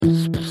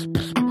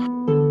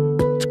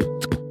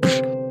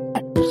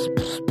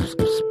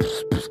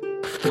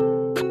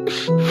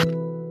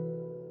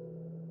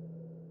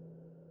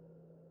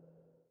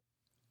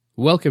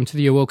Welcome to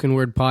the Awoken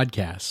Word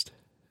Podcast.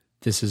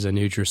 This is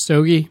Anuj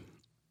Rastogi.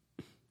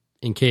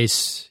 In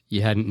case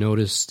you hadn't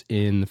noticed,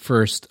 in the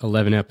first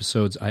 11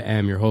 episodes, I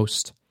am your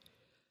host.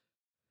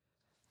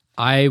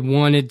 I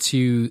wanted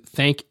to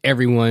thank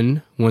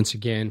everyone once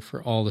again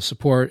for all the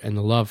support and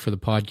the love for the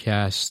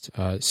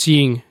podcast.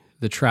 Seeing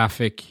the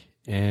traffic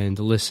and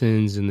the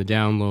listens and the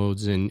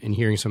downloads and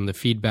hearing some of the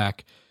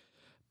feedback,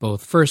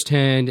 both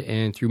firsthand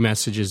and through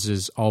messages,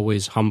 is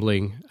always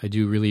humbling. I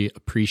do really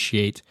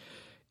appreciate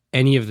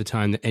any of the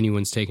time that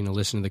anyone's taken to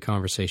listen to the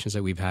conversations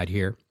that we've had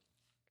here.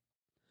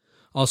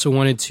 Also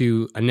wanted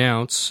to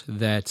announce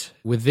that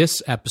with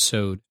this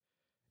episode,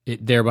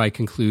 it thereby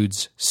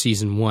concludes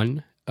Season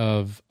 1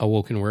 of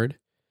Awoken Word.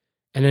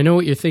 And I know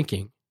what you're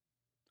thinking.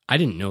 I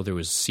didn't know there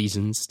was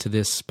seasons to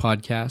this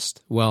podcast.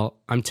 Well,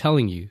 I'm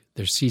telling you,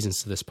 there's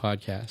seasons to this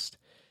podcast.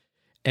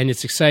 And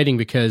it's exciting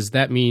because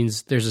that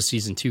means there's a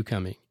Season 2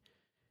 coming.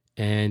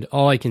 And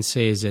all I can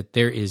say is that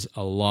there is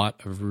a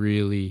lot of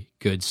really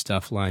good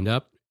stuff lined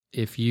up.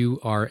 If you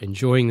are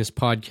enjoying this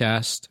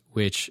podcast,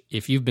 which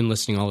if you've been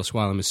listening all this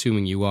while, I'm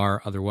assuming you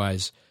are,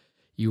 otherwise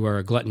you are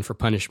a glutton for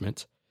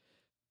punishment,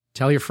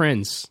 tell your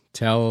friends,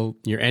 tell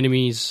your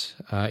enemies.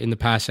 In the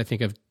past, I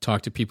think I've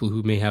talked to people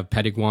who may have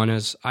pet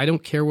iguanas. I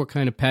don't care what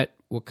kind of pet,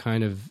 what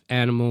kind of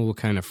animal, what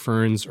kind of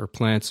ferns or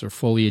plants or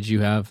foliage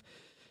you have.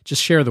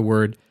 Just share the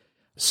word.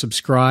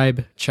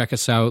 Subscribe, check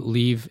us out,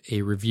 leave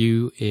a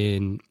review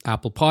in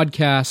Apple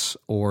Podcasts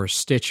or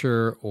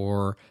Stitcher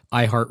or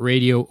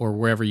iHeartRadio or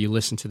wherever you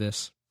listen to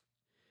this.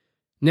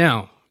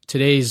 Now,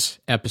 today's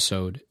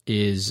episode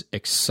is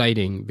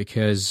exciting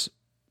because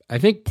I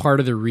think part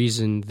of the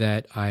reason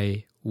that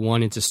I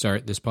wanted to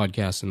start this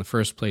podcast in the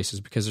first place is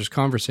because there's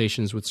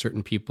conversations with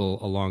certain people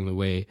along the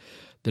way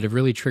that have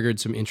really triggered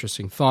some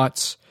interesting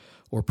thoughts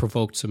or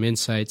provoked some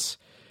insights.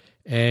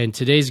 And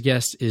today's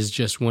guest is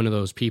just one of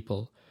those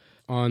people.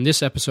 On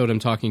this episode, I'm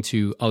talking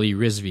to Ali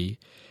Rizvi,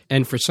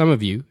 and for some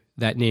of you,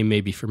 that name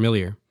may be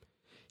familiar.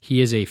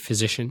 He is a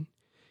physician.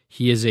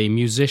 He is a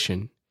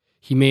musician.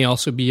 He may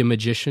also be a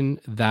magician.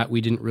 That we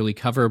didn't really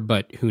cover,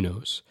 but who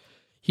knows.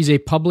 He's a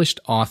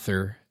published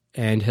author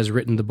and has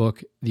written the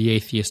book The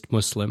Atheist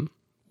Muslim,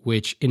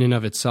 which in and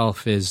of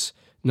itself is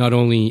not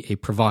only a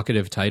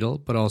provocative title,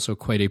 but also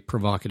quite a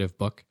provocative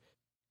book.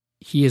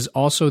 He is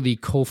also the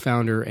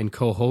co-founder and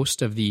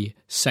co-host of the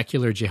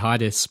Secular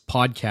Jihadists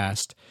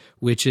podcast,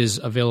 which is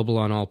available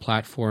on all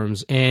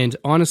platforms, and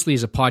honestly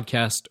is a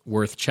podcast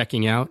worth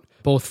checking out,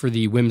 both for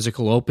the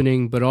whimsical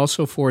opening, but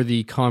also for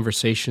the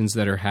conversations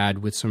that are had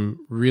with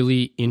some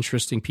really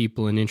interesting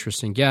people and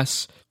interesting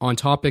guests on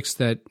topics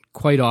that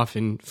quite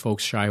often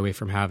folks shy away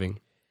from having.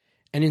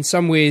 And in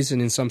some ways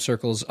and in some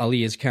circles,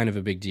 Ali is kind of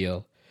a big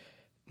deal,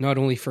 not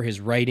only for his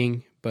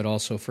writing, but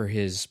also for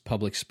his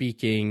public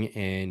speaking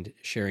and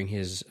sharing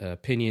his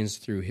opinions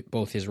through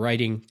both his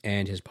writing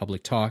and his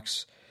public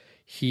talks.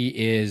 He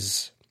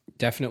is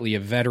definitely a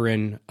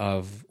veteran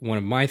of one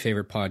of my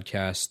favorite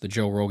podcasts, the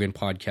Joe Rogan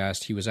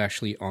podcast. He was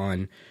actually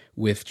on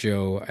with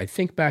Joe, I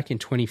think back in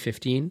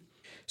 2015.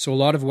 So a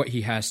lot of what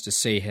he has to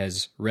say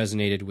has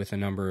resonated with a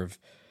number of,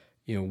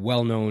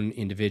 well-known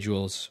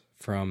individuals,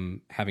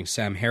 from having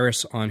Sam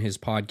Harris on his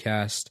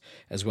podcast,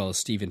 as well as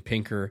Steven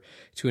Pinker,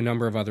 to a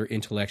number of other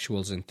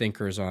intellectuals and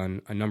thinkers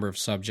on a number of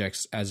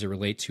subjects as they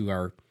relate to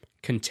our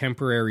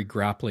contemporary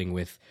grappling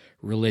with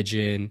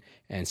religion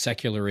and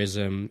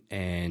secularism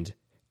and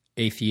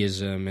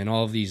atheism and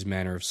all of these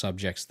manner of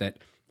subjects that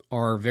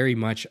are very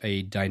much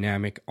a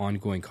dynamic,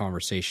 ongoing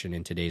conversation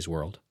in today's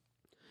world.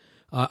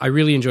 I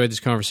really enjoyed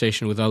this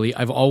conversation with Ali.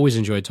 I've always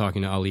enjoyed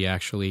talking to Ali,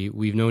 actually.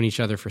 We've known each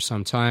other for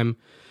some time.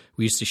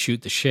 We used to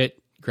shoot the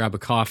shit, grab a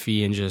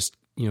coffee, and just,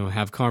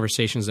 have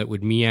conversations that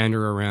would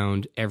meander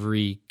around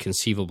every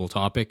conceivable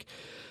topic.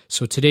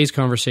 So today's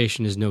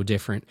conversation is no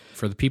different.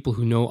 For the people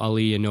who know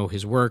Ali and know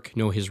his work,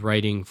 know his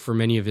writing, for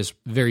many of his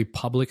very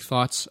public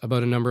thoughts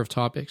about a number of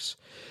topics.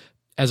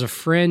 As a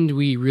friend,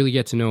 we really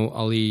get to know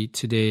Ali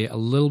today a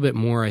little bit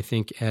more, I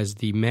think, as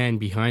the man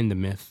behind the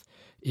myth,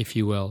 if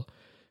you will.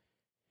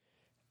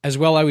 As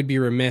well, I would be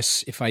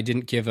remiss if I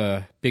didn't give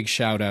a big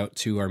shout out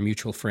to our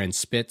mutual friend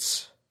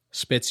Spitz.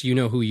 Spitz, you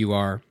know who you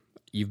are.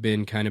 You've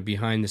been kind of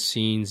behind the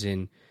scenes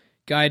in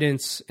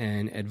guidance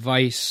and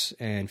advice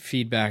and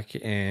feedback,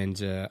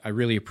 and I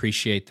really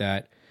appreciate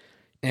that.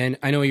 And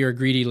I know you're a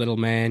greedy little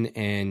man,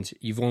 and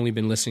you've only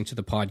been listening to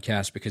the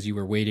podcast because you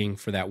were waiting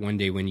for that one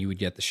day when you would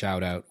get the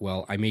shout out.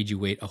 Well, I made you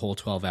wait a whole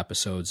 12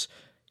 episodes.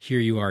 Here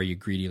you are, you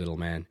greedy little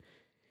man.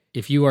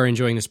 If you are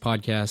enjoying this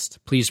podcast,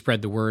 please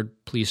spread the word.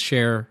 Please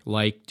share,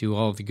 like, do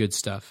all of the good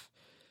stuff.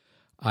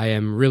 I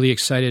am really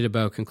excited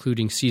about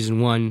concluding Season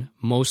 1,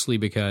 mostly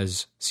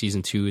because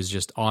Season 2 is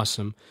just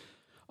awesome.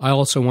 I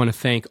also want to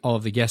thank all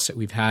of the guests that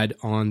we've had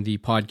on the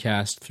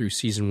podcast through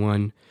Season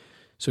 1.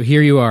 So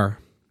here you are,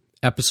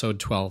 Episode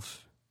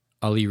 12,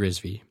 Ali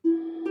Rizvi.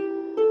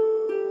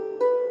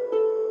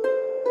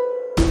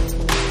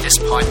 This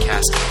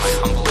podcast is my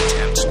humble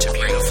attempt to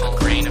bring a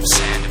grain of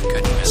sand of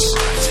goodness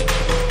rising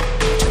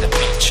to the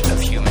beach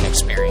of human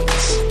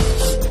experience.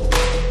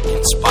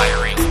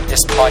 Inspiring.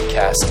 This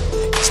podcast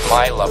is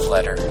my love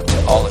letter to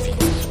all of you.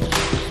 The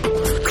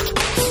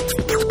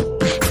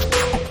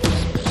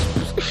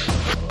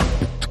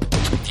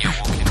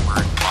Awoken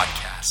Word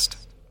Podcast.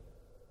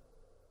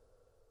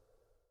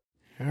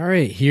 All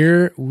right,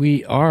 here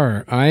we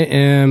are. I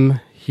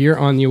am here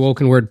on the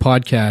Awoken Word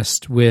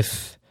Podcast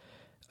with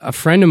a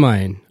friend of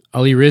mine,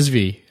 Ali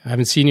Rizvi. I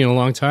haven't seen you in a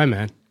long time,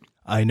 man.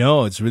 I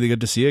know. It's really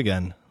good to see you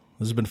again.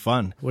 This has been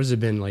fun. What has it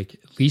been, like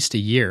at least a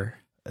year?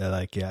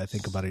 I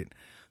think about it.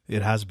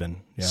 It has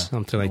been. Yeah.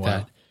 Something like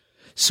that.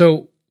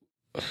 So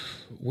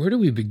where do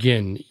we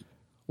begin?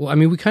 Well, I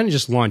mean, we kind of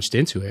just launched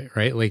into it,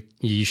 right? Like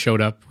you showed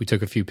up, we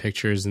took a few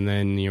pictures, and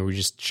then, we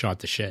just shot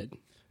the shit.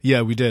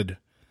 Yeah, we did.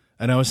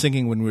 And I was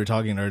thinking when we were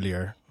talking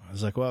earlier, I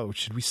was like, well,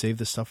 should we save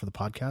this stuff for the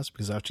podcast?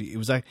 Because actually, it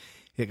was like,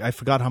 I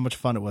forgot how much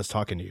fun it was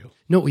talking to you.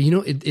 No,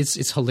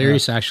 it's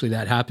hilarious actually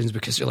that happens,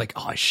 because you're like,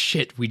 oh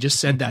shit, we just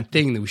said that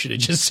thing that we should have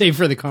just saved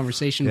for the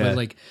conversation. Yeah. But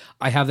like,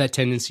 I have that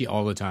tendency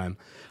all the time.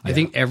 I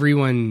think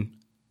everyone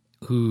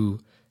who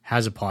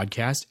has a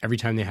podcast, every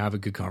time they have a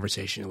good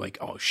conversation, they're like,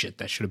 oh shit,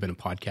 that should have been a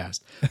podcast,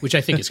 which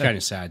I think is kind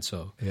of sad.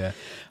 So Yeah.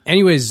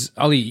 Anyways,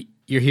 Ali,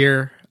 you're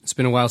here. It's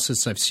been a while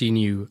since I've seen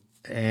you.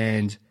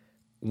 And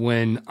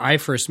when I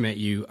first met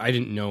you, I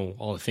didn't know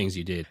all the things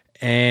you did.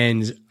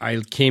 And I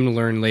came to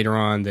learn later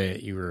on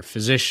that you were a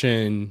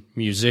physician,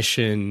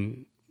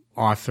 musician,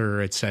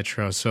 author,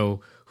 etc.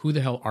 So who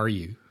the hell are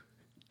you?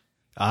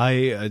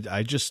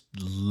 I just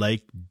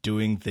like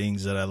doing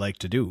things that I like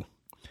to do,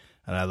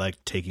 and I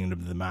like taking them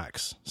to the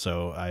max.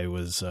 So I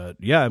was,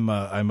 I'm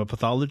a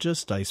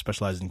pathologist. I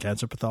specialize in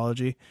cancer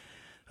pathology.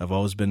 I've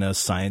always been a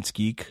science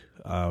geek.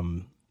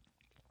 I've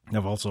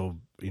also,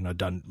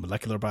 done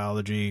molecular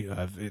biology.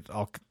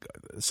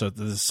 So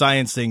the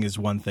science thing is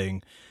one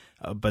thing,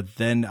 but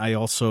then I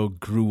also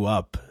grew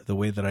up the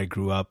way that I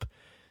grew up.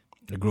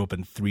 I grew up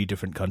in 3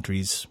 different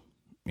countries.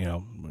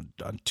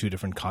 On 2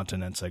 different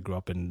continents. I grew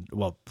up in,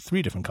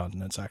 3 different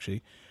continents,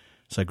 actually.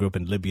 So I grew up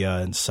in Libya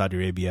and Saudi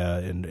Arabia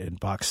and in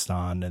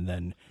Pakistan. And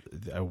then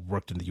I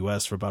worked in the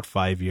U.S. for about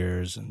 5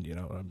 years. And,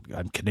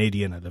 I'm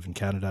Canadian. I live in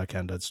Canada.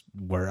 Canada's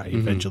where I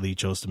eventually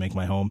chose to make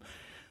my home.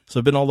 So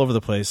I've been all over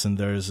the place. And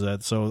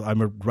so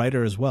I'm a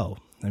writer as well.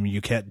 I mean,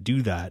 you can't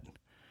do that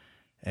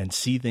and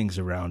see things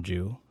around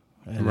you.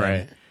 And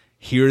Right.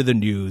 hear the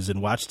news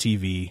and watch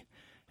TV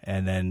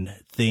and then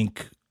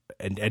think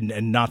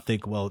and not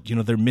think, well,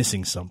 they're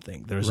missing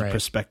something. There's a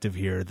perspective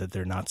here that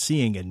they're not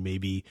seeing, and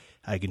maybe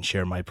I can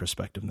share my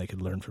perspective and they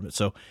can learn from it.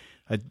 So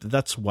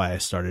that's why I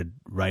started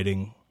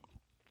writing.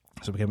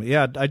 So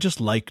I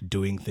just like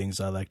doing things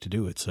I like to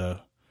do. It's we're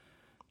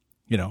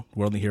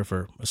only here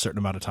for a certain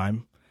amount of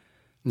time.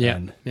 Yeah.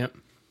 And,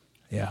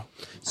 yeah.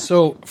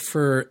 So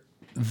for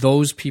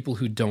those people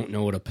who don't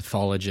know what a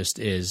pathologist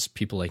is,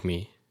 people like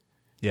me,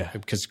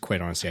 because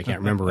quite honestly, I can't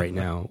remember right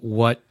now,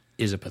 what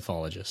is a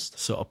pathologist?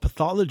 So a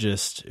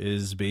pathologist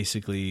is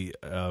basically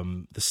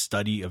the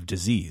study of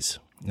disease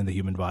in the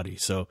human body.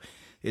 So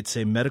it's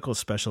a medical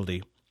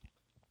specialty.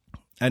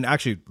 And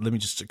actually, let me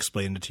just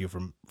explain it to you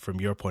from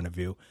your point of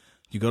view.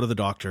 You go to the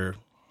doctor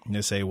and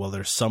they say, well,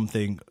 there's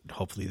something,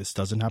 hopefully this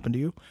doesn't happen to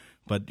you,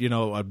 but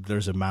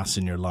there's a mass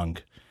in your lung.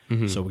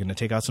 Mm-hmm. So we're going to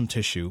take out some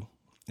tissue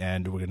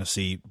and we're going to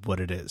see what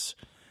it is.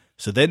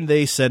 So then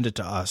they send it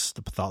to us,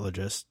 the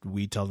pathologist.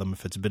 We tell them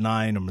if it's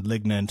benign or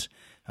malignant.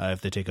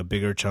 If they take a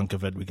bigger chunk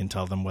of it, we can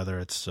tell them whether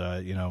it's,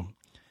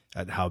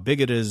 at how big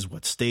it is,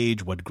 what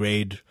stage, what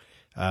grade.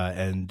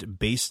 And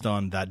based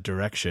on that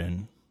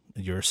direction,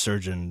 your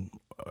surgeon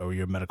or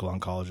your medical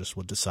oncologist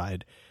will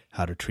decide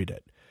how to treat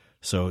it.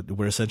 So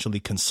we're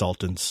essentially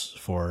consultants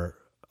for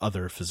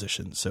other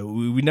physicians. So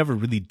we never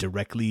really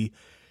directly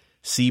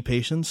see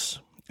patients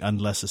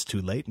unless it's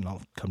too late, and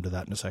I'll come to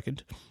that in a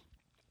second.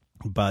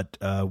 But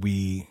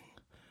we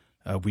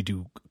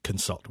do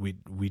consult. We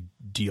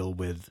deal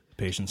with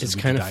patients. It's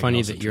kind of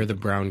funny that you're the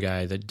brown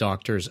guy that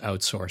doctors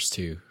outsource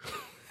to.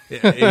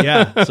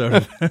 Yeah, sort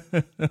of.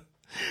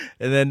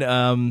 And then,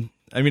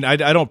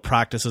 I don't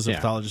practice as a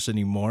pathologist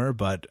anymore,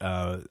 but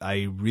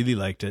I really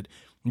liked it.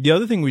 The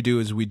other thing we do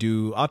is we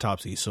do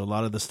autopsy. So a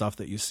lot of the stuff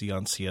that you see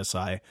on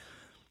CSI,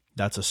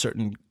 that's a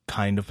certain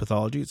kind of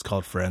pathology. It's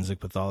called forensic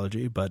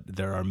pathology, but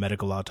there are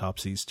medical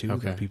autopsies too.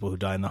 Okay. There are people who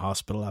die in the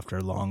hospital after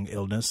a long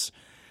illness,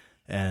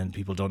 and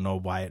people don't know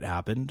why it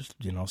happened,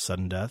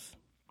 sudden death.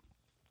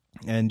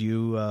 And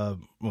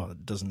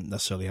it doesn't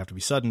necessarily have to be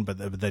sudden, but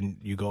then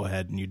you go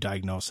ahead and you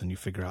diagnose and you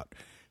figure out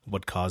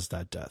what caused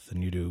that death,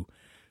 and you do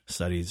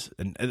studies.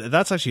 And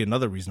that's actually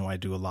another reason why I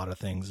do a lot of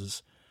things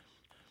is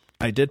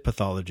I did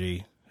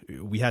pathology.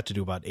 We had to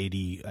do about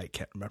 80, I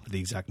can't remember the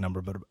exact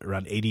number, but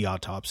around 80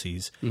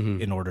 autopsies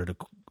in order to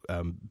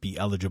be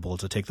eligible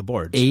to take the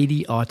boards.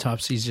 80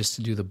 autopsies just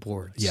to do the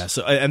boards. Yeah.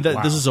 So,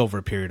 this is over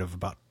a period of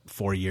about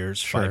 4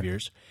 years, 5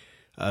 years.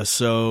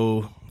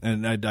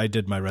 And I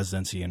did my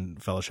residency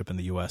and fellowship in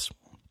the U.S.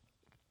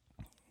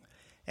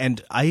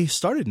 And I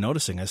started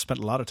noticing, I spent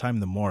a lot of time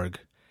in the morgue.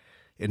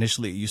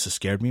 Initially, it used to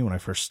scare me when I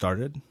first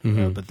started,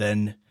 but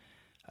then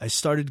I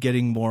started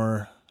getting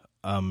more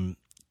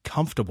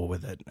comfortable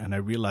with it, and I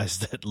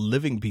realized that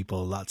living people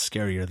are a lot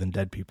scarier than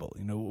dead people.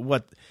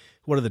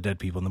 what are the dead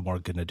people in the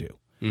morgue going to do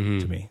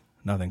to me?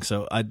 Nothing.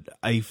 So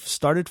I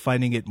started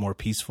finding it more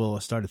peaceful. I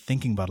started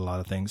thinking about a lot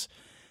of things.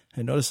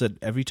 I noticed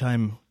that every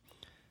time,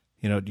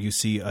 you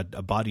see a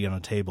body on a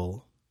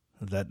table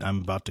that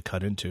I'm about to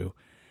cut into,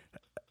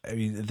 I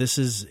mean, this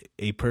is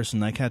a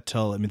person I can't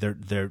tell. I mean,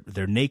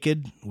 they're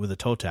naked with a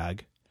toe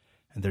tag,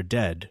 and they're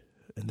dead,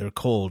 and they're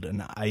cold,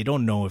 and I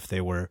don't know if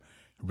they were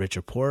rich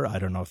or poor. I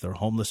don't know if they're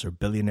homeless or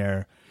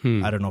billionaire.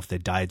 I don't know if they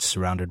died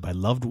surrounded by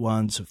loved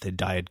ones, if they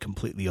died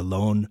completely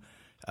alone.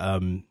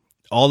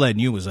 All I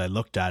knew was I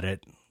looked at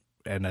it,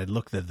 and I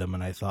looked at them,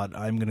 and I thought,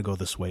 I'm going to go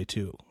this way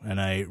too. And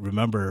I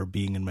remember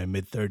being in my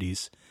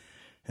mid-30s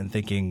and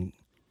thinking,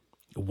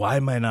 why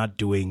am I not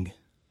doing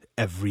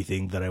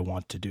everything that I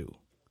want to do?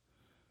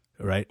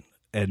 Right?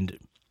 And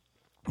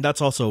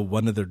that's also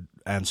one of the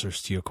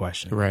answers to your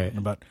question. Right.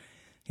 About,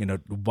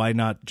 why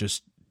not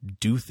just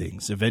do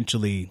things?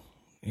 Eventually,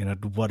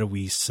 what are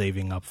we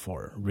saving up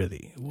for,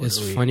 really?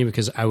 It's funny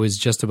because I was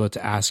just about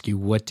to ask you,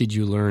 what did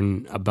you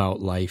learn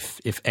about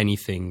life, if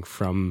anything,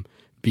 from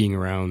being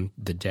around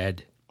the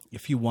dead?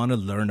 If you want to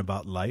learn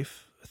about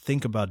life,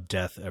 think about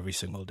death every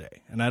single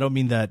day. And I don't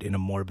mean that in a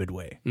morbid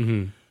way,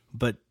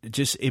 but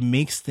it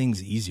makes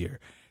things easier.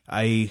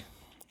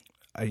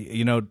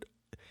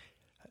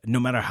 No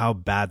matter how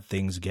bad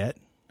things get,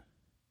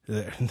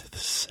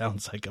 this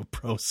sounds like a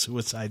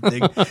pro-suicide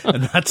thing.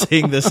 I'm not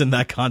saying this in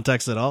that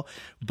context at all,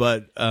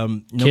 but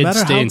no Kids matter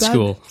stay how in bad,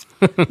 school.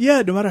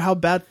 yeah, no matter how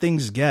bad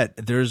things get,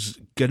 there's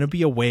going to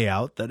be a way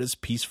out that is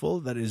peaceful,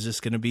 that is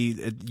just going to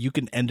be, you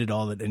can end it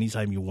all at any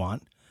time you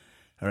want.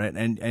 All right.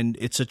 And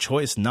it's a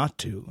choice not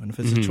to. And if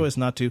it's a choice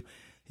not to,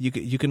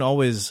 you can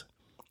always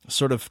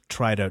sort of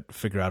try to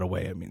figure out a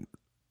way. I mean,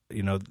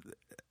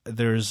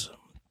 there's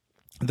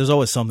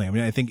always something. I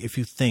mean, I think if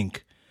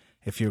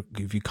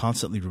you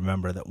constantly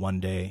remember that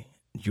one day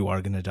you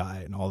are going to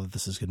die and all of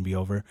this is going to be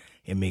over,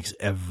 it makes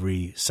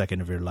every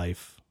second of your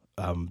life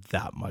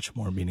that much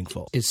more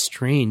meaningful. It's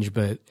strange,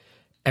 but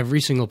every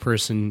single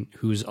person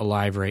who's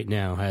alive right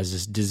now has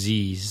this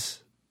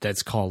disease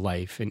that's called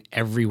life, and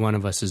every one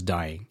of us is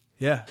dying.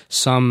 Yeah.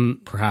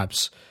 Some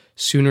perhaps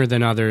sooner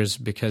than others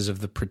because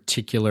of the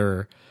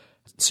particular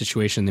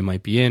situation they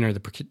might be in or the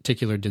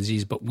particular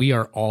disease, but we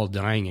are all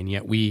dying, and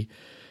yet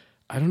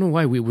I don't know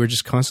why we're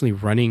just constantly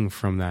running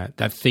from that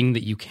thing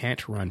that you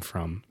can't run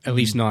from, at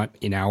least not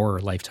in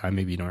our lifetime,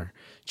 maybe in our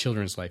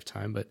children's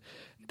lifetime, but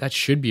that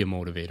should be a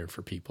motivator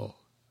for people.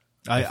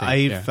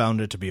 I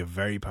found it to be a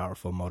very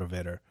powerful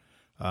motivator.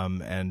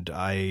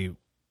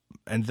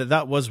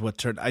 That was what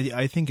turned,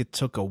 I think it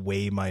took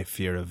away my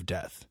fear of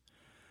death.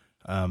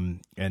 And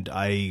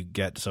I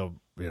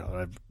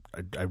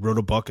wrote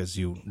a book, as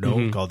you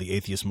know, called The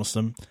Atheist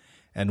Muslim.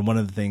 And one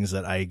of the things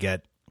that I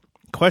get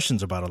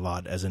questions about a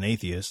lot as an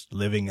atheist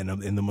living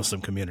in the Muslim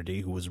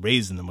community, who was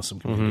raised in the Muslim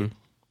community,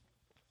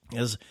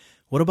 is,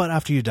 what about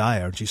after you die?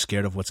 Aren't you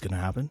scared of what's going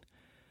to happen?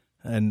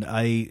 And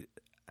I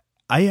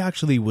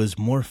actually was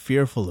more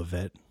fearful of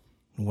it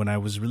when I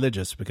was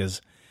religious,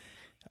 because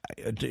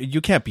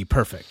you can't be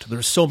perfect.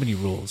 There's so many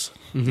rules.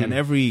 And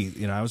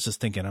I was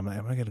just thinking, am I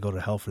going to go to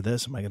hell for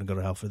this? Am I going to go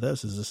to hell for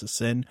this? Is this a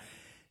sin?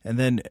 And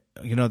then,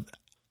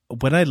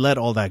 when I let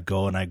all that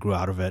go and I grew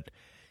out of it,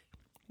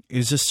 it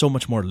was just so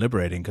much more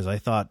liberating, because I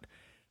thought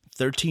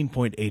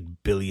 13.8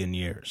 billion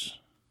years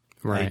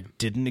I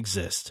didn't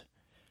exist.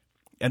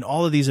 And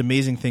all of these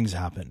amazing things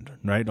happened,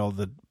 right? All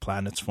the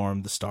planets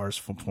formed, the stars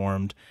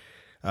formed.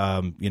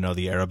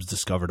 The Arabs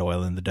discovered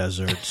oil in the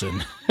deserts,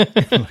 and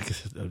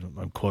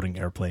I'm quoting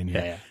Airplane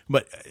here. Yeah.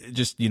 But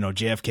just,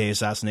 JFK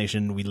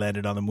assassination, we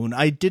landed on the moon.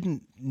 I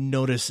didn't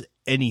notice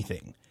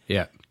anything.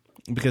 Yeah.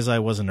 Because I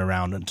wasn't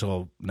around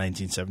until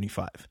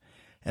 1975.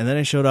 And then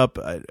I showed up,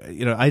 I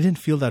didn't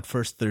feel that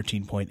first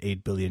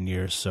 13.8 billion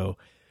years. So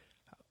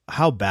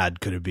how bad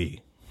could it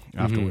be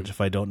afterwards if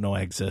I don't know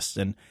I exist?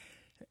 And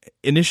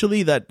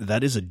initially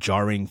that is a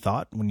jarring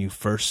thought when you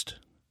first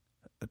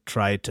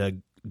try to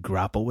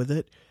grapple with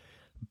it.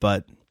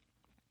 But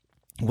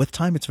with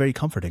time, it's very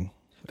comforting.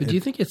 But do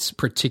you think it's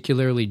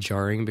particularly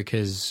jarring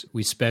because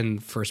we spend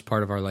the first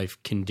part of our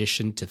life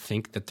conditioned to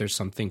think that there's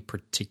something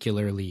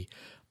particularly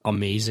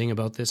amazing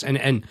about this?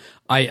 And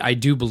I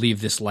do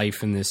believe this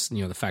life and this,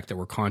 the fact that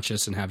we're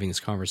conscious and having this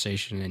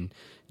conversation and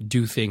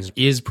do things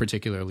is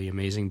particularly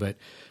amazing, but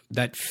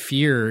that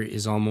fear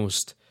is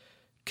almost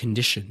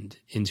conditioned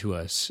into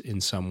us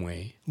in some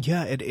way.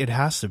 Yeah, it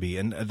has to be.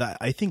 And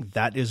I think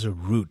that is a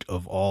root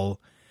of all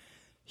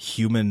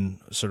human,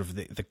 sort of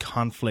the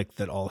conflict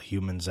that all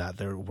humans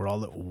we're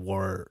all at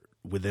war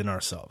within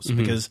ourselves,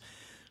 because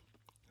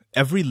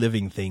every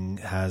living thing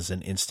has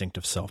an instinct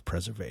of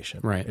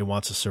self-preservation. Right. It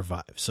wants to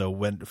survive. So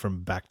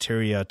from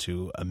bacteria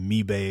to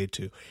amoeba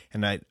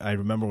and I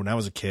remember when I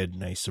was a kid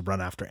and I used to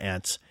run after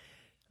ants.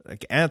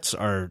 Like, ants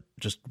are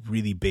just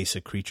really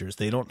basic creatures.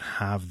 They don't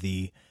have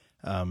the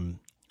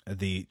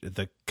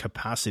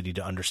capacity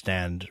to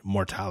understand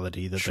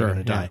mortality, that they're going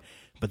to die,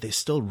 but they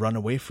still run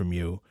away from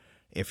you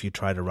if you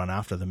try to run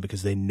after them,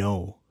 because they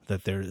know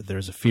that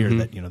there's a fear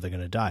that they're going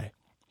to die.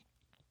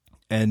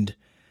 And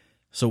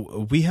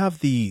so we have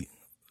the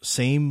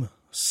same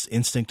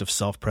instinct of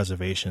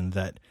self-preservation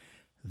that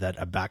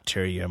a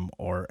bacterium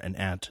or an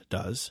ant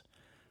does,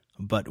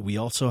 but we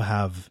also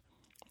have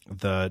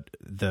the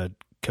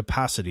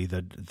capacity,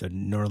 the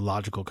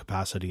neurological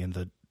capacity, and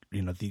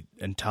the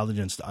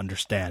intelligence to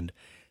understand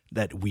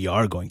that we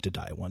are going to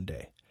die one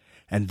day,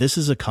 and this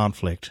is a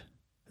conflict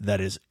that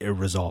is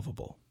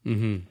irresolvable.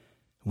 Mm-hmm.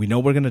 We know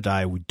we're going to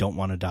die. We don't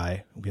want to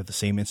die. We have the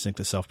same instinct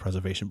of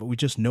self-preservation, but we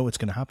just know it's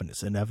going to happen.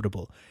 It's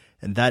inevitable,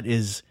 and that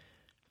is,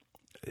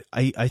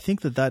 I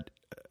think that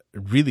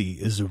really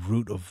is the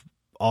root of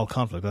all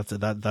conflict.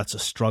 That's a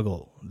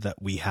struggle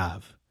that we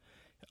have,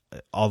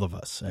 all of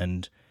us.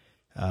 And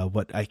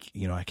I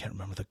can't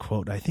remember the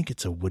quote. I think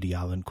it's a Woody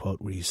Allen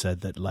quote where he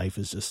said that life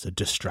is just a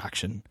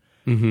distraction.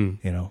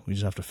 Mm-hmm. We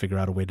just have to figure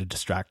out a way to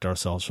distract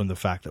ourselves from the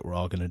fact that we're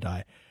all going to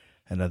die,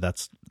 and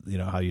that's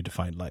how you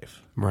define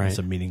life. Right, it's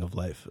a meaning of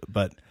life.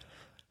 But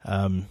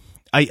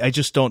I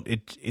just don't.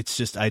 It's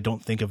just I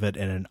don't think of it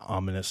in an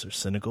ominous or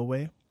cynical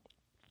way.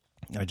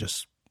 I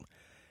just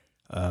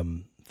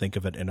think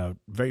of it in a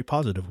very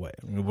positive way.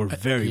 I mean, we're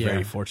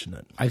very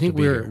fortunate. I think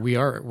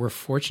we're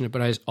fortunate,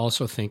 but I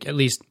also think, at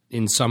least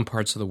in some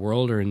parts of the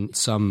world or in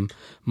some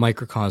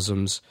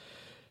microcosms,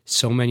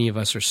 so many of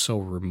us are so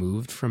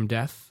removed from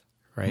death,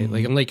 right?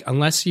 Mm-hmm. Like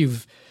unless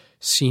you've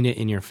seen it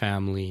in your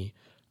family,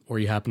 or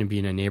you happen to be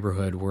in a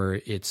neighborhood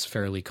where it's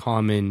fairly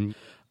common,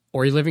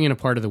 or you're living in a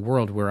part of the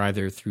world where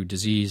either through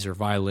disease or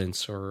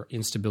violence or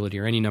instability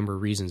or any number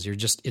of reasons,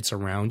 it's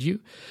around you.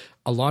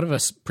 A lot of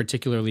us,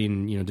 particularly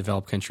in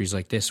developed countries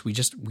like this, we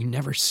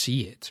never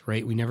see it,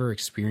 right? We never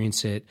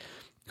experience it.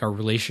 Our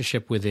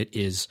relationship with it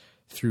is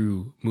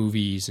through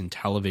movies and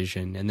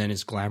television, and then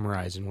it's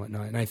glamorized and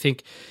whatnot. And I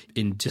think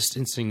in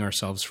distancing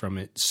ourselves from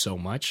it so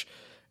much,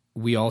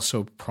 we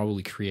also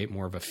probably create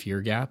more of a fear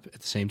gap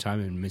at the same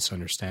time and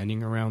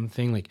misunderstanding around the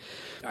thing. Like,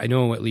 I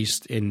know at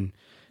least in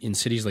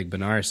cities like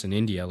Benares in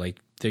India, like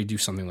they do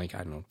something like, I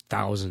don't know,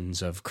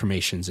 thousands of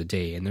cremations a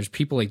day. And there's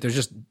people there's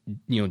just,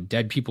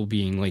 dead people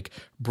being like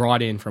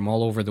brought in from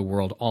all over the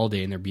world all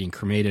day, and they're being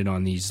cremated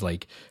on these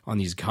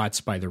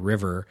ghats by the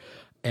river.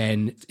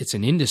 And it's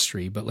an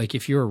industry, but like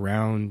if you're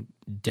around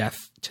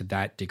death to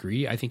that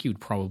degree, I think you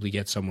would probably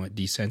get somewhat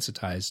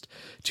desensitized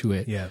to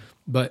it. Yeah.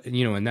 But,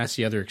 and that's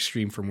the other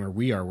extreme from where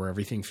we are, where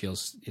everything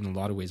feels in a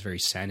lot of ways very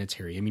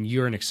sanitary. I mean,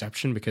 you're an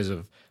exception because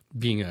of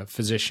being a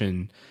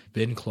physician,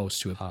 been close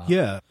to it.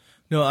 Yeah.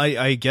 No,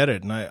 I get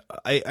it. And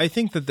I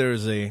think that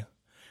there's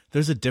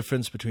a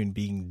difference between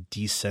being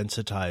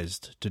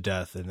desensitized to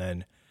death and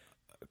then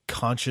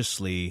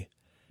consciously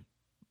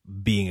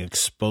being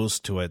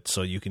exposed to it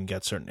so you can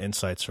get certain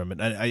insights from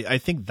it. And I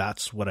think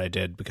that's what I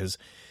did, because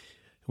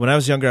when I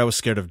was younger, I was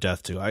scared of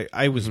death too.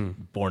 I was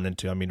born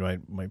into, I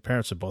mean, my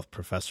parents are both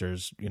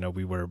professors.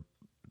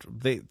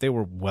 They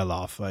were well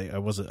off. I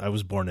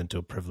was born into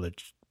a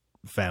privileged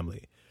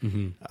family.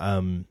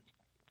 Mm-hmm.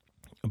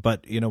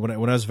 But when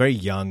I was very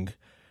young,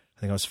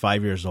 I think I was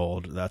 5 years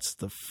old. That's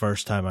the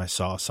first time I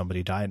saw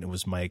somebody die, and it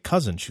was my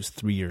cousin. She was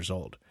 3 years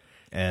old,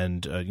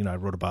 and I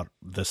wrote about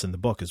this in the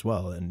book as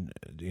well. And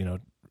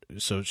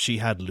so she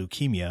had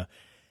leukemia,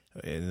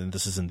 and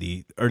this is in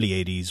the early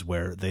 80s,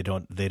 where they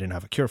didn't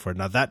have a cure for it.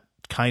 Now that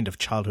kind of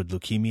childhood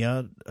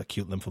leukemia,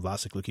 acute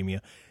lymphoblastic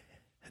leukemia,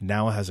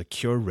 now has a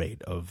cure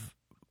rate of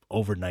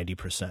over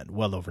 90%,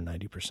 well over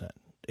 90%.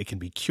 It can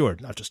be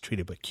cured, not just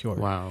treated, but cured.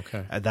 Wow.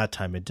 Okay. At that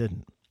time, it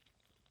didn't.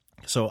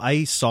 So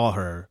I saw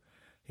her.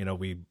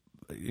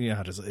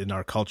 In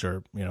our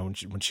culture,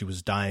 when she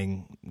was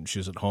dying, she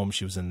was at home.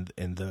 She was in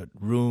the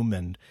room,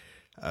 and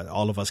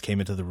all of us came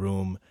into the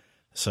room.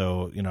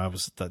 So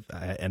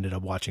I ended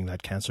up watching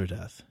that cancer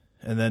death.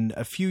 And then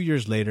a few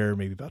years later,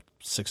 maybe about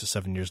 6 or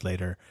 7 years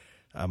later,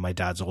 my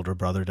dad's older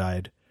brother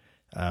died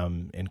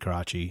in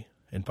Karachi,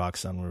 in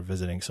Pakistan. We were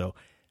visiting. So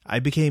I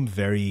became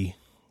very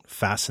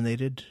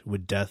fascinated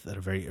with death at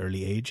a very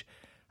early age.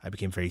 I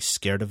became very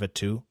scared of it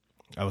too.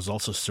 I was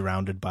also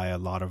surrounded by a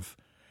lot of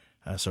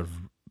sort of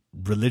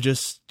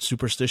religious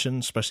superstition,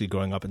 especially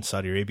growing up in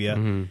Saudi Arabia.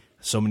 Mm-hmm.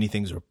 So many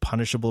things are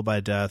punishable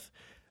by death.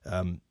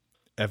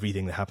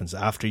 Everything that happens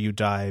after you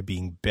die,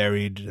 being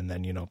buried, and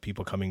then,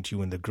 people coming to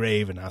you in the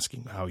grave and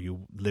asking how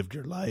you lived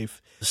your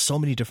life. So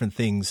many different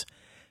things.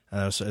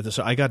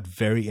 So I got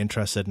very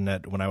interested in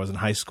it when I was in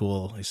high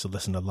school. I used to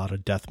listen to a lot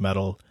of death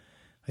metal.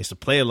 I used to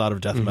play a lot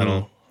of death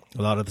metal.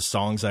 A lot of the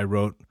songs I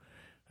wrote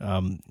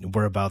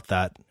were about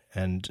that.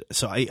 And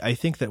so I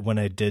think that when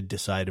I did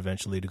decide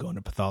eventually to go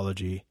into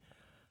pathology,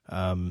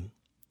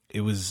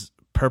 it was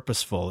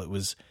purposeful.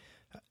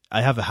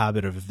 I have a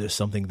habit of, if there's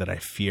something that I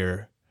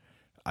fear,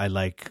 I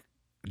like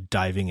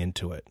diving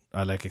into it.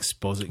 I like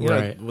exposing,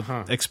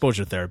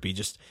 exposure therapy.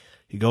 Just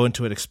you go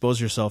into it,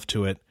 expose yourself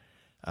to it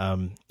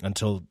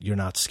until you're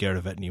not scared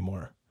of it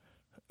anymore.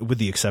 With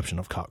the exception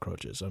of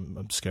cockroaches.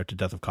 I'm scared to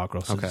death of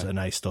cockroaches, and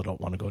I still don't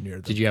want to go near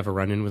them. Did you have a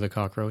run-in with a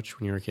cockroach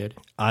when you were a kid?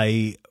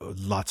 I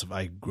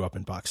grew up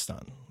in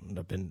Pakistan.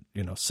 I've been,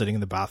 sitting in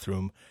the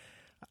bathroom.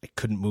 I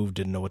couldn't move,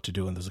 didn't know what to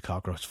do, and there's a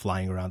cockroach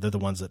flying around. They're the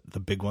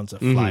big ones that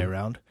fly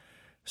around.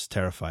 I was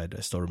terrified.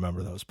 I still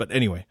remember those. But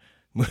anyway,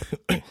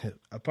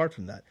 apart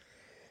from that,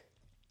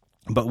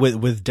 But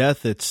with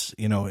death, it's,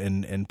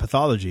 in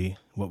pathology,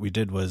 what we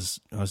did was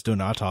I was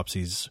doing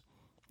autopsies.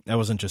 I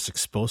wasn't just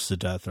exposed to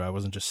death, or I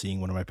wasn't just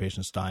seeing one of my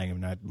patients dying. I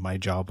mean, my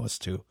job was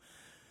to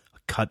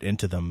cut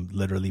into them,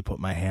 literally put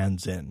my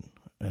hands in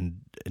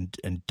and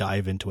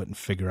dive into it and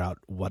figure out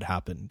what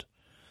happened,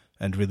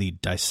 and really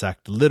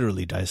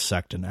literally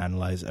dissect and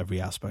analyze every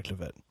aspect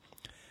of it.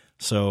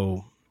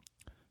 So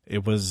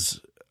it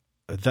was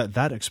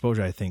that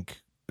exposure, I think,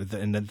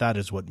 and that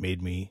is what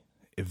made me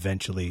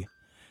eventually,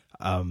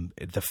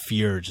 the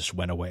fear just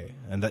went away,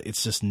 and that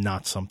it's just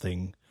not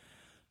something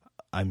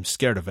I'm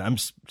scared of. I'm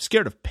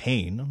scared of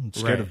pain. I'm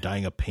scared of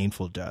dying a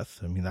painful death.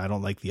 I mean, I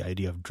don't like the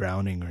idea of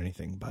drowning or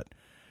anything, but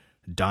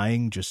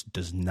dying just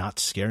does not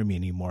scare me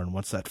anymore. And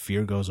once that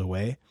fear goes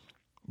away,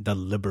 the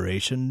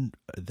liberation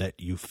that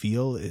you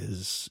feel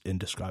is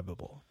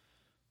indescribable.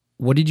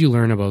 What did you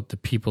learn about the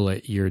people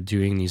that you're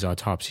doing these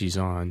autopsies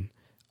on,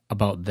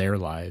 about their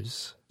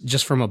lives?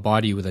 Just from a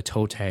body with a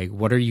toe tag,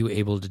 what are you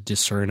able to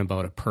discern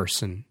about a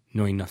person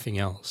knowing nothing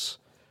else?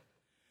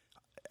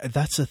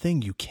 That's the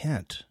thing. You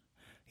can't.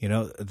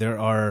 There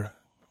are,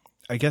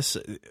 I guess,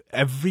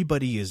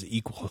 everybody is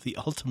equal. The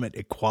ultimate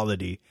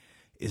equality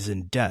is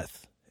in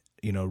death.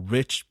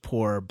 Rich,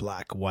 poor,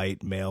 black,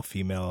 white, male,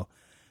 female,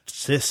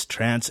 cis,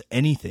 trans,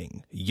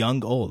 anything,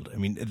 young, old. I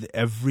mean,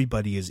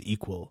 everybody is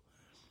equal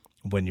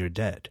when you're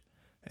dead.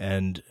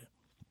 And,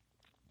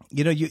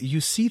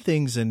 you see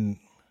things and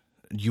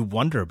you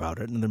wonder about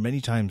it. And there are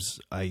many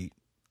times I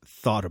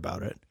thought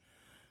about it.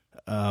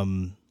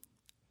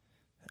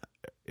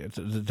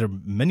 There are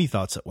many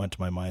thoughts that went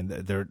to my mind.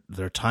 There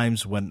are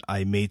times when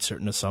I made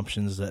certain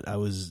assumptions that I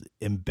was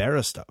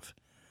embarrassed of.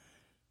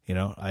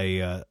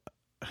 There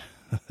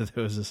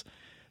was this,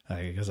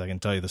 I guess I can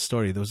tell you the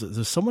story. There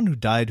was someone who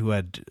died who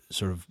had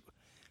sort of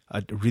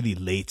a really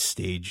late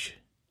stage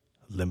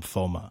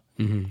lymphoma,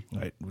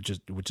 right? Which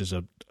is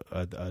a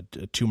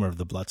tumor of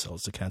the blood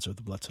cells, the cancer of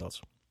the blood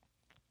cells,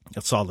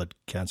 a solid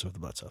cancer of the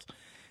blood cells,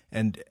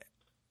 and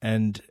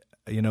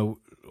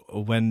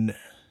when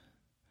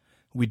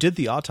we did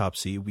the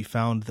autopsy, we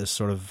found this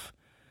sort of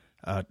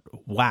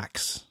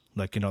wax,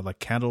 like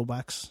candle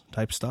wax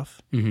type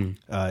stuff, in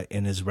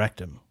his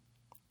rectum.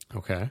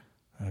 Okay,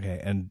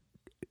 and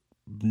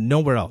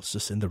nowhere else,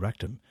 just in the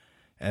rectum.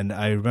 And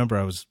I remember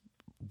I was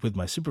with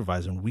my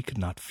supervisor, and we could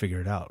not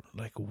figure it out.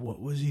 Like, what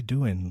was he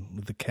doing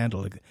with the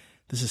candle? Like,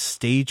 this is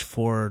stage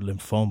 4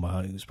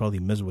 lymphoma. He was probably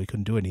miserable. He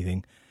couldn't do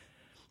anything.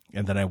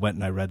 And then I went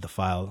and I read the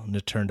file, and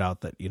it turned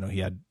out that, he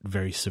had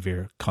very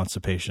severe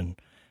constipation,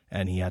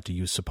 and he had to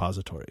use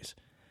suppositories.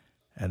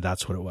 And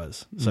that's what it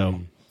was.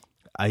 So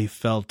I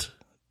felt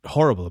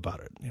horrible about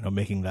it,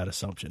 making that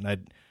assumption. This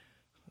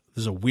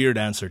is a weird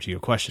answer to your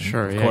question,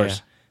 sure, of course.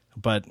 Yeah.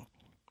 But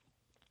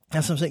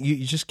that's what I'm saying.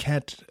 You just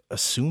can't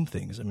assume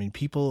things. I mean,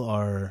 people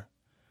are...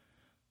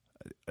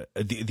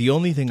 The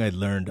only thing I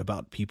learned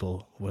about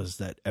people was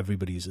that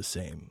everybody's the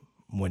same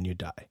when you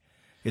die.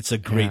 It's a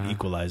great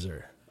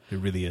equalizer. It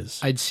really is.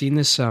 I'd seen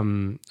this, I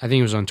think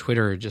it was on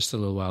Twitter just a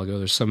little while ago.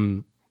 There's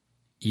some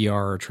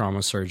ER or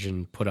trauma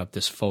surgeon put up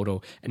this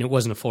photo, and it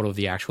wasn't a photo of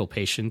the actual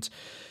patient.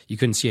 You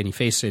couldn't see any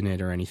face in it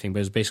or anything, but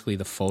it was basically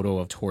the photo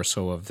of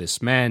torso of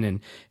this man, and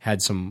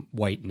had some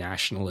white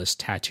nationalist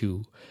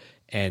tattoo.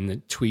 And the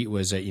tweet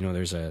was that,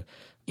 there's a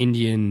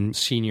Indian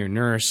senior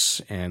nurse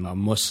and a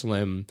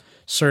Muslim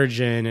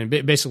surgeon, and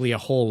basically a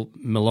whole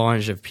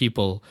melange of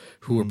people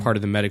who were part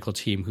of the medical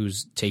team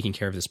who's taking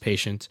care of this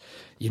patient,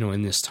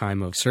 in this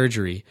time of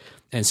surgery,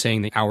 and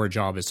saying that our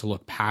job is to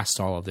look past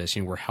all of this.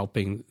 We're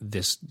helping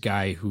this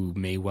guy who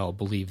may well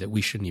believe that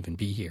we shouldn't even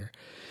be here.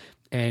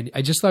 And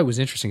I just thought it was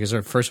interesting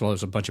because, first of all, there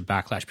was a bunch of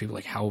backlash. People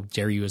like, how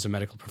dare you as a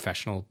medical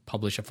professional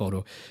publish a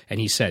photo?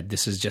 And he said,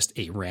 this is just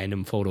a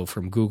random photo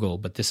from Google,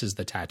 but this is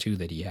the tattoo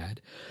that he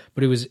had.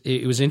 But it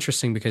was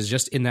interesting because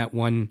just in that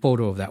one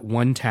photo of that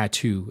one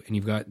tattoo, and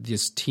you've got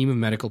this team of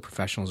medical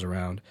professionals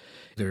around,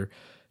 they're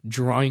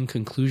drawing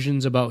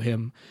conclusions about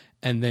him,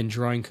 and then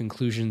drawing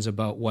conclusions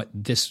about what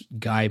this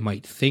guy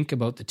might think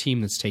about the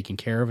team that's taking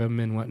care of him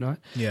and whatnot.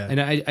 Yeah.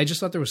 And I just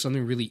thought there was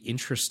something really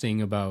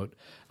interesting about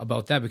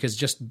that, because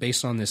just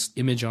based on this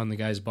image on the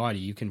guy's body,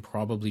 you can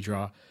probably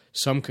draw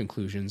some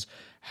conclusions.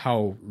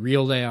 How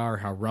real they are,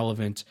 how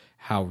relevant,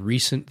 how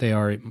recent they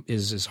are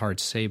is hard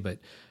to say, but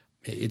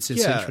it's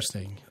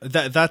interesting.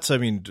 That's, I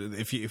mean,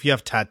 if you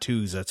have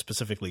tattoos that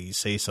specifically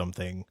say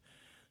something,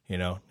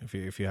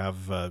 if you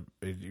have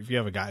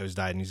a guy who's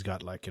died and he's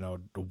got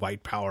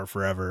white power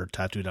forever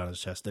tattooed on his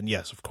chest, then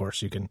yes, of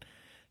course you can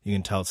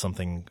tell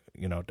something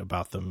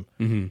about them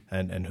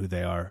and who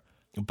they are.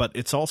 But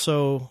it's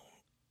also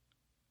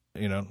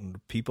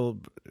people.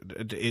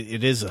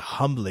 It is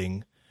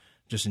humbling,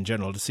 just in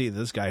general, to see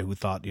this guy who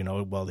thought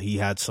well, he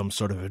had some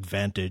sort of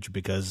advantage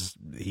because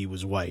he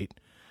was white,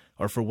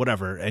 or for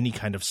whatever, any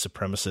kind of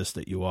supremacist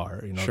that you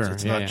are. Sure,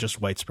 it's not just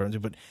white supremacy,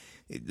 but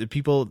the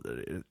people,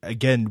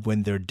 again,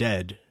 when they're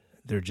dead,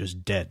 they're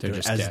just dead. They're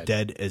just as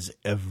dead as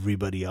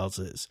everybody else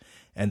is.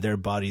 And their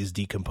bodies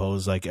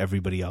decompose like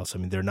everybody else. I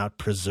mean, they're not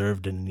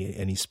preserved in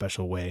any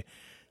special way.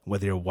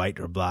 Whether you're white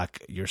or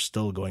black, you're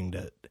still going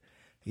to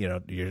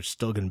you're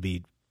still going to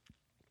be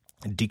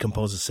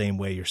decomposed the same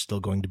way. You're still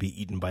going to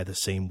be eaten by the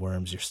same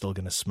worms. You're still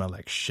going to smell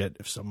like shit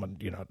if someone,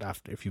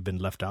 if you've been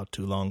left out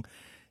too long.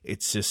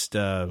 It's just,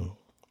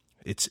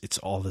 it's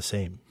all the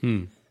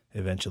same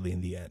eventually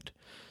in the end.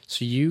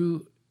 So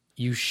you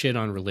shit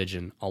on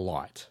religion a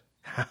lot.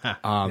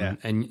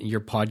 And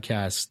your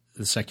podcast,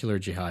 The Secular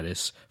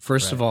Jihadist,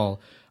 first of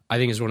all, I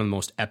think is one of the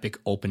most epic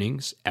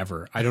openings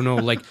ever. I don't know,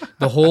 like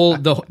the whole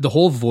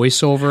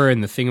voiceover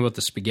and the thing about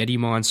the spaghetti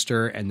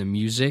monster and the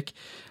music.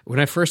 When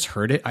I first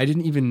heard it, I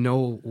didn't even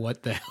know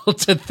what the hell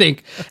to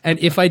think. And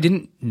if I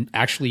didn't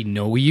actually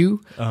know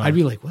you, I'd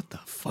be like, what the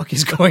fuck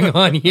is going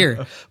on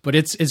here? But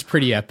it's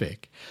pretty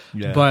epic.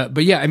 Yeah.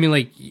 But yeah, I mean,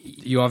 like,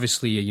 you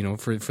obviously,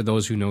 for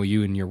those who know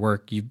you and your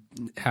work, you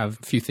have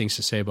a few things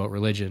to say about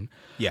religion.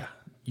 Yeah.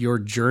 Your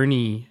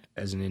journey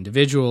as an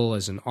individual,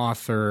 as an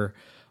author,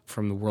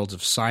 from the worlds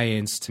of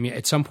science, to me,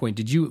 at some point,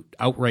 did you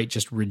outright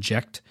just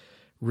reject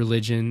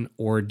religion,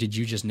 or did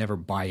you just never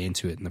buy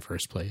into it in the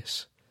first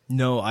place?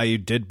 No, I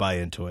did buy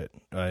into it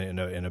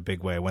in a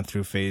big way. I went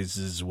through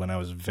phases when I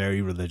was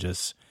very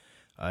religious.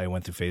 I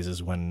went through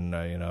phases when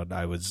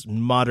I was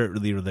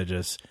moderately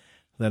religious.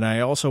 Then I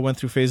also went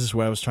through phases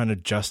where I was trying to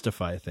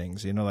justify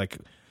things.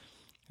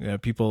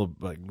 People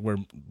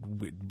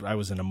I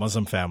was in a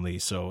Muslim family,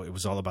 so it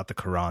was all about the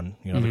Quran.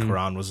 The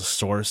Quran was a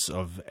source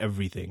of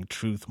everything,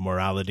 truth,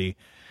 morality.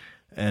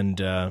 And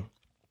there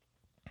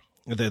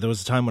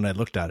was a time when I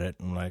looked at it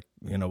and like,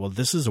 well,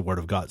 this is a word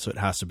of God, so it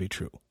has to be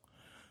true.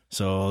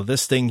 So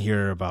this thing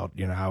here about,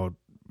 how,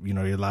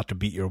 you're allowed to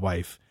beat your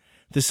wife,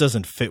 this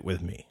doesn't fit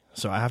with me.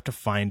 So I have to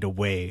find a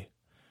way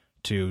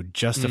to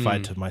justify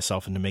it to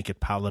myself and to make it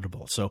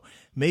palatable. So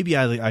maybe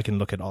I can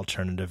look at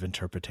alternative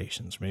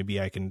interpretations.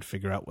 Maybe I can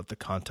figure out what the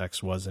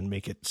context was and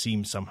make it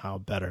seem somehow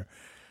better.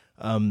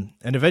 And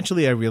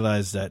eventually I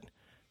realized that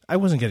I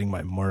wasn't getting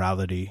my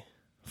morality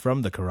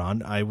from the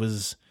Quran. I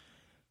was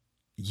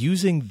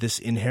using this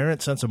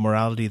inherent sense of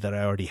morality that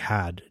I already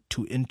had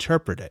to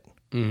interpret it.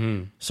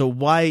 Mm-hmm. So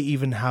why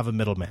even have a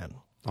middleman?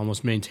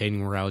 Almost maintaining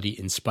morality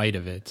in spite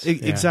of it.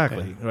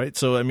 Exactly, right?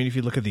 So, I mean, if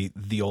you look at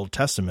the Old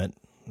Testament,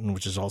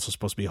 which is also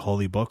supposed to be a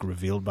holy book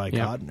revealed by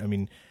God. I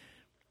mean,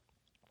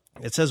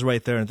 it says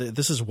right there, and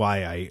this is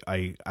why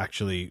I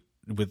actually,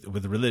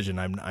 with religion,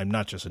 I'm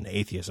not just an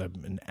atheist,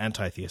 I'm an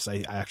anti-theist.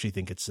 I actually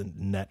think it's a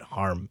net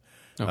harm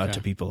to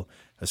people,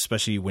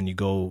 especially when you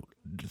go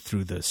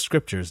through the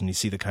scriptures and you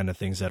see the kind of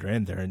things that are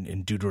in there.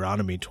 In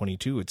Deuteronomy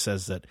 22, it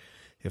says that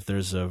if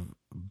there's a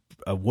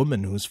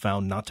woman who's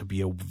found not to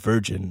be a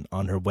virgin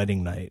on her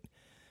wedding night,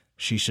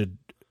 she should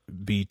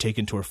be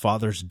taken to her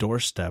father's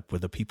doorstep where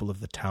the people of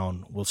the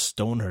town will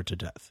stone her to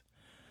death.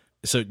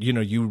 So,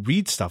 you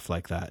read stuff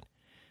like that.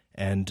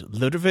 And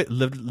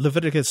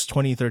Leviticus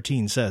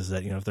 20:13 says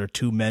that, if there are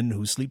two men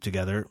who sleep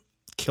together,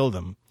 kill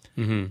them.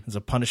 Mm-hmm. As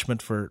a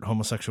punishment for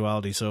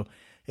homosexuality. So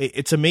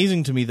it's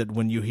amazing to me that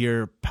when you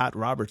hear Pat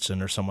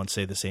Robertson or someone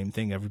say the same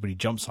thing, everybody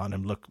jumps on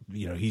him. Look,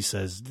 he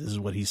says this is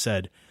what he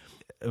said.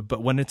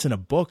 But when it's in a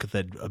book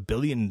that 1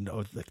 billion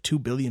or like 2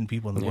 billion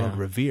people in the world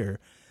revere,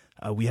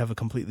 we have a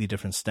completely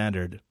different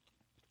standard.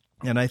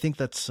 And I think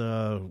that's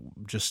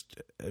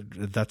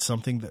that's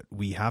something that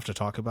we have to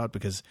talk about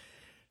because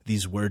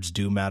these words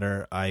do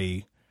matter.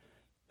 I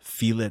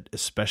feel it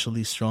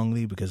especially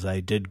strongly because I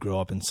did grow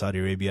up in Saudi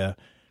Arabia.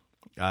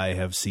 I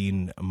have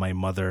seen my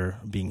mother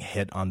being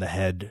hit on the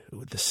head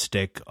with the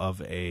stick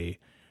of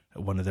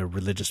one of their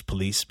religious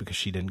police because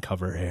she didn't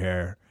cover her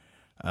hair.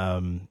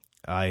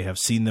 I have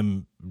seen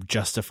them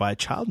justify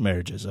child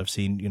marriages. I've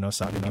seen,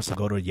 Saudi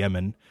go to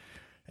Yemen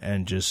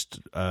and just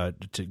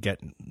to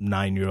get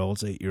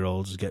 9-year-olds,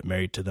 8-year-olds, get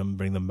married to them,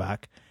 bring them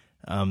back.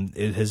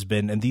 It has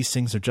been, and these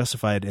things are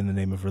justified in the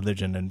name of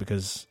religion, and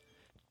because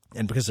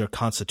their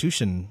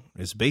constitution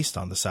is based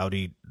on the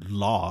Saudi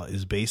law,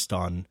 is based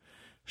on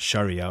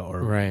Sharia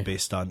or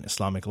based on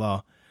Islamic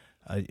law.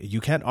 You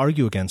can't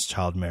argue against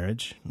child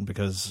marriage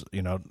because,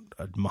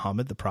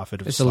 Muhammad, the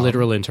prophet of Islam. It's a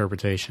literal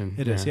interpretation.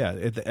 It is,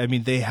 yeah. I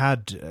mean, they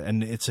had,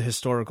 and it's a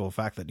historical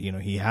fact that,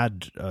 he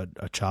had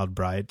a child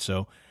bride.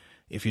 So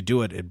if you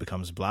do it, it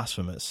becomes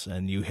blasphemous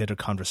and you hit a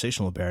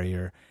conversational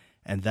barrier,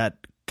 and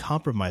that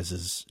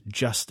compromises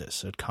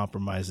justice. It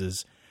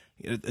compromises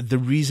the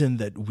reason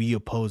that we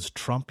oppose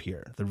Trump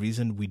here, the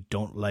reason we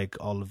don't like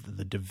all of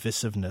the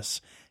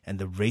divisiveness and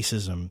the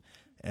racism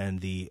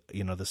and the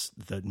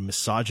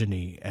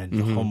misogyny and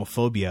the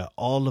homophobia,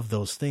 all of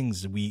those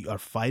things we are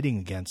fighting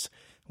against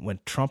when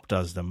Trump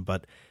does them,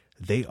 but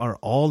they are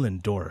all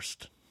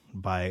endorsed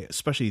by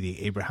especially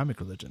the Abrahamic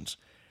religions,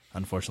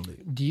 unfortunately.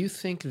 Do you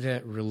think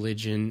that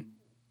religion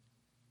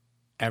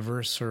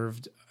ever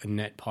served a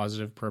net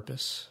positive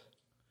purpose?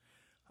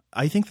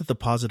 I think that the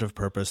positive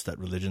purpose that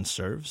religion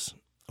serves,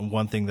 and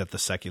one thing that the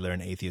secular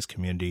and atheist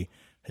community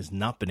has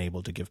not been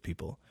able to give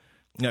people,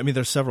 I mean,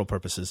 there's several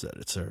purposes that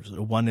it serves.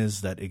 One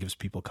is that it gives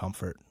people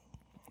comfort.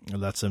 It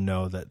lets them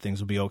know that things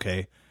will be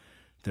okay.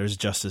 There's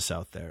justice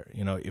out there.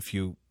 If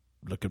you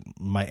look at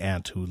my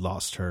aunt who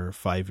lost her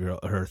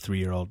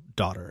 3-year-old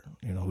daughter,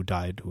 who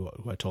died, who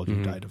I told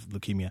you died of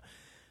leukemia.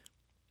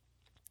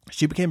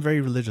 she became very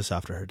religious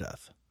after her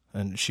death.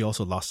 And she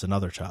also lost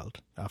another child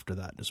after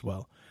that as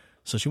well.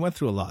 So she went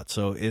through a lot.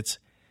 So it's,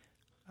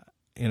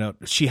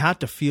 she had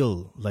to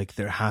feel like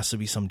there has to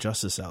be some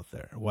justice out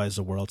there. Why is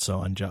the world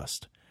so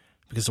unjust?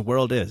 Because the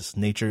world is.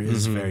 Nature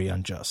is very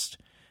unjust.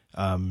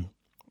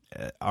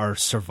 Our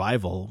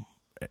survival,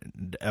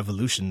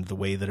 evolution, the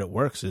way that it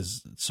works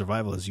is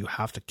survival is you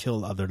have to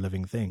kill other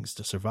living things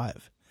to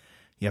survive.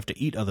 You have to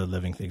eat other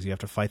living things. You have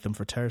to fight them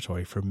for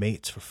territory, for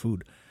mates, for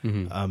food.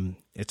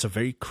 It's a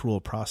very cruel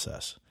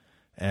process.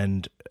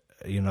 And,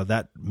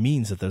 that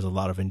means that there's a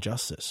lot of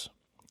injustice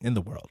in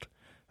the world.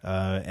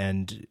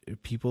 And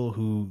people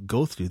who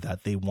go through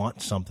that, they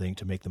want something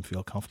to make them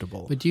feel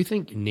comfortable. But do you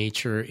think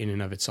nature in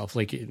and of itself,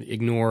 like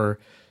ignore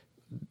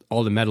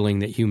all the meddling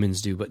that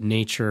humans do, but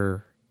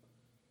nature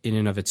in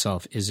and of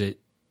itself, is it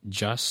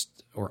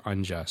just or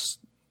unjust?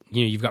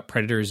 You've got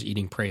predators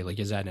eating prey. Like,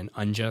 is that an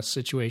unjust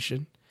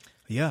situation?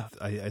 Yeah,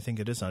 I think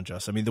it is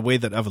unjust. I mean, the way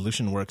that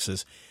evolution works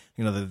is,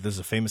 there's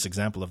a famous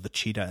example of the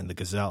cheetah and the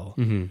gazelle.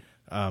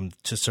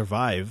 To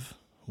survive,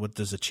 what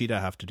does a cheetah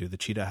have to do? The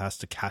cheetah has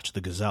to catch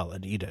the gazelle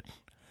and eat it.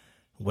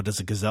 What does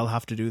the gazelle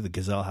have to do? The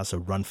gazelle has to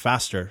run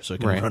faster so it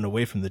can run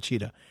away from the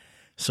cheetah.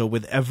 So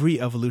with every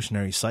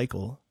evolutionary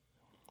cycle,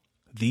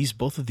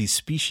 both of these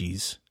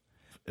species,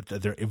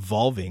 they're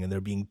evolving and they're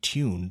being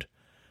tuned.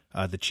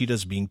 The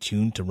cheetah's being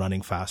tuned to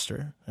running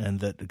faster, and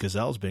the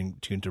gazelle's being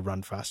tuned to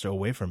run faster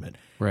away from it,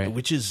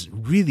 which is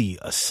really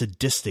a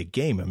sadistic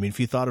game. I mean,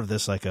 if you thought of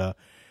this like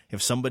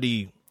if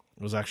somebody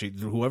was actually,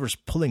 whoever's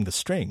pulling the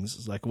strings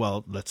is like,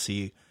 well, let's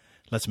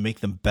make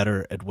them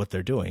better at what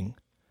they're doing,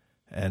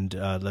 and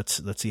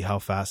let's see how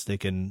fast they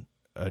can,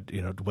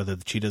 whether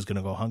the cheetah's going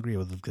to go hungry or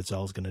whether the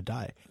gazelle's going to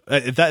die.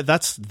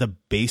 That's the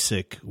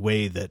basic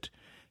way that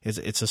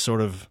it's a sort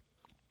of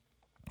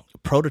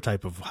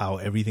prototype of how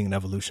everything in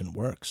evolution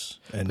works.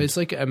 And but it's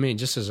like,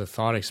 just as a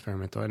thought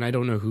experiment though, and I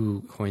don't know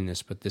who coined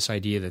this, but this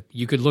idea that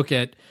you could look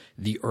at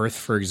the Earth,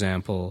 for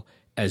example,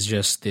 as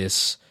just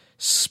this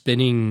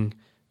spinning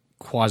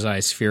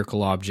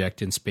quasi-spherical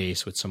object in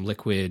space with some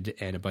liquid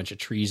and a bunch of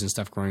trees and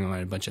stuff growing on,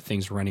 and a bunch of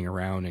things running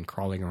around and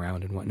crawling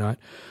around and whatnot.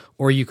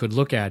 Or you could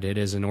look at it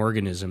as an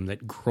organism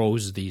that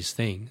grows these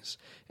things,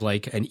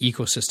 like an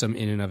ecosystem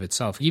in and of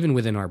itself. Even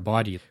within our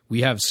body,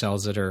 we have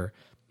cells that are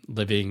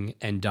living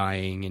and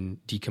dying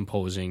and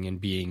decomposing and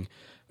being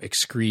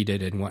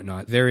excreted and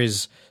whatnot. There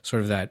is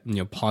sort of that,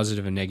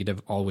 positive and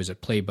negative always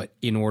at play, but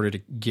in order to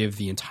give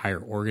the entire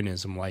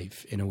organism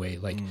life in a way,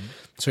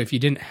 so if you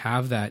didn't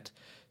have that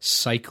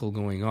cycle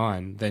going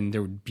on, then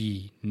there would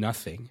be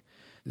nothing.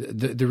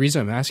 The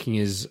reason I'm asking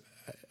is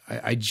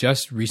I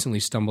just recently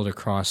stumbled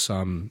across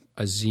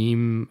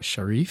Azim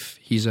Sharif.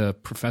 He's a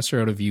professor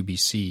out of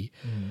UBC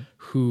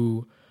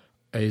who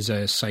is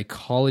a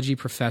psychology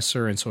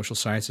professor in social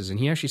sciences, and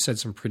he actually said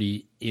some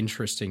pretty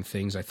interesting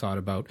things I thought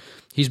about.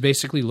 He's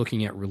basically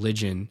looking at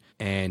religion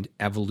and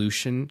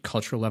evolution,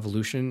 cultural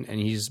evolution, and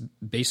he's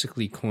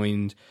basically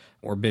coined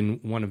or been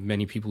one of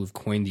many people who've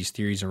coined these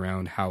theories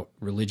around how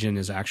religion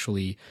is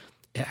actually,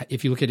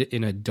 if you look at it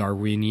in a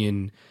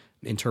Darwinian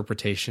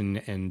interpretation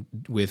and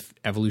with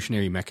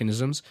evolutionary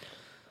mechanisms,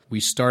 we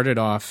started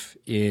off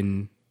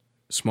in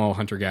small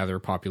hunter-gatherer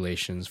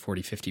populations,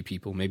 40, 50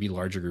 people, maybe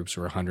larger groups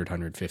or 100,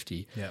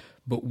 150. Yeah.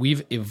 But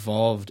we've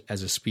evolved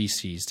as a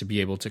species to be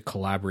able to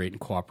collaborate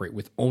and cooperate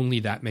with only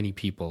that many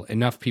people,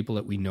 enough people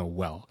that we know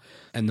well.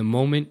 And the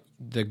moment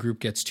the group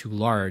gets too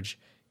large,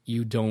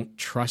 you don't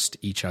trust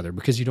each other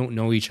because you don't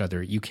know each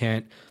other. You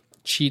can't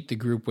cheat the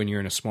group when you're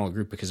in a small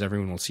group because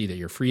everyone will see that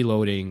you're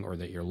freeloading or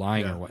that you're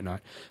lying or whatnot.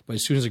 But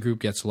as soon as a group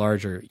gets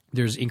larger,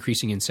 there's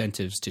increasing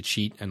incentives to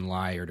cheat and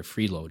lie or to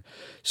freeload.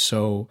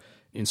 So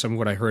in some of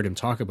what I heard him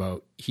talk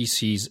about, he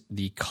sees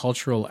the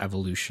cultural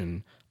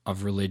evolution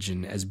of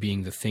religion as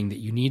being the thing that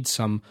you need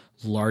some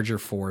larger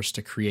force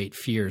to create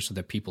fear so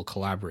that people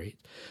collaborate.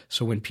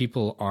 So when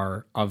people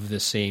are of the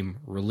same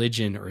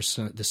religion or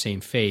the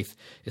same faith,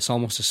 it's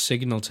almost a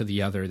signal to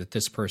the other that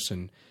this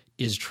person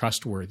is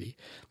trustworthy.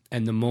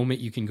 And the moment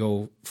you can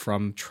go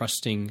from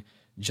trusting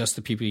just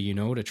the people you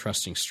know to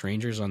trusting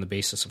strangers on the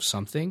basis of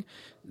something,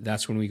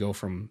 that's when we go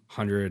from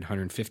 100,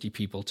 150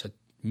 people to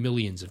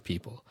millions of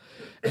people.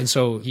 And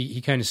so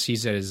he kind of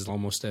sees that as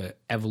almost a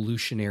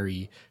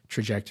evolutionary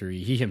trajectory.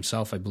 He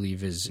himself, I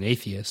believe, is an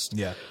atheist.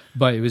 Yeah.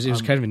 But it was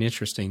kind of an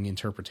interesting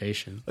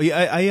interpretation.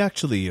 Yeah, I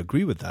actually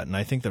agree with that. And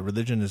I think that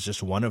religion is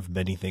just one of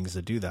many things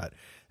that do that.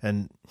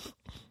 And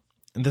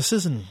this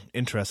is an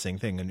interesting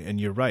thing.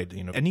 And you're right.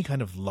 Any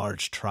kind of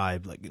large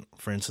tribe, like,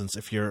 for instance,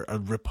 if you're a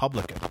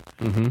Republican,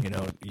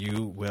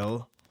 you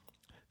will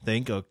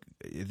think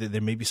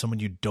there may be someone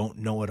you don't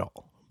know at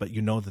all, but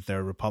you know that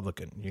they're a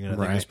Republican. You're going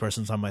to think this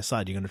person's on my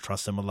side. You're going to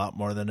trust them a lot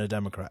more than a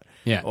Democrat.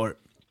 Yeah. Or,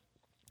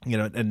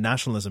 and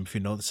nationalism, if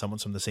you know that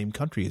someone's from the same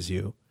country as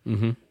you,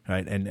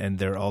 right, and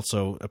they're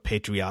also a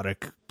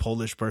patriotic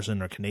Polish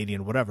person or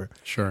Canadian, whatever.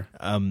 Sure.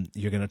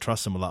 You're going to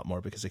trust them a lot more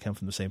because they come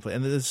from the same place.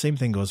 And the same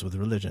thing goes with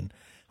religion.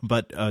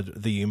 But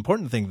the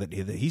important thing that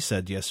he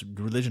said, yes,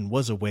 religion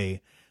was a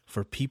way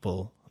for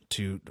people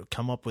to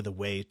come up with a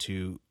way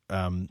to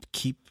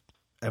keep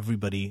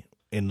everybody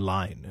in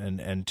line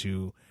and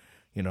to,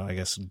 I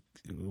guess,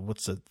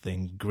 what's the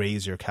thing?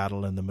 Graze your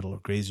cattle in the middle, or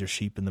graze your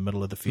sheep in the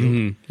middle of the field.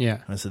 Mm-hmm. Yeah.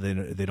 And so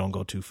they don't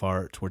go too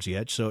far towards the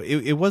edge. So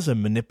it was a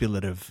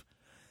manipulative.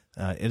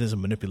 It is a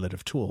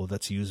manipulative tool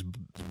that's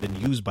been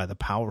used by the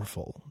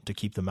powerful to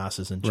keep the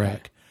masses in check.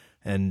 Right.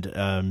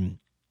 And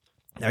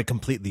I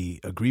completely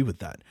agree with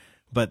that.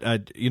 But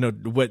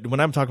when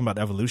I'm talking about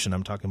evolution,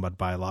 I'm talking about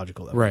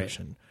biological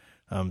evolution.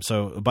 Right.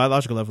 So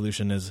biological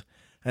evolution is,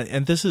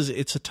 and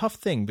it's a tough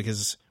thing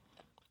because,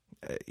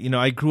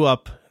 I grew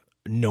up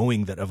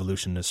knowing that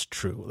evolution is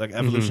true. Like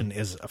evolution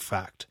is a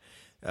fact.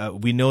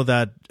 We know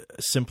that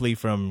simply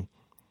from,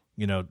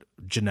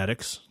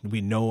 genetics.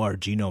 We know our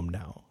genome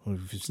now.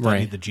 We've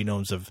studied the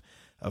genomes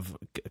of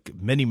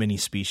many, many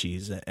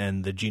species,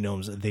 and the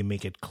genomes, they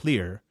make it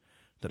clear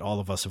that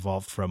all of us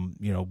evolved from,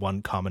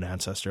 one common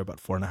ancestor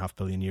about 4.5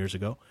 billion years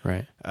ago.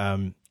 Right.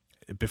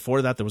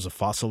 Before that, there was a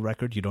fossil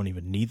record. You don't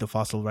even need the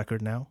fossil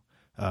record now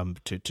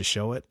to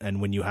show it.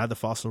 And when you had the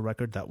fossil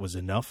record, that was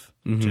enough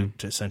to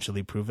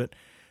essentially prove it.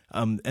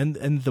 And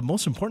the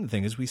most important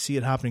thing is we see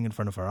it happening in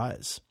front of our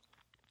eyes.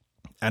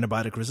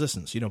 Antibiotic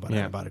resistance. You know about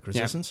antibiotic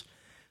resistance? Yeah.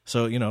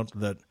 So,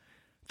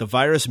 the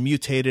virus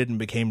mutated and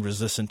became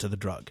resistant to the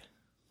drug.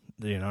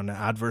 An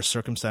adverse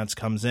circumstance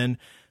comes in,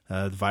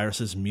 the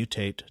viruses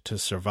mutate to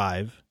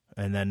survive.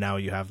 And then now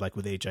you have, like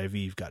with HIV,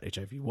 you've got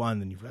HIV-1,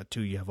 then you've got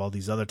 2, you have all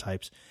these other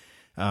types.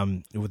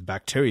 With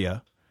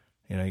bacteria,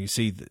 you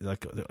see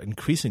like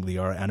increasingly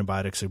our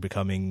antibiotics are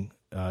becoming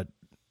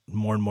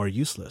more and more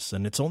useless.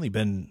 And it's only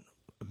been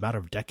a matter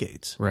of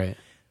decades. Right.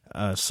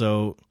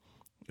 So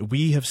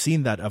we have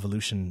seen that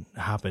evolution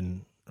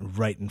happen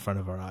right in front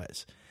of our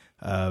eyes.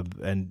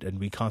 And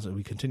we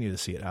continue to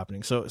see it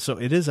happening. So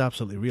it is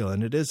absolutely real.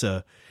 And it's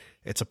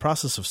a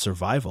process of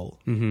survival,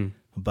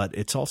 but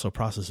it's also a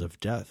process of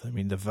death. I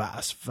mean, the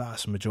vast,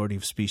 vast majority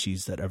of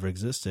species that ever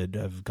existed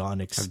have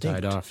gone extinct.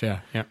 Have died off, yeah.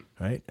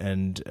 Right?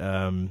 And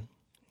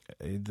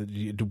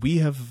we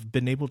have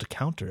been able to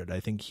counter it. I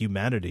think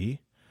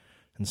humanity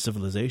and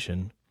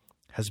civilization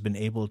has been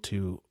able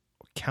to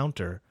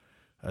counter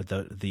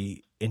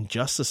the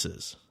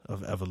injustices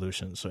of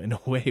evolution. So in a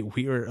way,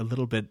 we are a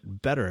little bit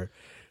better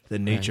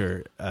than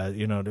nature. Right.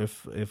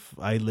 If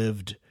I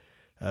lived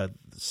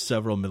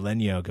several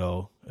millennia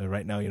ago,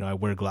 right now, I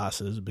wear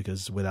glasses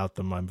because without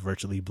them, I'm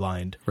virtually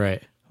blind.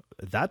 Right.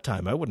 At that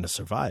time, I wouldn't have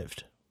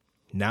survived.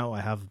 Now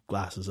I have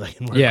glasses. I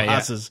can wear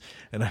glasses,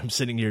 and I'm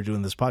sitting here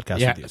doing this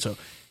podcast with you.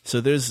 So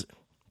there's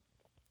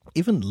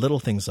even little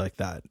things like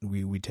that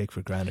we take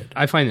for granted.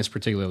 I find this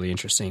particularly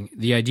interesting.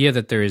 The idea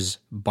that there is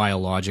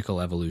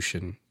biological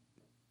evolution,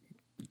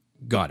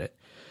 got it.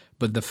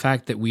 But the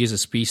fact that we as a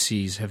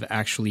species have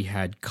actually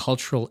had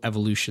cultural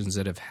evolutions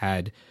that have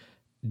had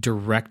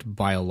direct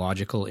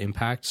biological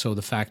impact. So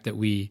the fact that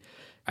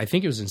I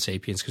think it was in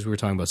Sapiens, because we were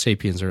talking about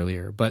Sapiens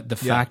earlier, but the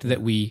fact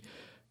that we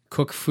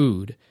cook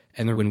food,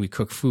 and then when we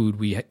cook food,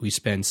 we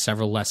spend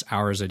several less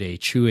hours a day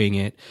chewing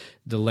it.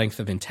 The length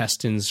of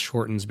intestines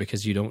shortens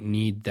because you don't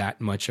need that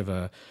much of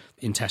a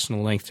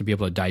intestinal length to be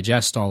able to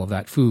digest all of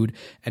that food.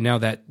 And now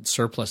that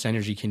surplus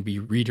energy can be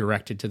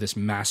redirected to this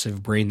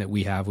massive brain that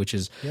we have, which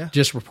is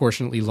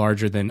disproportionately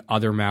larger than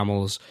other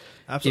mammals.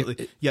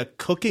 Absolutely.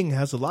 Cooking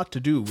has a lot to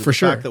do with the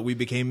fact that we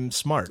became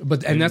smart.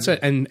 But and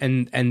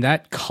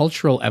that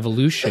cultural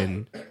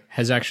evolution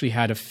has actually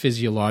had a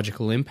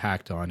physiological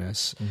impact on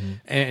us. Mm-hmm.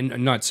 And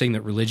I'm not saying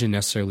that religion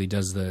necessarily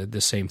does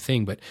the same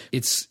thing, but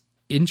it's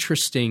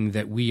interesting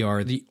that we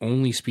are the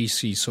only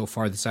species so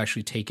far that's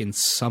actually taken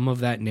some of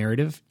that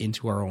narrative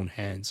into our own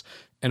hands.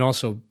 And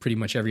also pretty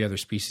much every other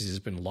species has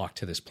been locked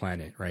to this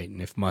planet, right?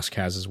 And if Musk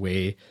has his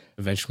way,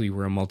 eventually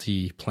we're a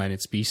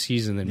multi-planet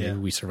species, and then maybe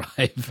we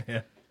survive.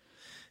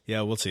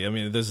 Yeah, we'll see. I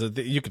mean,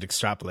 you could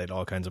extrapolate to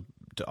all kinds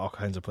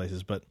of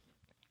places, but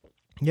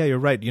yeah, you're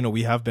right.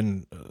 We have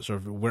been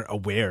we're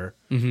aware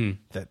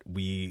that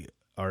we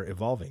are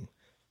evolving.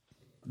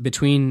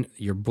 Between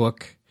your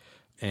book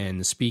and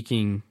the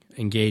speaking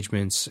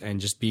engagements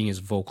and just being as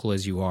vocal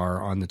as you are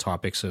on the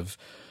topics of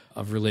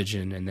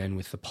religion, and then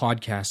with the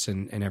podcasts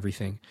and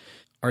everything,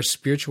 are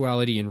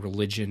spirituality and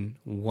religion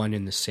one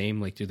and the same?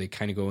 Like, do they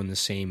kind of go in the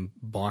same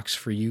box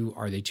for you?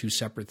 Are they two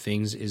separate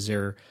things? Is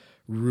there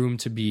room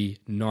to be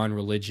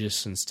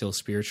non-religious and still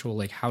spiritual?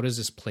 Like, how does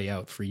this play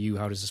out for you?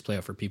 How does this play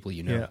out for people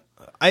you know? Yeah.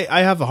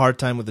 I have a hard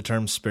time with the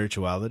term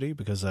spirituality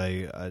because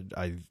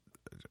I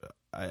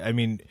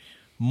mean,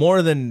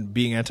 more than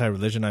being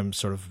anti-religion, I'm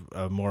sort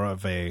of more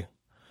of a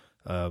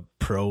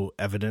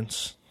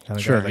pro-evidence kind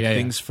of guy. Like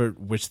things for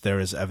which there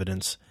is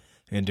evidence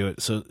and do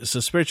it. So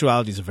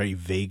spirituality is a very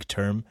vague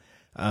term.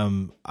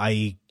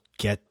 I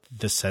get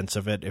the sense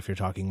of it if you're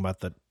talking about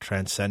the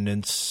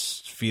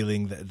transcendence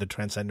feeling, the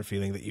transcendent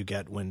feeling that you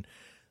get when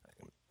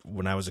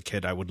I was a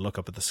kid. I would look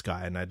up at the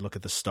sky and I'd look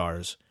at the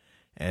stars,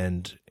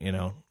 and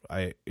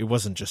it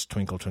wasn't just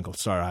twinkle twinkle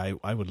star.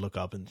 I would look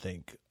up and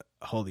think,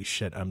 holy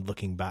shit, I'm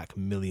looking back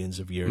millions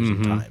of years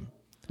in time.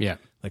 Yeah.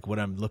 Like what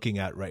I'm looking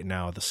at right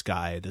now, the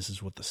sky, this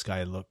is what the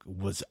sky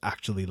was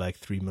actually like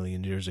 3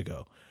 million years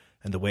ago.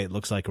 And the way it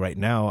looks like right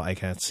now, I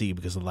can't see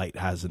because the light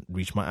hasn't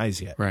reached my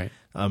eyes yet. Right.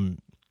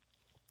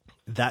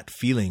 That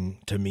feeling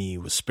to me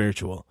was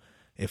spiritual.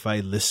 If I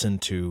listen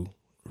to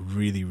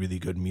really, really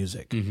good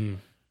music,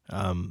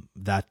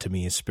 that to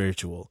me is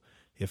spiritual.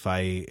 If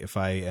I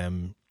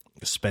am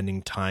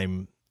spending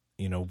time,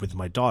 with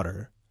my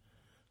daughter,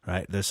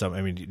 right? There's some,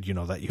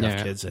 that you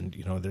have kids, and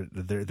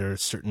there are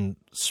certain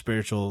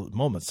spiritual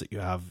moments that you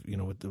have,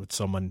 with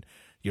someone,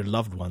 your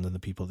loved one, and the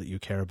people that you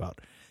care about.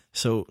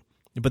 So,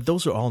 but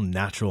those are all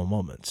natural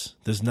moments.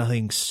 There's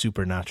nothing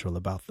supernatural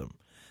about them.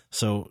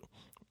 So,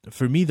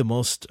 for me, the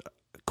most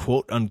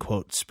quote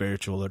unquote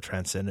spiritual or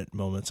transcendent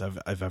moments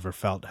I've ever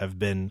felt have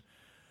been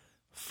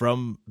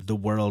from the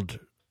world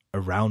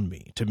around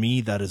me. To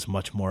me, that is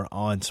much more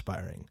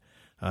awe-inspiring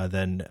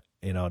than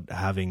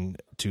having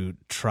to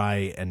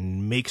try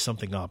and make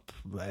something up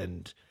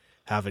and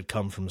have it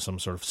come from some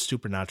sort of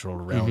supernatural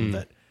realm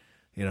that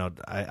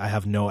I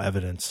have no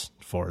evidence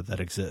for that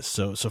exists.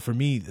 So for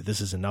me,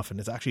 this is enough, and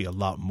it's actually a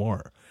lot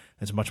more.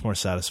 It's much more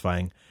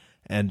satisfying,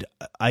 and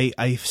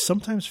I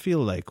sometimes feel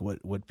like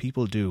what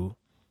people do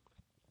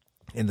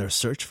in their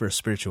search for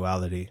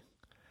spirituality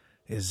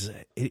is,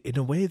 in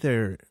a way,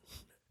 they're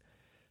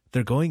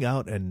going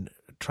out and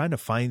trying to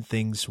find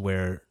things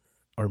or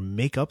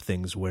make up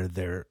things where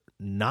they're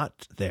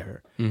not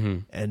there,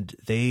 and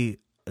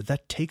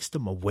that takes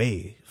them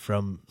away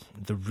from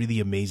the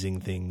really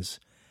amazing things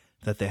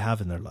that they have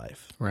in their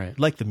life, right?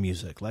 Like the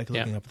music, like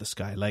looking up at the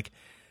sky, like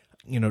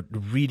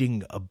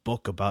reading a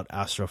book about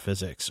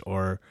astrophysics,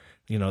 or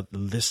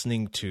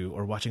listening to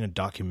or watching a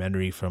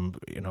documentary from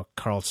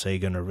Carl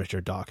Sagan or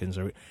Richard Dawkins,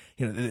 or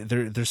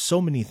there's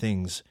so many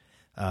things.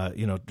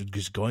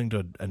 Just going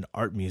to an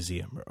art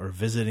museum or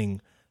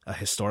visiting a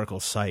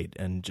historical site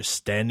and just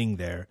standing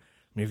there.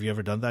 I mean, have you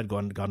ever done that?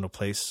 Gone to a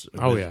place?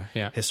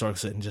 Historical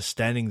site, and just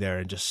standing there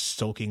and just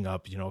soaking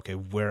up. Okay,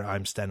 where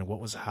I'm standing, what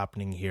was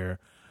happening here,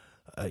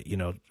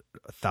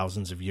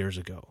 thousands of years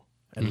ago,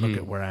 and look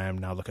at where I am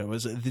now. Look at it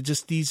was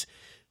just these.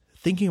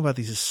 Thinking about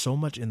these is so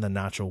much in the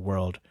natural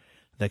world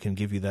that can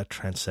give you that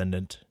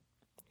transcendent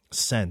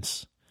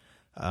sense,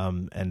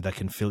 and that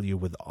can fill you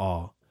with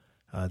awe.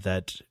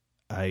 That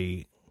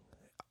I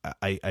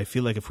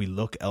feel like if we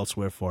look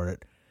elsewhere for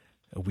it,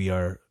 we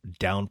are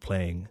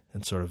downplaying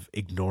and sort of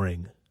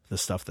ignoring the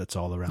stuff that's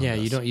all around us. Yeah,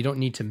 you don't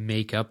need to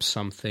make up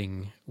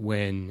something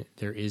when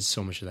there is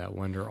so much of that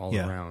wonder all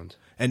around.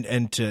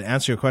 And to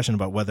answer your question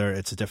about whether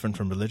it's different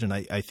from religion,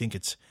 I think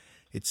it's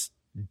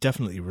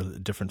definitely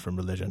different from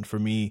religion. For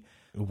me,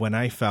 when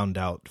I found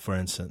out, for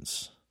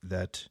instance,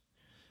 that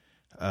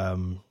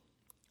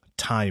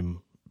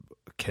time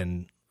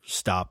can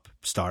stop,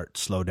 start,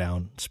 slow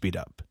down, speed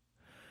up,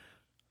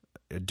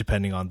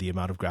 depending on the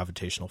amount of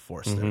gravitational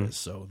force there is.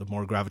 So the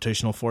more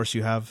gravitational force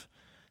you have,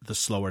 the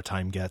slower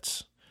time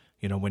gets.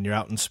 When you're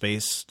out in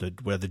space,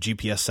 where the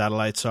GPS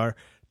satellites are,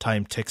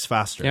 time ticks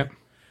faster. Yep.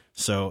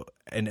 So,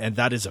 and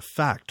that is a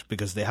fact,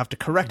 because they have to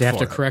correct for it. They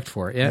have to correct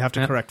for it. Yeah. They have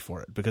to correct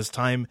for it, because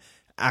time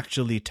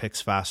actually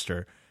ticks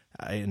faster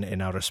in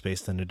outer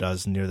space than it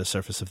does near the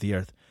surface of the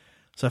Earth.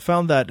 So I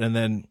found that, and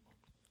then,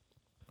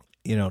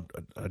 I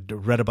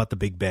read about the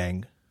Big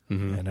Bang,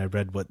 and I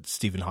read what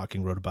Stephen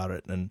Hawking wrote about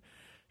it, and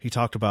he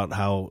talked about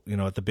how,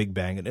 at the Big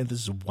Bang, and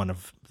this is one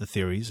of the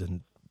theories,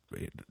 and,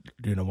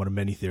 one of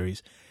many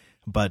theories,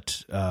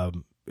 but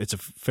it's a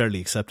fairly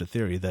accepted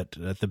theory that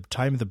at the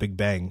time of the Big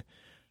Bang,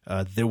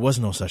 there was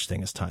no such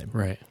thing as time.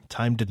 Right.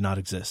 Time did not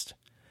exist.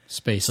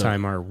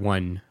 Space-time are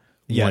one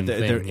they're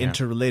thing,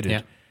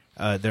 interrelated.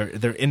 Yeah.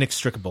 They're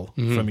inextricable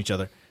from each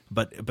other,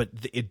 but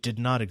it did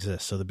not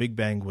exist. So the Big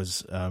Bang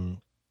was,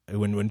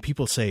 when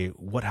people say,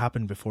 what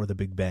happened before the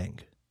Big Bang,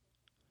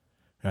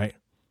 right?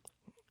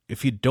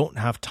 If you don't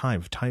have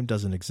time, if time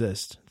doesn't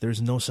exist,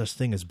 there's no such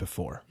thing as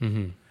before.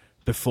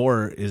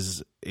 Before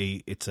is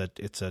it's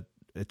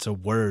a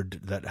word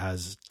that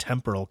has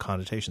temporal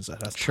connotations,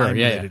 that has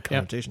time-related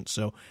connotations.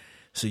 So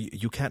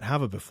you can't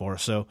have a before.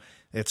 So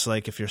it's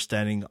like if you're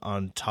standing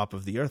on top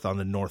of the Earth on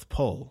the North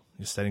Pole,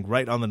 you're standing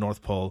right on the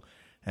North Pole,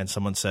 and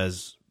someone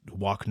says,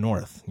 walk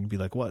north. You'd be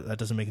like, what? That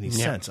doesn't make any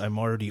sense. I'm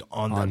already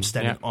I'm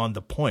standing on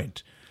the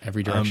point.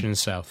 Every direction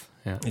is south.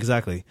 Yeah.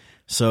 Exactly.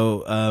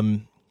 So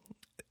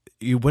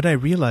when I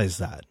realized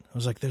that, I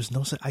was like,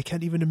 I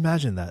can't even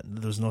imagine that.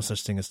 There's no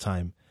such thing as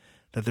time.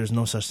 That there's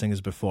no such thing as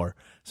before.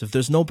 So if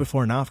there's no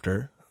before and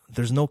after,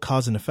 there's no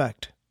cause and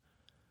effect,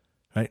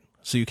 right?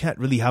 So you can't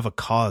really have a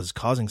cause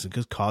causing something,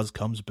 because cause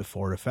comes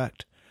before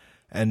effect.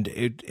 And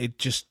it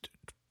just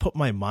put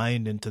my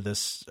mind into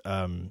this,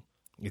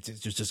 it's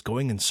just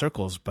going in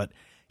circles, but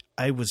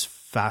I was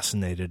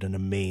fascinated and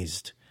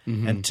amazed.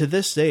 And to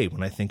this day,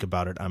 when I think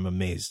about it, I'm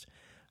amazed.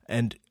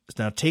 And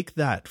now take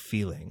that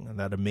feeling,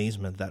 that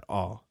amazement, that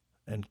awe,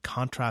 and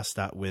contrast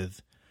that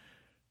with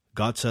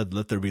God said,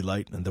 let there be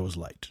light, and there was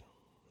light.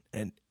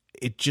 And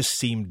it just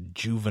seemed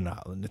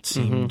juvenile, and it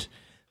seemed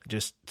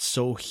just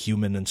so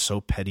human and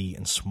so petty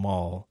and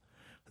small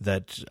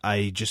that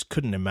I just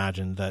couldn't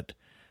imagine that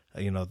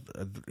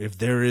if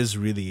there is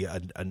really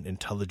an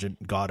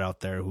intelligent God out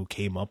there who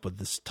came up with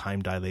this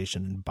time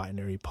dilation and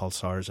binary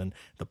pulsars and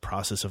the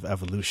process of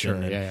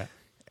evolution,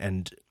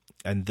 and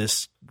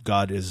this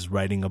God is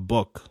writing a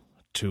book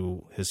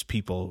to his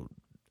people,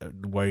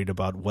 worried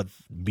about what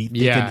meat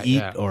they can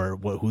eat or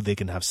who they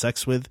can have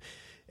sex with,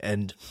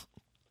 and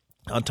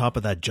on top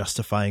of that,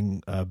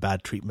 justifying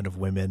bad treatment of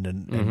women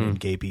and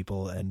gay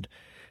people and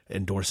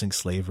endorsing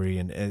slavery,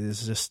 and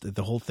it's just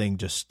the whole thing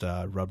just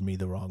rubbed me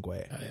the wrong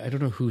way. I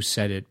don't know who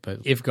said it, but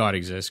if God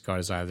exists, God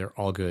is either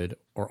all good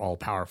or all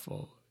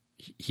powerful.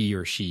 He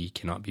or she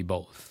cannot be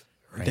both.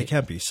 Right? They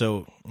can't be.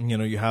 So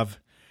you have,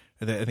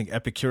 I think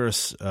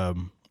Epicurus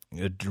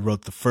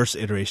wrote the first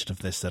iteration of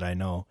this that I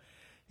know.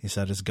 He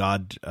said, "Is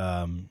God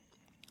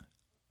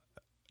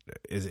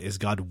is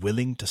God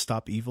willing to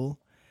stop evil?"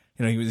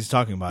 He's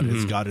talking about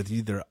is God is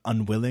either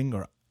unwilling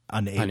or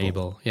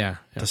unable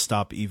to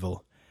stop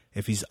evil.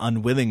 If he's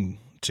unwilling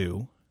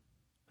to,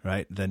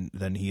 right,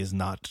 then he is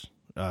not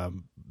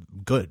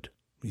good.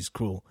 He's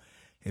cruel.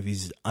 If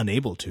he's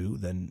unable to,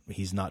 then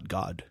he's not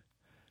God.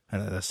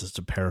 And that's just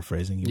a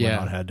paraphrasing. He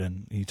went on ahead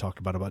and he talked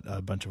about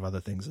a bunch of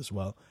other things as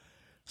well.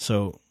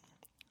 So,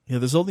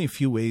 there's only a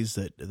few ways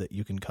that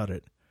you can cut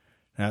it.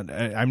 And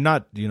I'm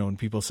not, when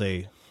people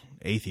say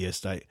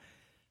atheist, I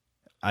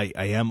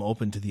am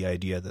open to the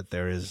idea that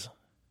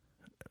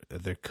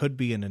there could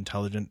be an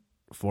intelligent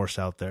force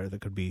out there. There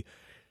could be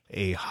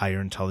a higher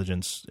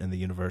intelligence in the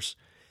universe.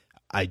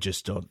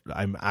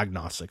 I'm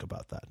agnostic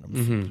about that.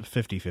 I'm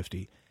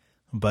 50-50.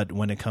 But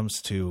when it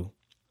comes to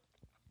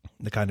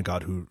the kind of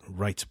God who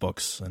writes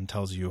books and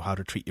tells you how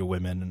to treat your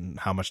women and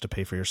how much to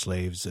pay for your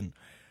slaves and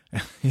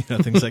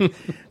things like,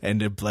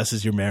 and it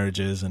blesses your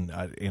marriages and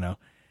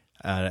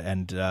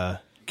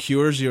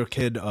cures your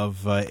kid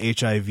of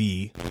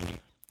HIV,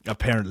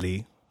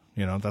 apparently.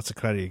 That's a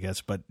credit he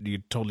gets, but you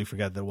totally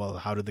forget that, well,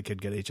 how did the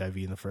kid get HIV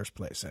in the first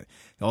place?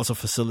 He also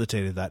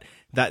facilitated that.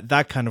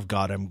 That kind of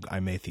God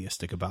I'm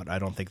atheistic about. I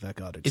don't think that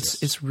God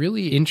exists. It's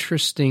really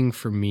interesting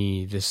for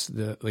me,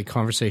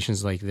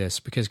 conversations like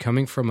this, because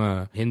coming from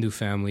a Hindu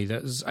family,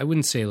 I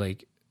wouldn't say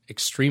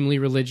extremely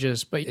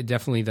religious, but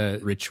definitely the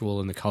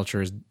ritual and the culture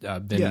has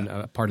been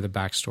a part of the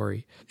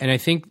backstory. And I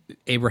think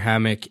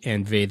Abrahamic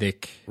and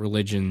Vedic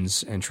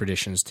religions and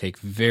traditions take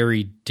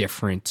very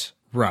different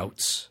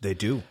routes. They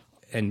do.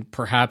 And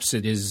perhaps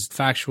it is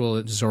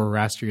factual.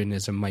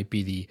 Zoroastrianism might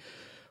be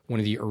one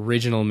of the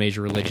original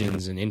major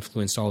religions and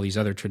influenced all these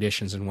other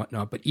traditions and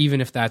whatnot. But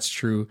even if that's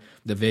true,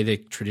 the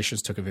Vedic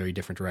traditions took a very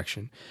different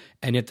direction.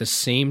 And at the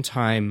same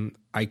time,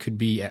 I could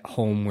be at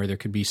home where there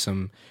could be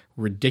some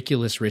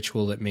ridiculous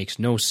ritual that makes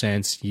no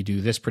sense. You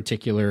do this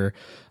particular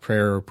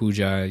prayer or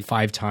puja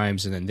 5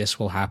 times and then this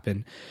will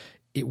happen.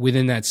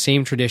 Within that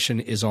same tradition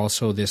is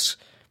also this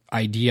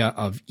idea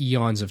of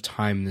eons of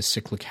time, the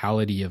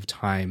cyclicality of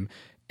time,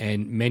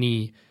 and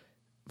many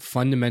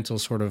fundamental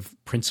sort of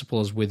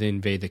principles within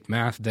Vedic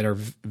math that are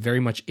very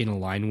much in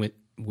alignment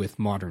with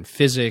modern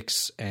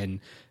physics and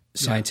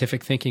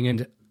scientific thinking.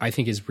 And I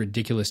think it's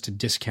ridiculous to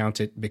discount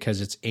it because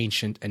it's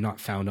ancient and not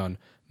found on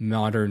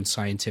modern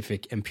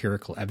scientific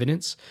empirical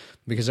evidence,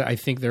 because I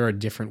think there are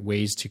different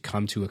ways to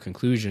come to a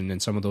conclusion.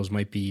 And some of those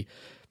might be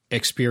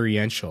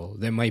experiential.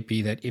 There might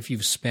be that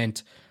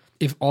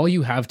if all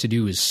you have to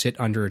do is sit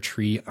under a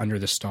tree under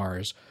the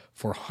stars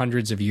for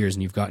hundreds of years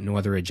and you've got no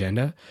other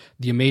agenda,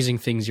 the amazing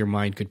things your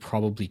mind could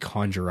probably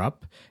conjure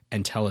up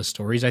and tell us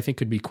stories, I think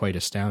could be quite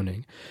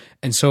astounding.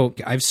 And so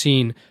I've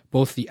seen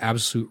both the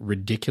absolute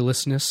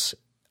ridiculousness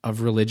of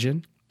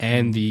religion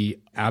and the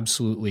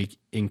absolutely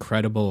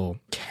incredible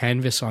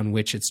canvas on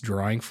which it's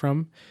drawing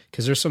from,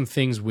 because there's some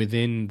things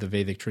within the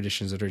Vedic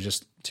traditions that are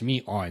just, to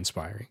me,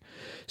 awe-inspiring.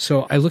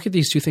 So I look at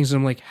these two things and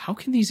I'm like, how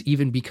can these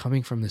even be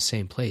coming from the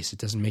same place? It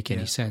doesn't make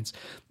any sense.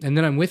 And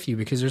then I'm with you,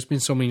 because there's been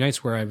so many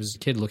nights where I was a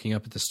kid looking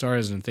up at the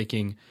stars and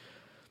thinking,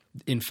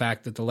 in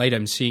fact, that the light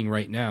I'm seeing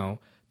right now,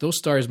 those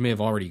stars may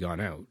have already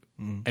gone out.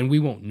 And we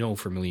won't know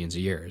for millions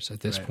of years at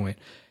this point.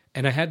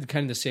 And I had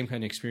kind of the same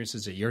kind of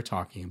experiences that you're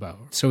talking about.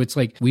 So it's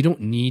like we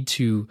don't need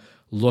to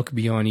look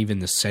beyond even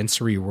the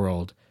sensory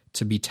world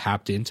to be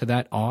tapped into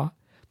that awe.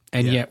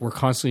 And yet we're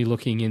constantly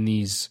looking in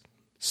these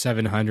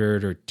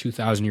 700 or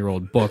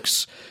 2,000-year-old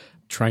books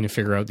trying to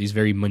figure out these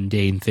very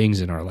mundane things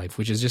in our life,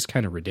 which is just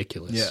kind of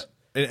ridiculous.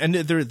 Yeah. And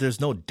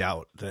there's no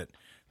doubt that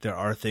there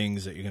are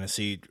things that you're going to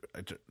see.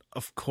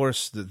 Of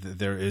course,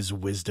 there is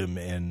wisdom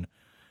in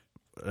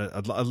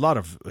a lot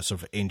of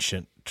sort of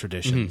ancient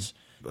traditions.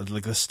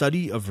 Like the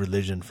study of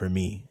religion for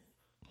me,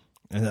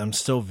 and I'm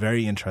still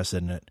very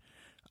interested in it.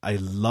 I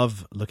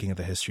love looking at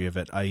the history of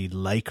it. I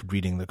like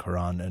reading the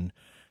Quran. And,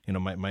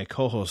 my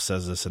co-host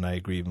says this, and I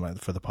agree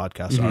for the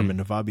podcast,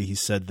 Armin Navabi, he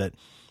said that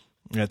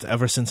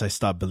ever since I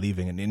stopped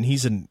believing, and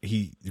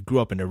he grew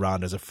up in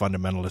Iran as a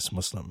fundamentalist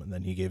Muslim, and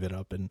then he gave it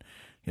up, and,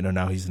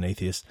 now he's an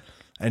atheist.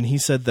 And he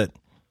said that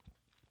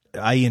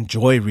I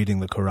enjoy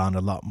reading the Quran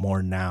a lot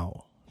more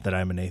now that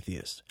I'm an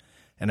atheist.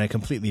 And I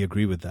completely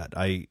agree with that.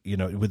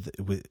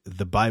 With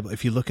the Bible,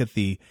 if you go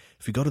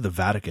to the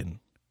Vatican,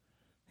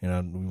 You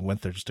know, we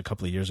went there just a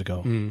couple of years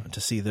ago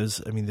to see.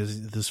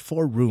 There's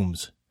 4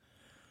 rooms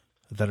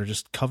that are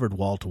just covered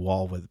wall to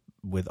wall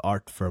with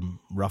art from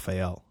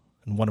Raphael,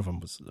 and one of them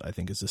was, I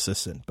think, his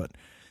assistant, but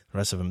the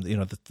rest of them, you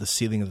know, the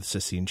ceiling of the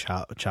Sistine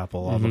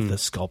Chapel, all of the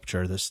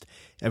sculpture,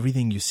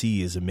 everything you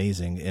see is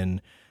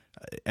amazing.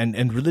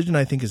 And religion,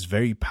 I think, is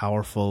very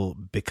powerful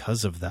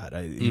because of that.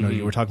 You know,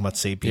 you were talking about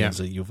 *Sapiens*,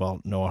 the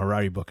Yuval Noah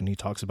Harari book, and he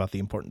talks about the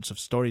importance of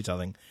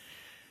storytelling.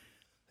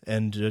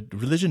 And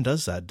religion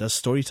does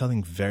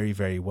storytelling very,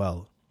 very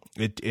well.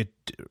 It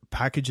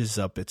packages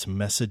up its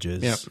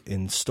messages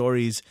in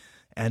stories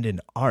and in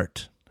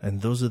art,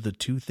 and those are the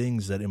 2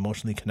 things that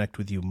emotionally connect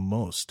with you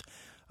most.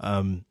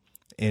 And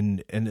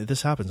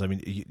this happens. I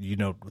mean, you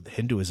know, with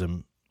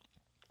Hinduism,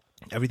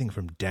 everything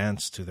from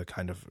dance to the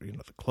kind of, you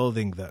know, the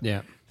clothing,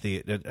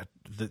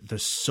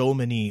 there's so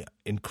many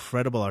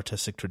incredible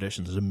artistic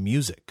traditions. The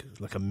music,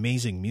 like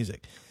amazing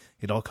music.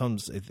 It all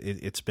comes.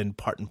 It's been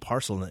part and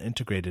parcel and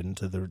integrated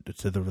into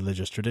the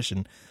religious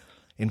tradition.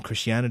 In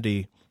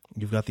Christianity,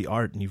 you've got the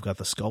art and you've got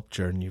the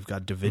sculpture and you've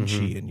got Da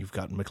Vinci and you've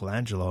got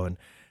Michelangelo,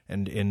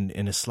 and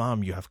in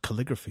Islam you have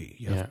calligraphy,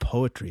 you have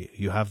poetry,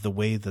 you have the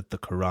way that the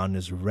Quran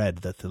is read,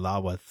 the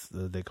tilawat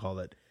they call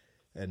it,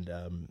 and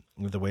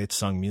the way it's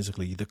sung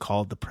musically.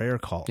 The prayer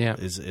call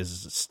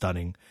is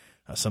stunning.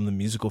 Some of the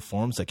musical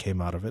forms that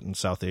came out of it in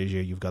South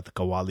Asia, you've got the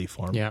Qawwali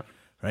form,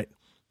 right?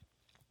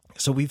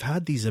 So we've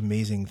had these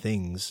amazing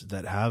things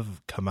that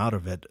have come out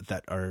of it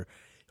that are,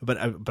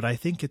 but I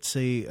think it's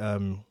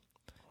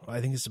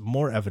it's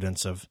more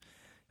evidence of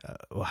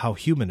how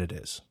human it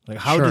is. Like,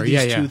 how do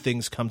these 2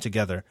 things come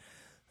together?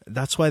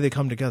 That's why they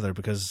come together,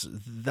 because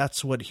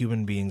that's what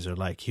human beings are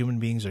like. Human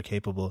beings are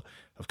capable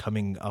of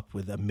coming up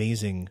with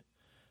amazing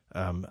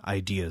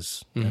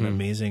ideas and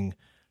amazing,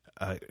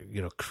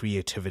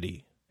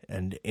 creativity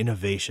and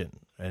innovation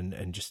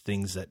and just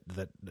things that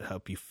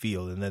help you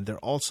feel. And then they're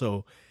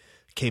also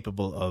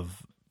capable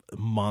of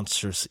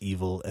monstrous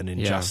evil and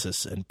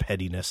injustice and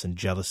pettiness and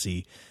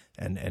jealousy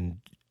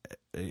and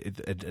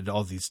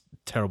all these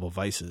terrible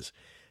vices.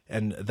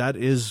 And that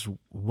is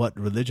what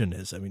religion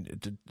is. I mean,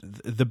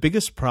 the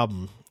biggest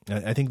problem,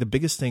 I think the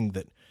biggest thing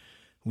that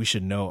we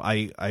should know,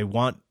 I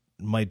want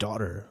my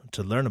daughter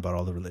to learn about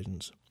all the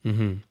religions.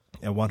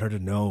 I want her to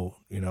know,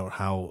 you know,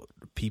 how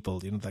people,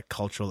 you know, that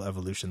cultural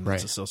evolution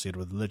that's associated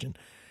with religion.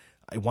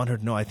 I want her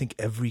to know, I think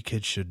every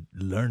kid should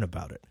learn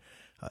about it.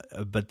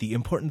 But the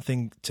important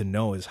thing to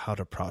know is how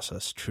to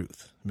process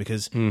truth.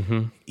 Because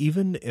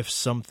even if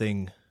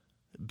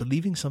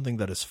believing something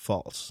that is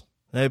false,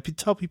 I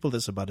tell people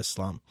this about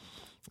Islam.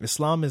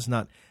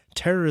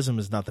 Terrorism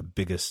is not the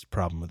biggest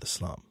problem with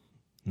Islam.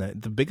 Now,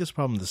 the biggest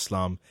problem with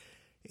Islam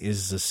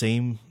is the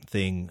same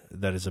thing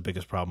that is the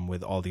biggest problem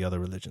with all the other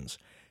religions.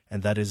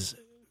 And that is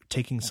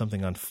taking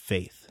something on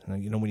faith.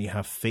 You know, when you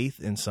have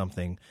faith in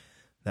something,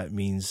 that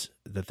means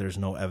that there's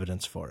no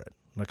evidence for it.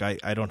 Like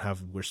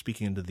we're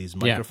speaking into these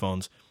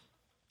microphones.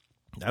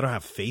 I don't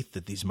have faith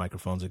that these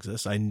microphones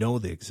exist. I know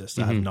they exist.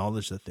 I have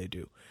knowledge that they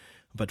do.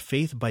 But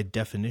faith by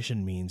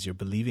definition means you're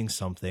believing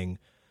something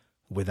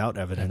without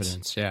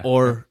evidence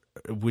or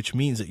which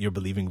means that you're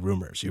believing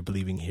rumors, you're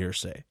believing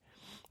hearsay.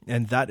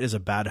 And that is a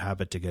bad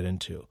habit to get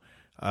into.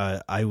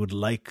 I would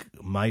like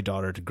my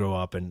daughter to grow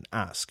up and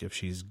ask if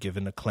she's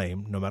given a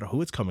claim, no matter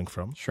who it's coming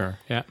from. Sure,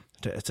 yeah.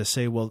 To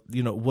say, well,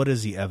 you know, what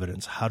is the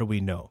evidence? How do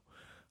we know?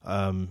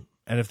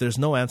 And if there's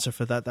no answer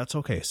for that, that's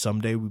okay.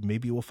 Someday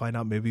maybe we'll find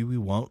out, maybe we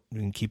won't.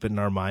 We can keep it in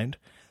our mind.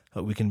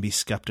 We can be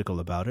skeptical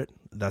about it.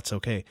 That's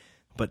okay.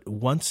 But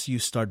once you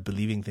start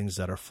believing things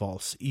that are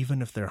false,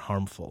 even if they're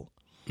harmful,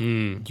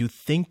 you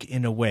think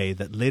in a way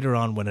that later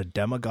on when a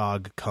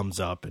demagogue comes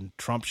up and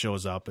Trump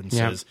shows up and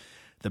says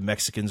the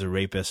Mexicans are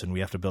rapists and we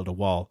have to build a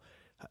wall,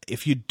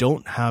 if you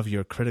don't have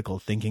your critical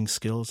thinking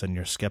skills and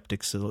your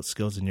skeptic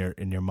skills in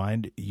your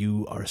mind,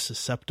 you are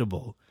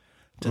susceptible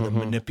to the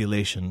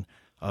manipulation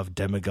of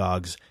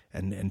demagogues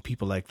and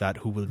people like that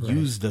who will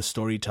use the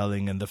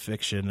storytelling and the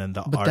fiction and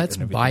the art. But that's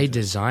and by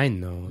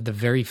design, though. The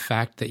very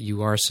fact that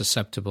you are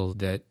susceptible,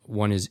 that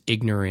one is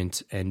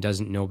ignorant and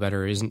doesn't know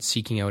better, isn't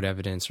seeking out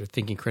evidence or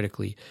thinking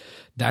critically,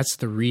 that's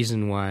the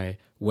reason why,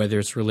 whether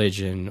it's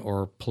religion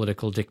or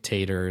political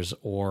dictators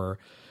or,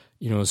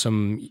 you know,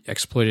 some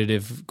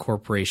exploitative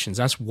corporations,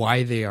 that's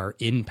why they are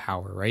in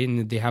power, right?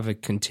 And they have a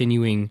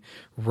continuing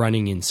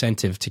running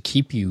incentive to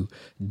keep you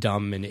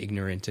dumb and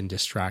ignorant and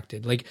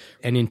distracted. Like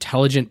an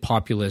intelligent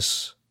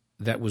populace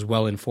that was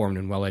well-informed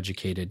and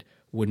well-educated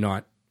would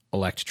not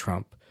elect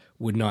Trump,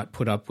 would not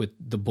put up with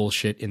the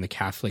bullshit in the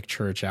Catholic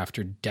Church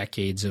after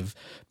decades of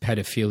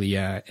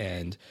pedophilia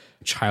and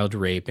child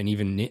rape and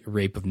even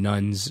rape of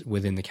nuns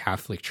within the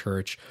Catholic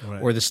Church,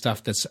 or the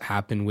stuff that's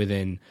happened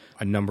within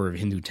a number of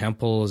Hindu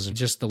temples.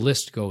 Just the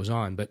list goes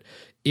on. But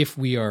if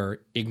we are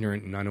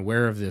ignorant and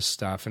unaware of this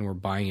stuff and we're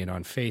buying it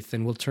on faith,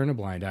 then we'll turn a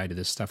blind eye to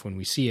this stuff when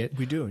we see it.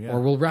 We do, yeah.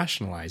 Or we'll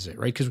rationalize it,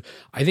 right? Because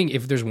I think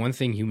if there's one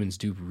thing humans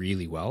do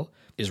really well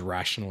is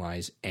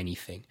rationalize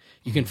anything.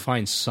 You can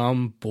find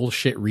some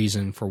bullshit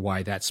reason for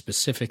why that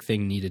specific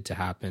thing needed to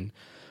happen,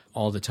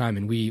 all the time.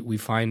 And we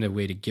find a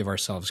way to give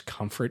ourselves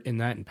comfort in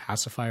that and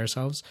pacify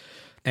ourselves.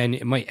 And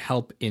it might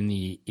help in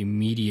the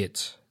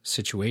immediate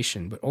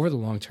situation, but over the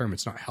long term,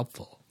 it's not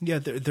helpful. Yeah,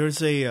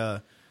 there's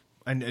a,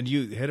 and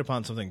you hit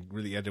upon something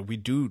really, we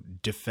do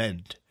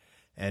defend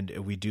and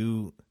we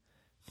do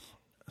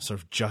sort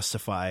of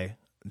justify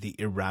the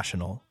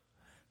irrational,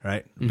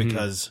 right?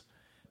 Because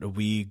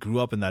we grew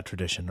up in that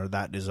tradition, or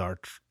that is our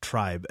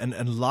tribe. And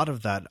a lot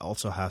of that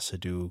also has to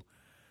do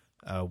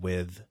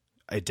with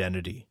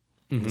identity,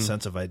 the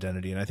sense of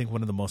identity. And I think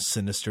one of the most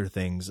sinister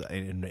things,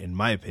 in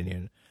my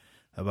opinion,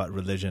 about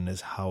religion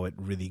is how it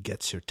really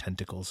gets your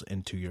tentacles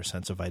into your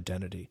sense of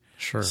identity.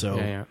 Sure.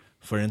 So,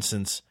 for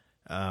instance,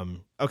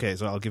 okay,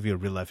 so I'll give you a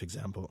real life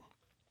example.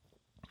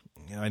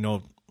 I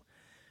know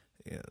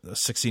a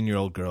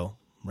 16-year-old girl,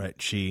 right?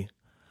 She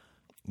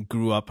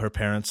grew up, her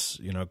parents,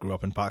 grew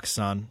up in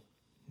Pakistan.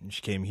 And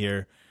she came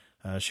here.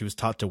 She was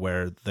taught to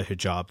wear the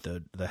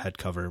hijab, the head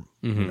cover,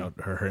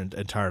 her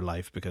entire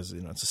life, because,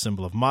 it's a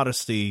symbol of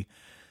modesty.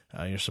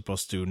 You're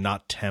supposed to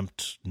not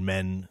tempt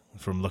men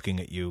from looking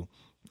at you,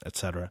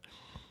 etc.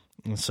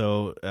 And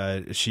so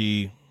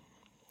she,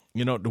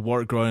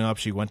 growing up,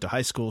 she went to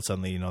high school.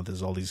 Suddenly,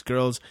 there's all these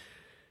girls,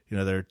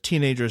 they're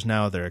teenagers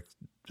now. They're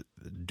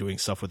doing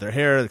stuff with their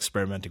hair,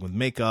 experimenting with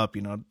makeup,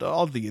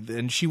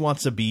 and she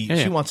wants to be,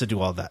 she wants to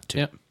do all that too.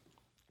 Yep.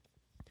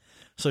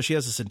 So she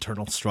has this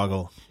internal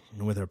struggle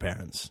with her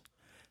parents.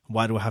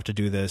 Why do I have to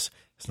do this?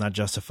 It's not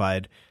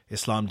justified.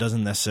 Islam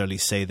doesn't necessarily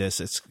say this.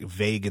 It's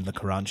vague in the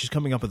Quran. She's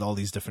coming up with all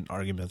these different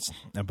arguments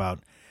about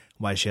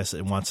why she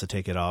wants to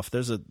take it off.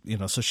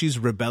 So she's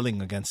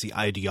rebelling against the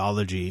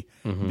ideology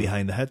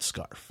behind the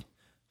headscarf.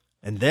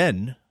 And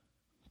then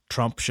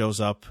Trump shows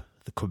up,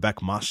 the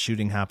Quebec mosque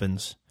shooting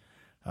happens,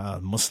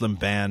 Muslim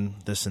ban,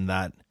 this and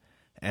that.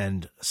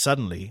 And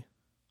suddenly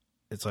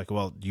it's like,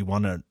 well,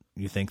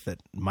 you think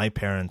that my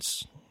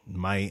parents,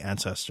 my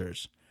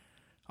ancestors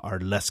are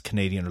less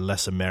Canadian or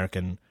less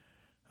American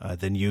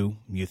than you.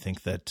 You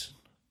think that,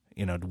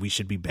 we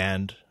should be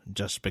banned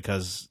just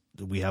because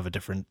we have a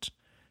different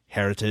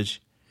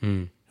heritage.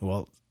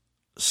 Well,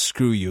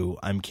 screw you.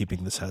 I'm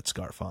keeping this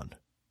headscarf on.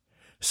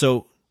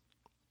 So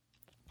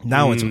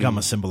now it's become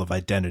a symbol of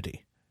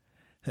identity.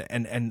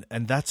 And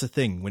that's the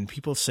thing. When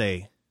people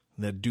say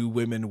that, do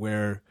women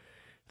wear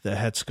the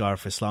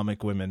headscarf,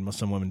 Islamic women,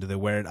 Muslim women, do they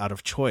wear it out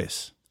of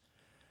choice?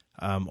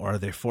 Or are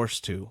they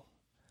forced to?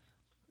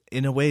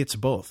 In a way, it's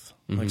both.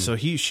 So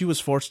she was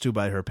forced to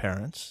by her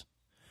parents.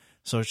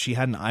 So she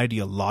had an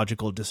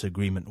ideological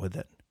disagreement with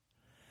it.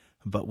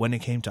 But when it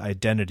came to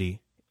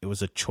identity, it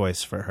was a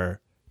choice for her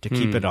to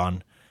keep it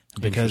on,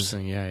 because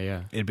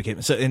it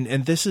became so.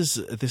 And this is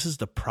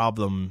the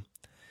problem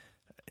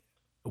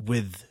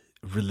with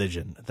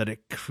religion, that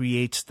it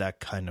creates that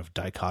kind of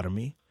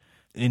dichotomy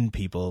in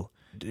people.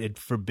 It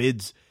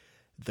forbids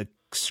the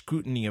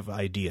scrutiny of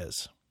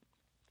ideas.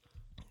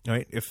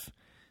 Right? If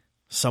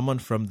someone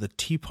from the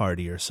Tea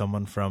Party or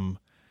someone from,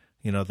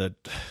 the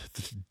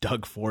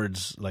Doug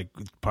Ford's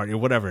party or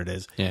whatever it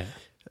is,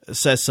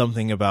 says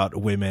something about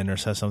women or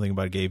says something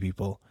about gay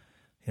people,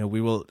 we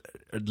will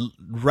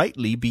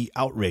rightly be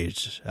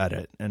outraged at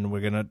it, and we're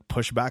going to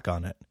push back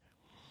on it.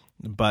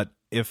 But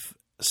if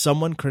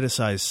someone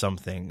criticizes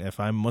something, if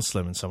I'm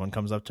Muslim and someone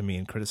comes up to me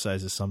and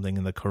criticizes something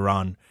in the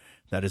Quran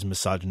that is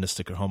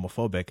misogynistic or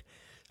homophobic,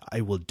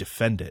 I will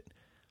defend it.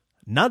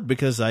 Not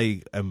because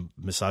I am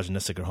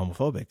misogynistic or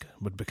homophobic,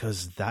 but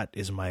because that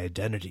is my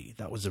identity.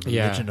 That was the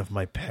religion of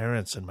my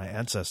parents and my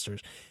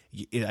ancestors.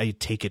 I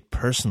take it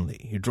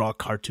personally. You draw a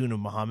cartoon of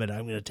Muhammad,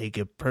 I'm going to take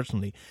it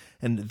personally.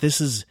 And this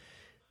is,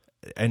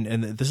 and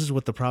this is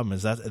what the problem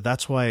is.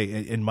 That's why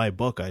in my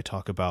book I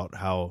talk about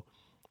how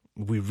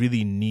we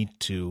really need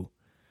to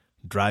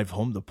drive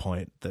home the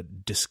point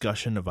that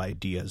discussion of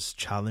ideas,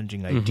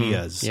 challenging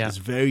ideas, is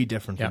very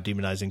different from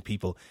demonizing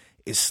people.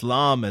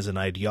 Islam as an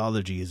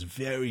ideology is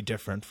very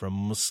different from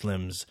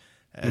Muslims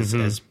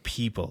as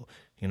people.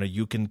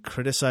 You can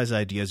criticize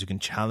ideas, you can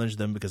challenge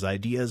them, because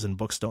ideas and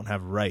books don't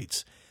have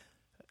rights.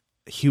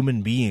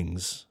 Human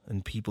beings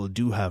and people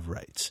do have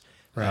rights.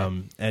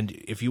 Right. And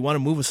if you want to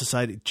move a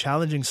society,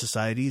 challenging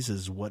societies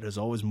is what has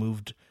always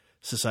moved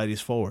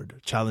societies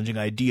forward. Challenging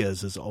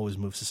ideas has always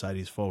moved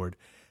societies forward.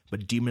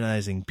 But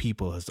demonizing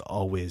people has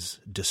always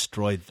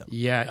destroyed them.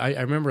 Yeah,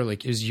 I remember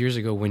it was years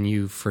ago when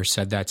you first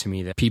said that to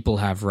me, that people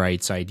have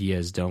rights,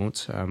 ideas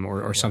don't,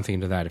 or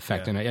something to that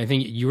effect. Yeah. And I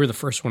think you were the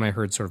first one I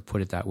heard sort of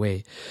put it that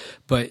way.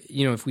 But,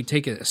 if we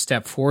take a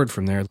step forward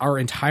from there, our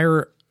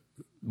entire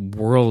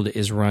world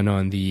is run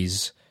on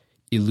these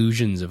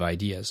illusions of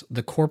ideas.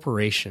 A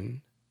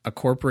corporation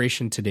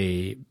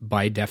today,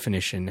 by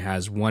definition,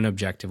 has one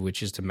objective,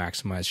 which is to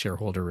maximize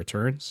shareholder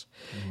returns.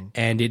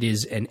 And it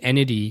is an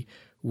entity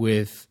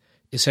with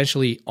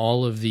essentially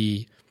all of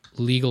the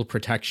legal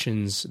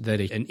protections that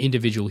an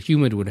individual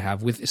human would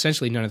have with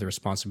essentially none of the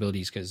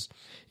responsibilities, because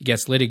it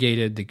gets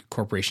litigated, the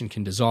corporation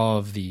can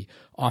dissolve, the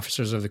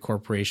officers of the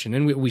corporation.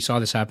 And we saw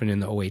this happen in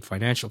the 2008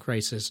 financial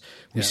crisis.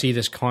 We see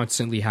this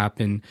constantly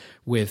happen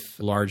with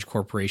large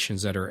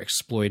corporations that are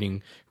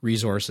exploiting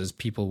resources,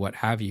 people, what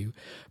have you.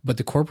 But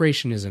the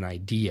corporation is an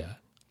idea.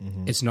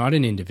 Mm-hmm. It's not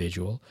an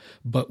individual,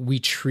 but we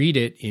treat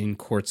it in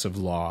courts of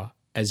law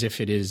as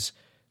if it is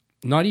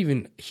not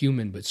even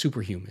human, but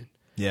superhuman.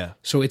 Yeah.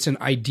 So it's an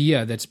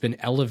idea that's been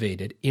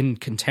elevated in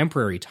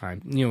contemporary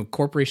time. You know,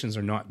 corporations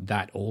are not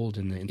that old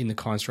in the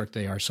construct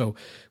they are. So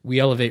we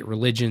elevate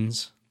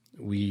religions,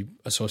 we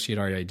associate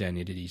our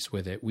identities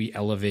with it. We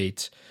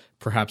elevate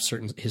perhaps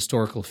certain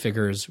historical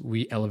figures,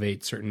 we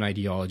elevate certain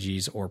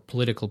ideologies or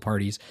political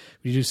parties.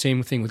 We do the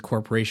same thing with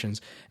corporations.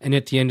 And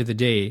at the end of the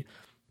day,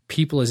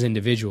 people as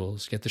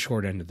individuals get the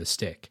short end of the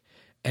stick.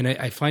 And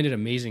I find it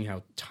amazing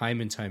how time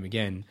and time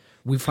again,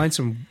 we find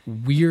some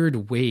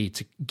weird way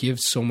to give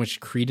so much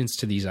credence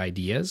to these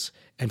ideas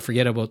and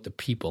forget about the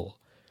people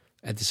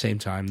at the same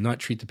time, not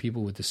treat the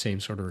people with the same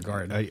sort of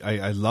regard.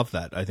 I love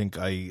that. I think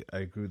I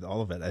agree with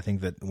all of it. I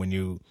think that when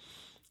you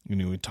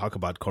talk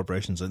about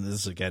corporations, and this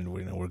is again,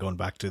 we're going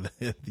back to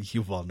the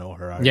Yuval Noah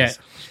Harari's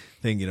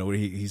thing, where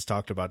he's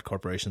talked about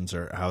corporations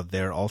or how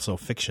they're also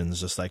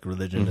fictions, just like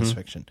religion is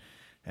fiction.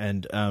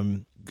 And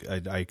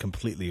I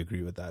completely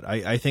agree with that.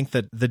 I think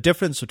that the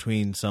difference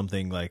between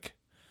something like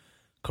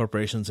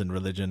corporations and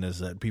religion is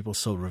that people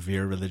still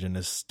revere religion,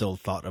 is still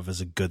thought of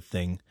as a good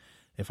thing.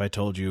 If I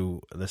told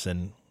you,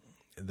 listen,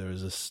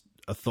 there's this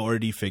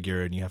authority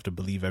figure and you have to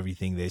believe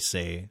everything they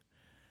say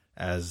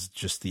as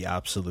just the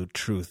absolute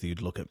truth,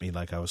 you'd look at me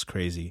like I was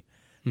crazy.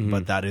 Mm-hmm.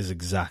 But that is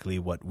exactly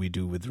what we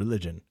do with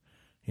religion.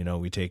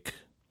 We take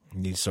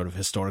these sort of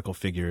historical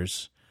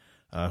figures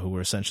who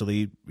were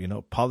essentially,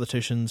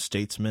 politicians,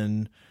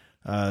 statesmen,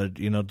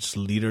 just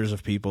leaders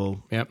of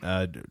people. Yep.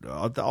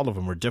 All of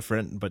them were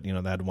different, but, they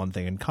had one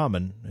thing in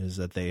common, is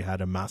that they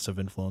had a massive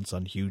influence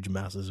on huge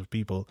masses of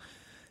people.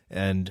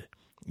 And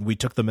we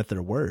took them at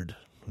their word.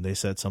 They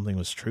said something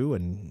was true,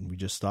 and we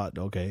just thought,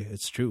 okay,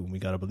 it's true. We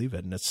got to believe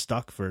it. And it's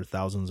stuck for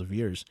thousands of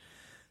years.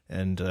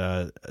 And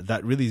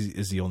that really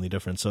is the only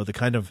difference. So the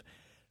kind of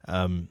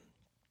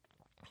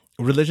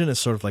religion is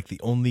sort of like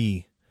the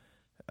only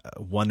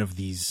one of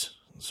these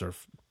sort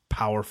of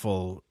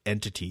powerful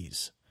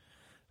entities.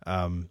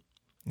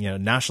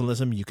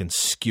 Nationalism you can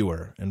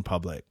skewer in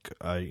public.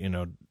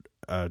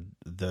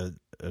 The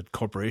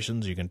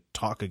corporations you can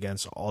talk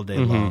against all day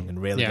long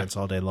and rail against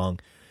all day long.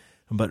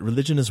 But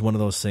religion is one of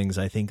those things,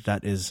 I think,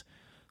 that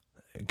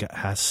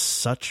has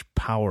such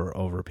power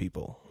over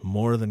people,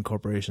 more than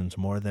corporations,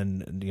 more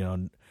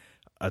than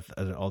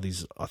all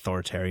these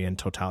authoritarian,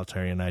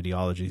 totalitarian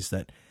ideologies,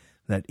 that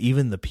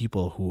even the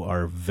people who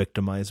are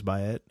victimized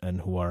by it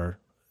and who are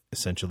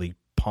essentially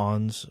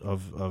pawns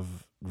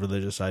of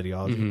religious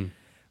ideology,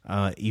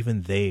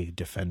 even they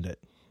defend it.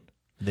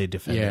 They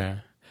defend it.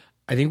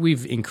 I think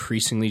we've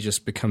increasingly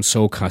just become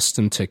so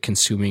accustomed to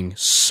consuming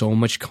so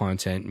much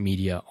content,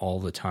 media all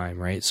the time,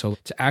 right? So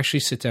to actually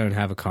sit down and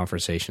have a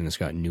conversation that's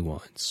got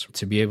nuance,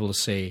 to be able to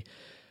say,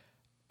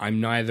 I'm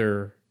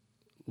neither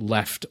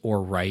left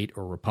or right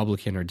or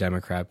Republican or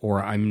Democrat,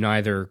 or I'm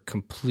neither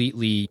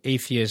completely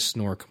atheist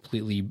nor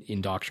completely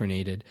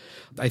indoctrinated.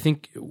 I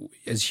think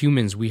as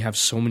humans, we have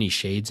so many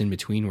shades in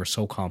between. We're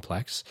so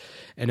complex.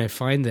 And I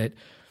find that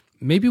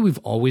maybe we've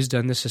always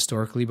done this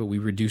historically, but we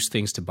reduce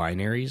things to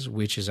binaries,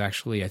 which is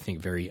actually, I think,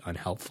 very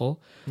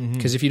unhelpful.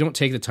 Because if you don't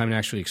take the time to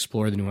actually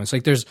explore the nuance,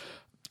 like there's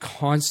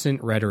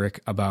constant rhetoric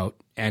about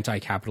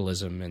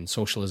anti-capitalism and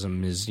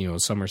socialism is,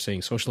 some are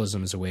saying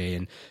socialism is a way.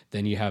 And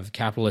then you have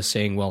capitalists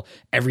saying, well,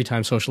 every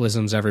time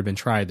socialism's ever been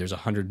tried, there's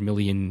 100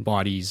 million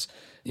bodies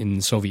in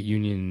the Soviet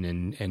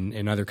Union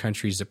and other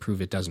countries that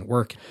prove it doesn't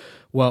work.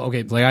 Well,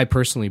 okay, like I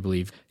personally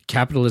believe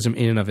capitalism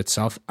in and of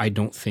itself, I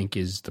don't think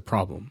is the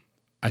problem.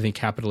 I think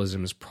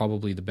capitalism is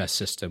probably the best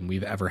system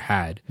we've ever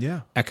had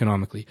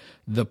economically.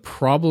 The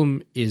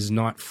problem is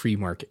not free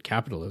market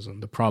capitalism.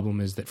 The problem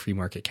is that free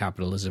market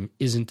capitalism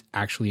isn't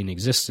actually in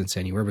existence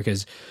anywhere,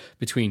 because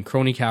between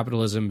crony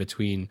capitalism,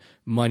 between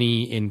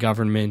money in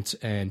government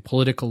and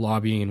political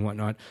lobbying and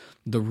whatnot,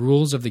 the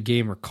rules of the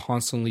game are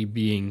constantly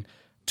being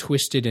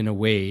twisted in a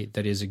way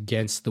that is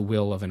against the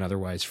will of an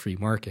otherwise free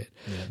market.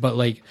 But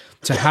like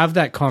to have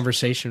that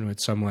conversation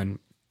with someone.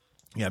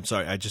 Yeah, I'm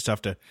sorry. I just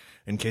have to,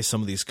 in case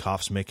some of these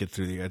coughs make it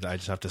through I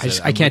just have to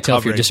say I can't tell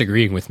if you're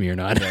disagreeing with me or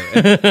not.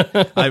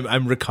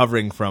 I'm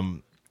recovering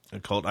from a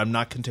cold. I'm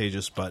not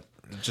contagious, but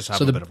just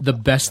have a bit of a the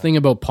best thing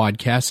about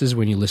podcasts is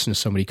when you listen to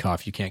somebody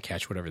cough, you can't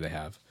catch whatever they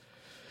have.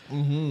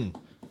 Mm-hmm.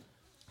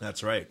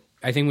 That's right.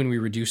 I think when we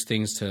reduce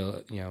things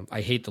to,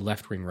 I hate the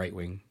left-wing,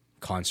 right-wing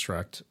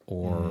construct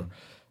or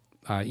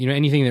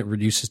anything that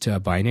reduces to a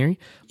binary.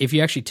 If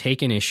you actually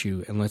take an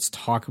issue and let's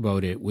talk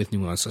about it with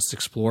nuance, let's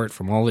explore it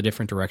from all the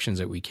different directions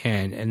that we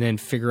can, and then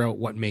figure out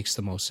what makes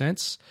the most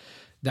sense,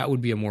 that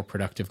would be a more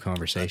productive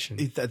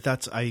conversation.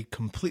 I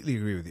completely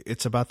agree with you.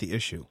 It's about the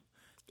issue.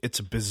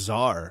 It's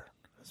bizarre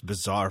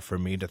for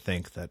me to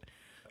think that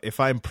if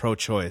I'm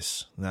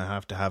pro-choice, then I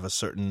have to have a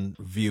certain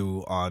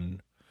view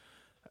on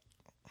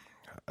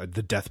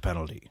the death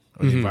penalty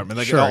or the environment.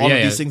 Like all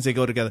of these things, they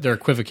go together. They're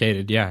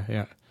equivocated.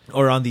 Yeah.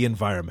 Or on the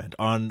environment,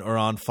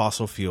 on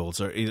fossil fuels,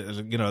 or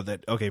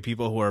that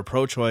people who are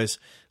pro-choice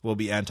will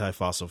be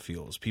anti-fossil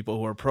fuels. People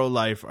who are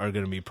pro-life are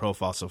going to be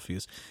pro-fossil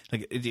fuels.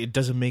 Like it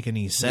doesn't make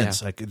any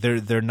sense. Yeah. Like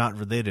they're not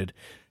related,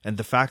 and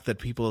the fact that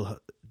people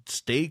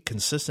stay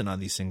consistent on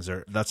these things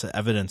that's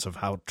evidence of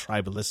how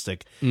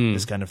tribalistic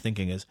this kind of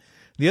thinking is.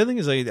 The other thing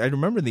is, I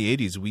remember in the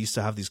 80s we used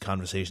to have these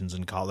conversations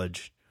in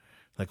college.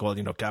 Like, well,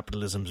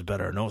 capitalism's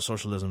better. No,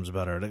 socialism's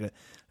better.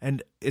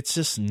 And it's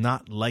just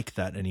not like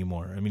that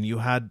anymore. I mean, you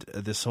had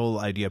this whole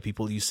idea.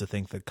 People used to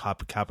think that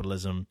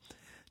capitalism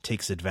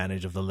takes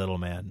advantage of the little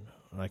man.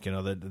 Like,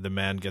 the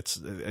man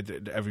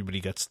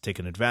everybody gets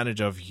taken advantage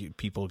of.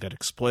 People get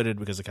exploited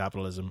because of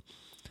capitalism.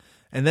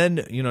 And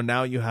then,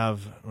 now you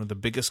have the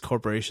biggest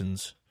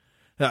corporations.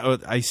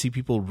 I see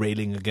people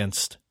railing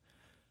against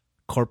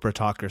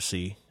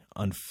corporatocracy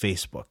on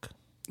Facebook.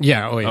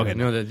 Yeah. Oh, yeah. Okay.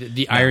 No,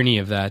 the irony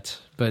of that.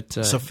 But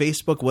so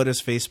Facebook, what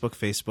is Facebook?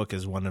 Facebook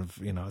is one of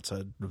it's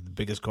the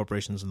biggest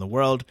corporations in the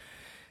world.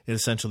 It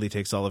essentially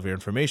takes all of your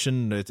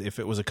information. If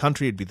it was a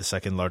country, it'd be the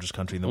second largest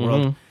country in the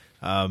world.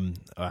 I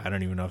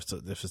don't even know if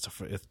it's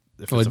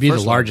it'd be the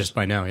largest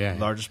by now. Yeah,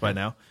 largest by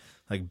now,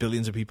 like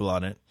billions of people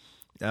on it.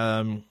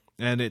 And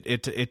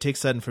it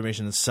takes that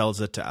information and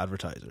sells it to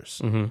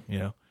advertisers.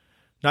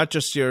 Not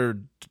just your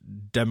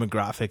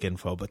demographic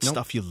info, but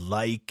stuff you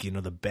like,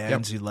 the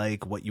bands you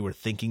like, what you were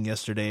thinking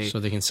yesterday.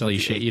 So they can sell you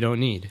shit you don't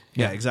need.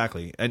 Yeah,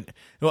 exactly. And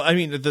well, I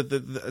mean,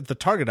 the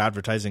target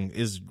advertising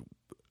is,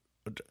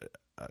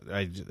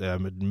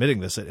 I'm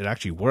admitting this, it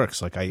actually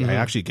works. Like I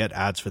actually get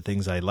ads for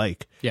things I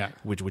like,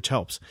 which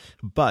helps.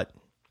 But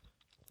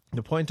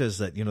the point is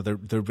that,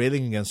 they're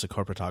railing against the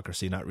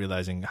corporatocracy, not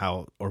realizing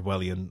how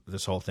Orwellian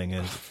this whole thing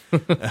is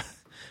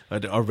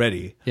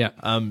already. Yeah.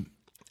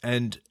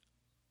 And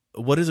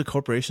what is a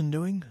corporation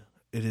doing?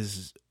 It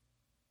is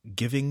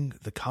giving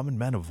the common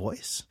man a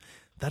voice.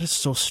 That is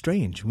so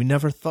strange. We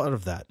never thought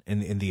of that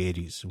in the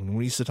 80s. When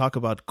we used to talk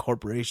about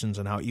corporations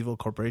and how evil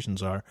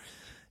corporations are,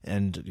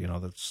 and,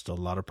 there's still a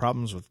lot of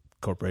problems with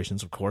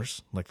corporations, of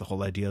course, like the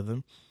whole idea of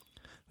them.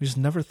 We just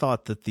never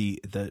thought that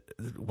that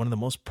one of the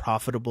most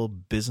profitable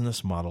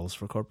business models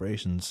for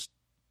corporations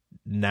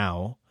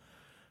now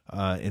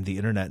in the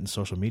internet and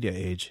social media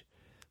age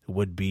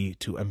would be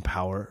to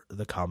empower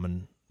the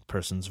common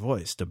person's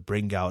voice, to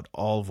bring out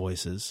all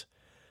voices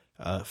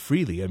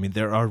freely. I mean,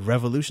 there are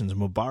revolutions.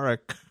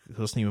 Hosni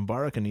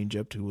Mubarak in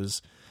Egypt, who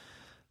was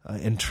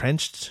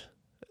entrenched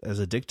as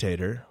a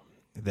dictator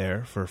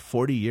there for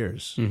 40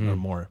 years or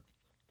more.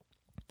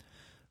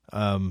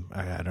 I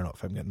don't know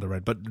if I'm getting the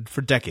right, but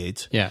for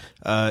decades. Yeah.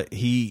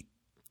 He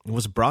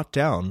was brought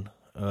down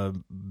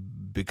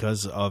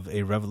because of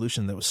a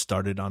revolution that was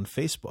started on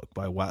Facebook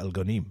by Wa'il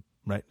Ghanim,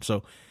 right?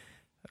 So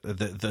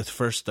the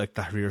first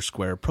Tahrir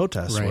Square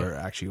protests were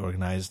actually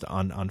organized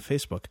on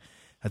Facebook.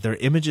 There are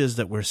images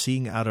that we're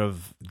seeing out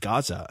of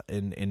Gaza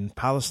in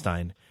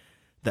Palestine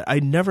that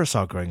I never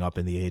saw growing up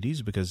in the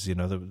 80s because,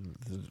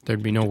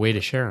 there'd be no way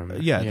to share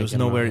them. Yeah, there's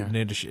nowhere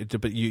to share,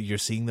 but you're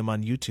seeing them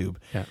on YouTube.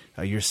 Yeah.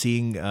 You're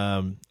seeing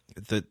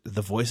the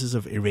voices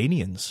of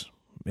Iranians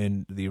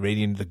in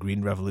the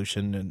Green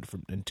Revolution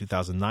in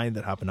 2009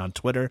 that happened on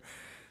Twitter.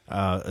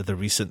 The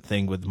recent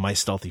thing with My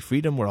Stealthy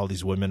Freedom, where all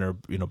these women are,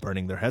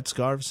 burning their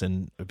headscarves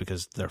and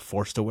because they're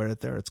forced to wear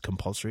it there. It's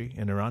compulsory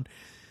in Iran.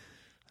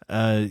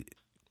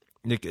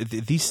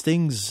 These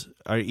things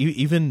are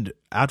even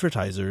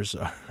advertisers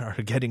are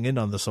getting in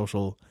on the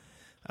social,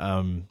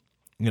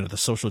 the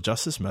social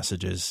justice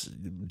messages.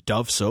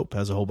 Dove soap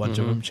has a whole bunch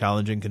of them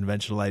challenging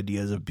conventional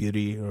ideas of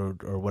beauty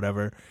or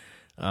whatever.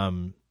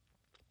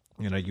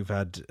 You've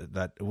had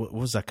that. What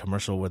was that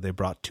commercial where they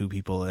brought two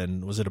people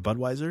in? Was it a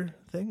Budweiser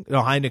thing?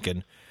 No,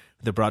 Heineken.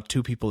 They brought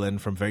two people in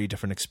from very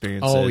different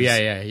experiences. Oh,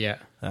 yeah.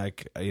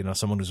 Like,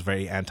 someone who's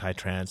very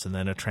anti-trans and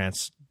then a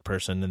trans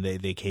person, and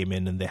they came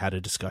in and they had a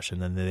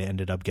discussion and they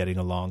ended up getting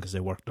along because they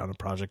worked on a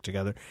project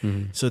together.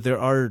 So there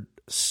are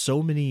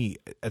so many,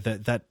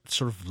 that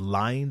sort of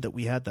line that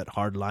we had, that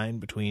hard line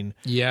between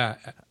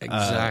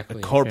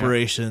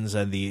corporations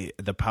and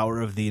the power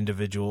of the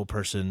individual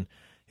person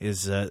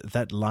is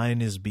that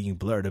line is being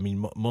blurred. I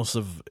mean,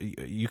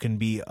 you can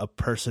be a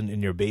person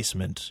in your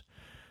basement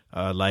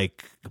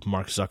like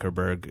Mark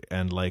Zuckerberg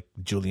and like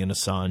Julian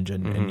Assange,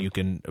 and you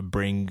can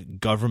bring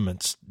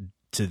governments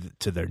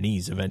to their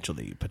knees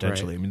eventually,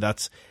 potentially. Right. I mean,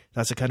 that's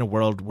the kind of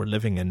world we're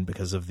living in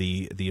because of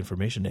the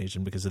information age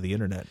and because of the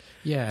internet.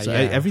 So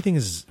everything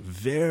is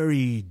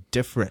very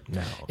different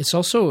now. It's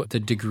also the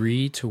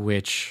degree to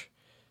which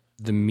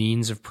the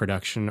means of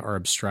production are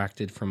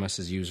abstracted from us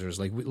as users.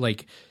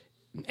 Like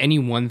any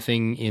one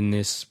thing in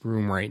this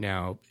room right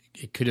now,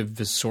 it could have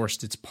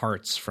sourced its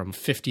parts from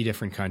 50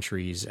 different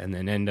countries and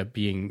then end up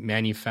being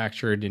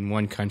manufactured in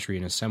one country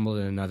and assembled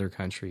in another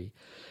country.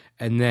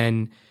 And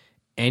then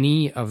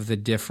any of the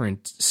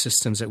different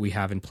systems that we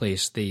have in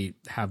place, they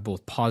have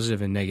both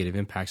positive and negative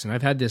impacts. And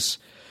I've had this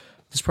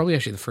This is probably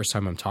actually the first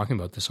time I'm talking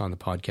about this on the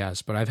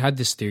podcast, but I've had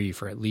this theory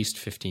for at least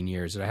 15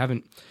 years that I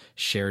haven't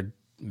shared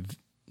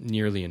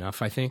nearly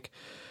enough, I think.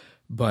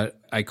 But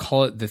I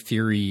call it the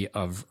theory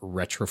of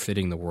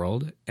retrofitting the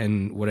world.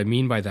 And what I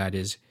mean by that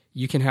is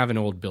you can have an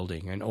old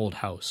building, an old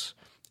house,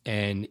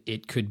 and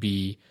it could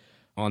be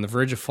on the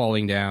verge of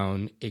falling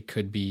down. It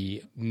could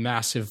be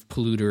massive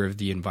polluter of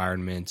the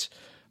environment.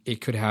 It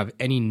could have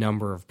any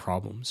number of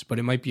problems, but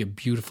it might be a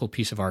beautiful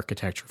piece of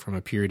architecture from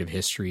a period of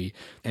history,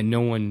 and no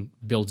one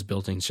builds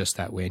buildings just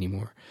that way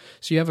anymore.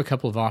 So you have a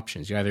couple of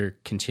options. You either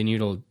continue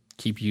to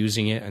keep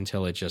using it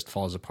until it just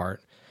falls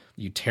apart,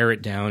 you tear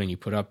it down and you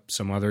put up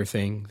some other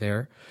thing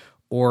there,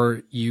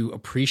 or you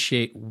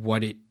appreciate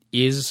what it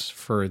is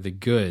for the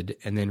good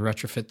and then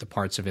retrofit the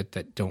parts of it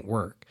that don't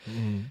work.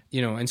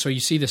 And so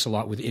you see this a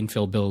lot with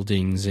infill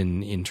buildings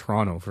in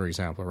Toronto, for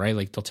example, right?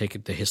 Like they'll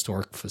take the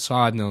historic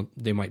facade and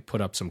they might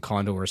put up some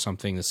condo or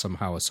something that's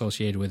somehow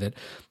associated with it.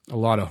 A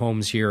lot of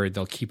homes here,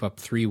 they'll keep up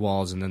 3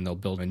 walls and then they'll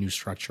build a new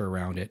structure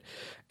around it.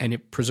 And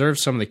it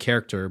preserves some of the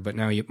character, but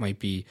now it might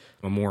be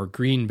a more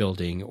green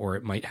building, or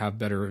it might have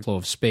better flow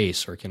of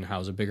space, or it can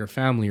house a bigger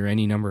family, or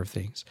any number of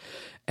things.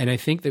 And I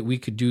think that we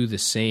could do the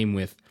same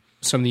with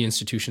some of the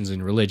institutions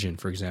in religion,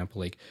 for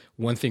example. Like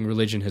one thing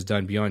religion has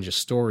done beyond just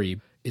story,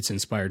 it's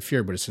inspired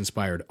fear, but it's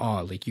inspired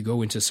awe. Like you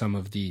go into some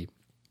of the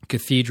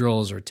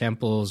cathedrals or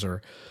temples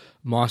or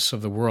mosques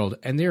of the world,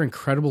 and they're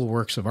incredible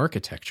works of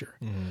architecture.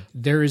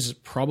 There is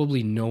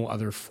probably no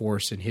other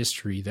force in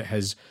history that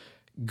has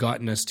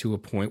gotten us to a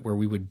point where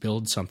we would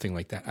build something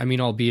like that. I mean,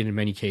 albeit in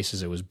many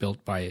cases it was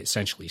built by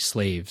essentially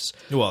slaves.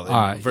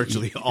 Well,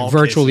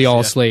 virtually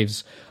all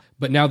slaves.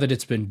 But now that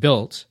it's been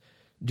built,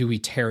 do we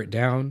tear it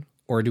down?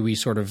 Or do we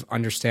sort of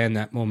understand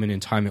that moment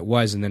in time it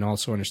was, and then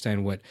also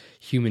understand what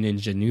human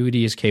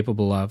ingenuity is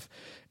capable of?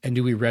 And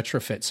do we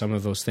retrofit some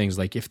of those things?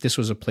 Like if this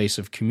was a place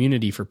of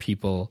community for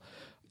people,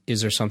 is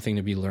there something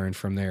to be learned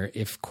from there?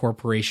 If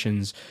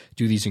corporations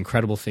do these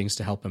incredible things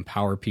to help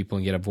empower people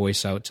and get a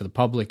voice out to the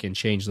public and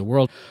change the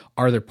world,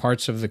 are there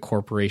parts of the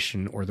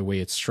corporation or the way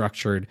it's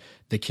structured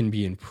that can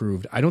be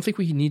improved? I don't think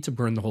we need to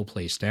burn the whole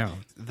place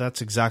down.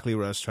 That's exactly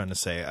what I was trying to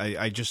say.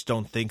 I just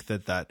don't think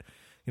that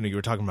you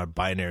were talking about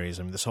binaries.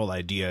 I mean, this whole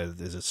idea,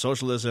 is it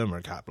socialism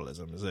or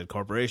capitalism? Is it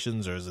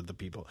corporations or is it the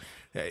people?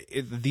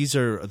 These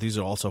are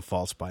also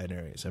false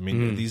binaries. I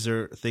mean, these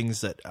are things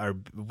that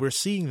we're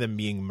seeing them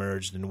being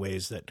merged in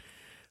ways that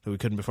we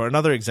couldn't before.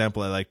 Another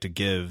example I like to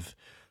give,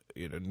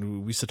 we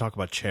used to talk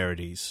about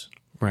charities.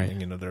 Right.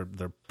 And,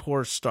 they're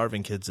poor,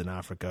 starving kids in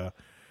Africa,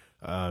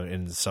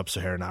 in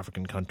sub-Saharan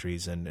African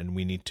countries, and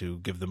we need to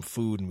give them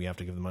food and we have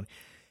to give them money.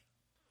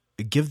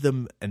 Give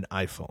them an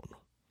iPhone,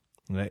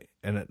 right?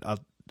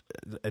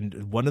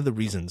 And one of the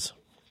reasons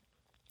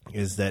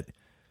is that,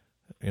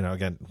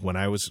 again, when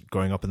I was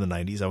growing up in the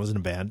 90s, I was in a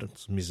band, I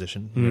was a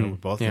musician,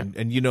 both. Yeah.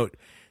 And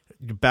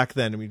back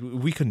then, I mean,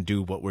 we couldn't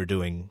do what we're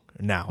doing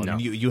now. No. I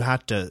mean, you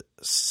had to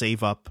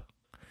save up.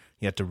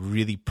 You had to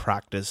really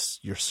practice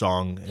your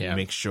song and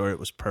make sure it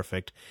was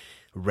perfect.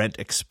 Rent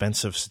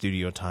expensive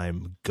studio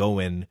time. Go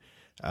in,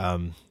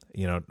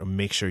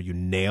 make sure you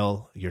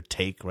nail your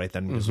take right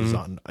then. This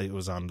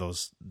was on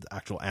those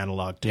actual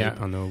analog tape.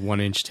 Yeah, on the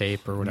 1-inch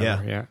tape or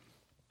whatever. Yeah.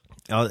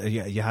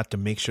 You had to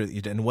make sure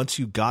that and once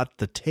you got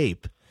the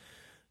tape,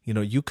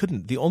 you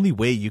couldn't. The only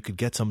way you could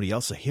get somebody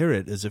else to hear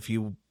it is if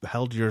you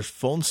held your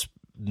phone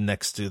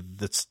next to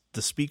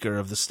the speaker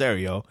of the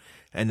stereo,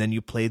 and then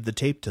you played the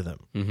tape to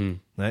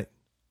them. Right?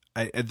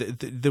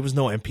 There was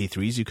no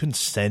MP3s. You couldn't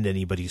send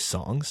anybody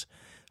songs.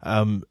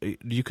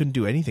 You couldn't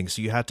do anything.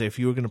 So you had to, if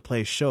you were going to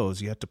play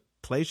shows, you had to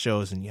play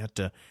shows and you had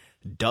to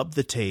dub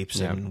the tapes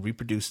and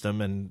reproduce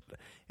them and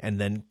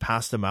then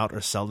pass them out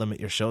or sell them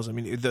at your shows. I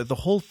mean, the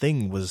whole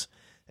thing was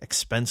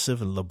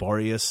expensive and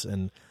laborious.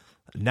 And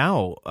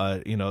now,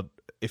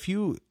 if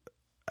you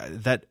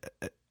the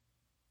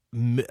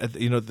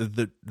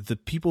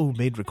people who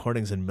made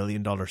recordings in $1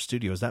 million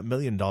studios, that $1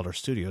 million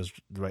studios,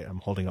 right? I'm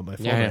holding up my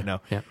phone right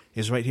now,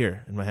 is right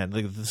here in my hand.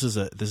 Like this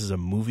is a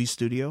movie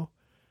studio.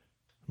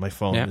 My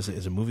phone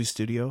is a movie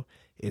studio.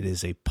 It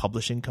is a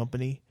publishing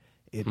company.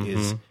 It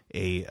is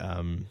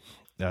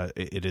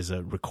it is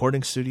a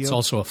recording studio. It's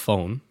also a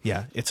phone.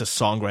 Yeah, it's a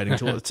songwriting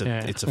tool.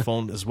 It's a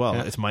phone as well.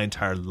 It's my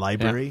entire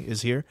library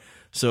is here.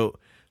 So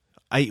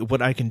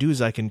what I can do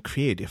is I can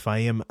create, if I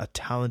am a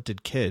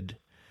talented kid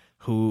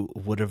who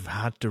would have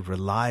had to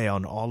rely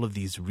on all of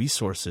these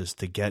resources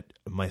to get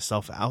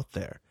myself out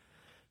there,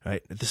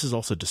 right? This is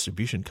also a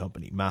distribution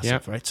company,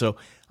 massive, right? So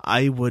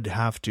I would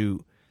have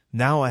to,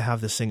 now I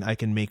have this thing, I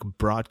can make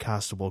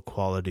broadcastable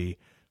quality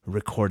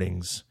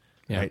recordings,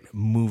 right?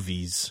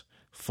 Movies,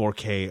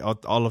 4K,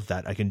 all of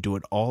that. I can do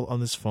it all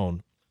on this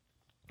phone.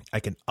 I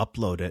can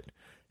upload it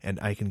and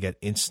I can get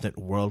instant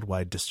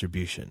worldwide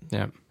distribution.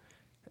 Yeah.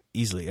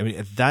 Easily. I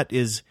mean, that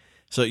is,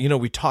 so,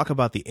 we talk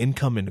about the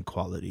income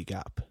inequality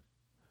gap,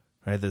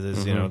 right?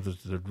 There's,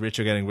 the rich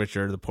are getting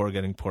richer, the poor are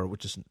getting poorer,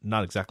 which is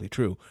not exactly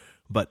true.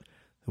 But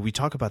we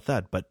talk about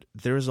that. But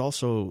there is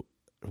also,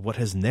 what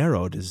has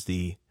narrowed is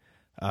the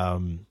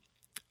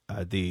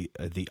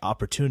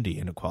opportunity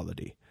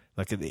inequality,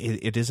 Like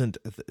it isn't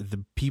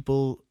the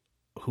people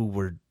who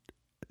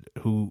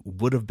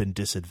would have been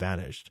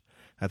disadvantaged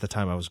at the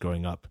time I was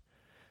growing up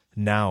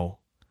now,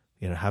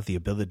 have the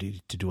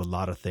ability to do a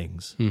lot of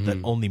things that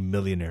only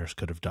millionaires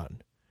could have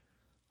done,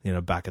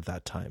 back at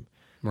that time.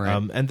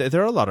 Right. And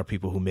there are a lot of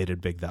people who made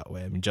it big that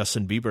way. I mean,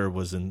 Justin Bieber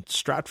was in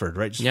Stratford,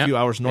 right? Just a few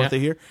hours north of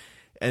here.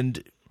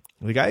 And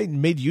the guy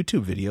made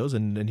YouTube videos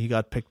and he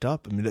got picked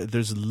up. I mean,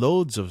 there's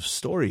loads of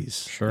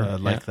stories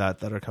like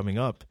that are coming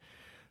up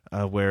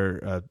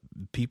where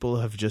people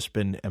have just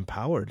been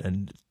empowered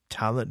and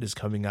talent is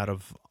coming out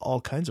of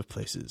all kinds of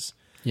places.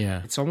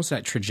 Yeah, it's almost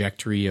that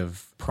trajectory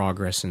of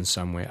progress in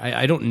some way.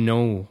 I don't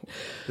know.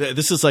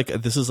 This is like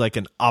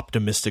an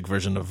optimistic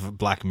version of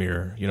Black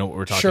Mirror. You know what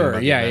we're talking about?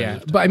 Sure, yeah.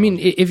 But I mean,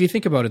 if you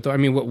think about it, though, I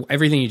mean,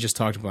 everything you just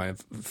talked about.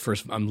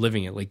 First, I'm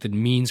living it. Like the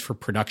means for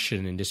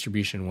production and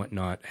distribution and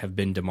whatnot have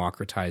been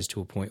democratized to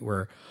a point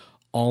where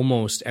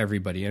almost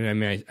everybody. And I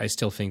mean, I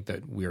still think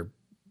that we're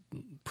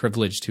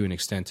privileged to an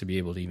extent to be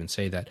able to even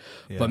say that.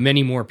 Yeah. But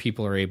many more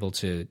people are able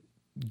to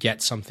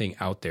get something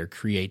out there,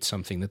 create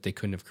something that they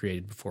couldn't have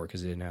created before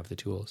because they didn't have the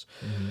tools.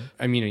 Mm-hmm.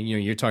 I mean,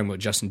 you're talking about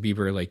Justin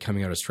Bieber like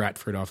coming out of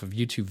Stratford off of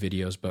YouTube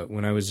videos, but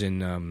when I was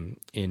in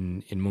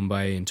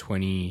Mumbai in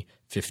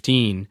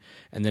 2015,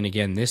 and then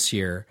again this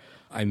year,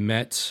 I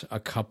met a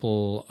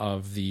couple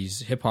of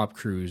these hip hop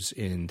crews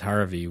in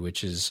Dharavi,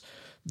 which is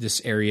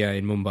this area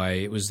in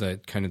Mumbai. It was the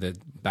kind of the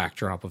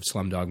backdrop of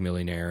Slumdog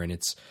Millionaire, and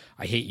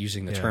I hate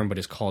using the term, but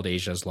it's called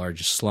Asia's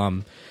largest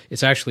slum.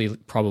 It's actually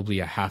probably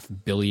a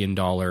 $500 million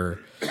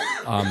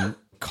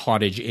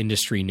cottage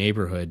industry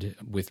neighborhood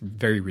with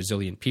very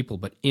resilient people.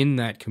 But in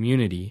that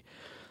community,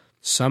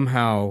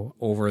 somehow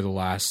over the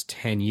last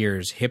 10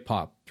 years, hip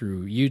hop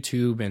through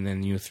YouTube and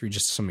then through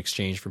just some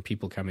exchange from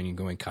people coming and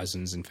going,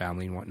 cousins and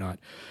family and whatnot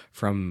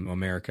from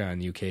America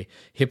and the UK,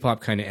 hip hop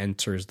kind of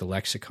enters the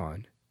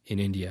lexicon in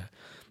India.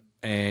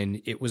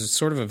 And it was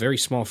sort of a very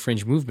small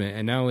fringe movement.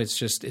 And now it's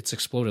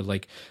exploded.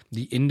 Like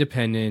the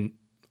independent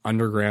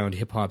underground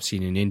hip hop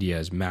scene in India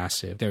is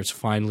massive. There's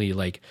finally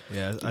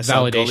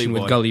validation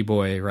with Gully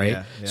Boy, right?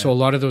 Yeah. So a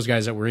lot of those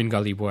guys that were in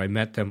Gully Boy, I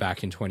met them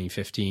back in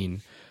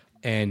 2015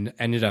 and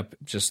ended up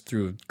just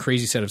through a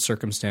crazy set of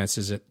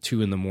circumstances at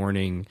 2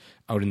 a.m.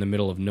 out in the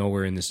middle of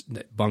nowhere in this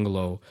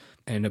bungalow.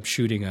 Ended up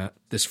shooting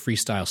this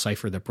freestyle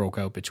cipher that broke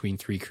out between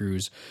 3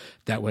 crews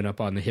that went up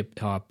on the Hip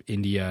Hop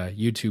India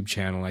YouTube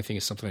channel. I think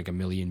it's something like 1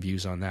 million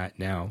views on that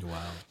now. Wow.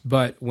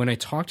 But when I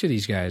talk to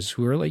these guys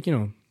who are like,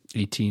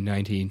 18,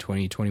 19,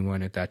 20,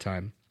 21 at that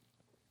time,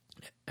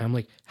 I'm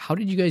like, how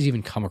did you guys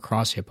even come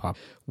across hip hop?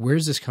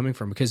 Where's this coming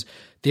from? Because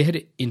they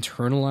had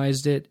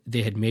internalized it.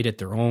 They had made it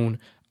their own.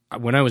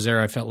 When I was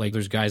there, I felt like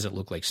there's guys that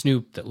look like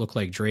Snoop, that look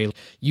like Dre.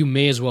 You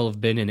may as well have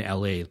been in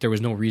LA. There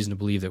was no reason to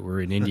believe that we're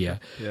in India.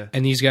 Yeah.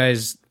 And these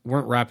guys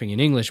weren't rapping in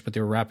English, but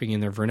they were rapping in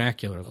their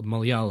vernacular,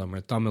 Malayalam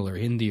or Tamil or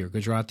Hindi or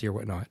Gujarati or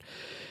whatnot.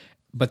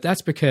 But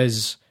that's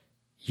because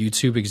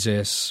YouTube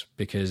exists,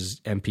 because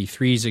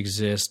MP3s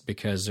exist,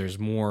 because there's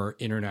more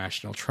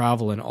international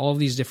travel, and all of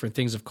these different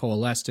things have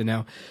coalesced. And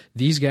now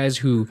these guys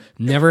who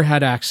never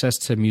had access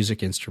to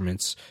music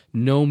instruments,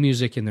 no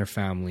music in their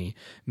family,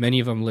 many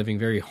of them living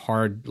very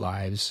hard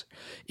lives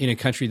in a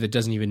country that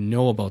doesn't even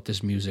know about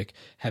this music,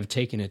 have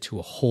taken it to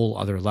a whole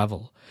other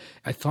level.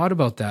 I thought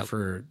about that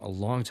for a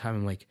long time.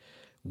 I'm like,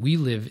 we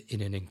live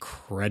in an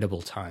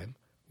incredible time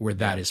where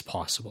that is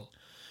possible.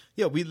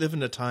 Yeah, we live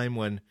in a time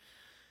when,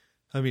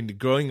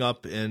 growing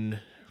up in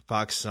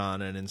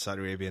Pakistan and in Saudi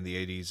Arabia in the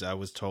 80s, I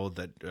was told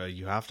that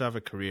you have to have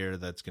a career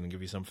that's going to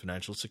give you some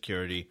financial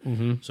security.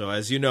 Mm-hmm. So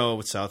as you know,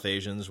 with South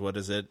Asians, what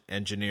is it?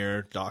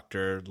 Engineer,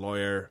 doctor,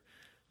 lawyer,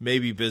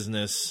 maybe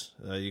business.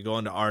 You go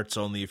into arts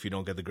only if you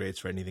don't get the grades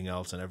for anything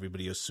else, and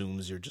everybody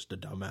assumes you're just a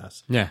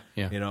dumbass. Yeah.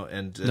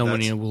 And no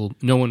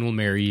one will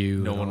marry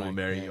you. No one will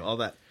marry you. All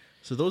that.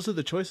 So those are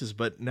the choices.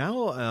 But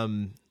now,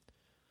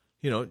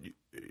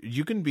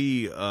 you can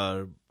be...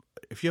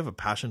 if you have a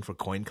passion for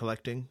coin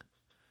collecting,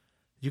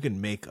 you can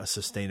make a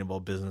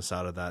sustainable business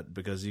out of that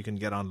because you can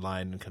get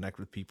online and connect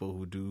with people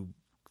who do,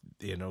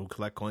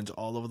 collect coins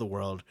all over the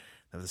world,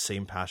 have the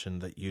same passion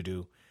that you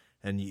do,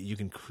 and you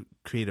can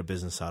create a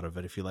business out of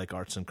it. If you like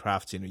arts and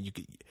crafts,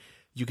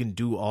 you can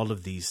do all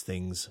of these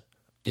things.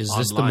 Is online.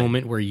 This the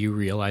moment where you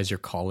realize your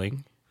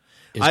calling?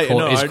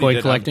 Is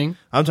coin collecting?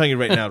 I'm telling you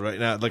right now.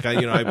 Like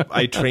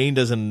I trained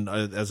as an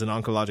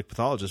oncologic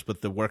pathologist,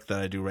 but the work that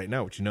I do right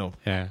now, which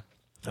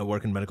I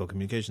work in medical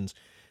communications.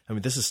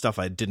 This is stuff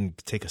I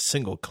didn't take a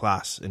single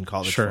class in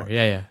college for.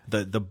 Yeah.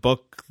 The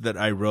book that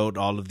I wrote,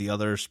 all of the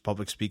other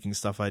public speaking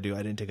stuff I do,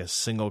 I didn't take a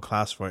single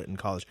class for it in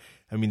college.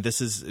 This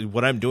is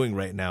what I'm doing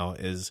right now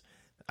is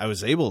I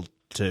was able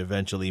to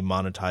eventually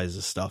monetize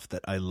the stuff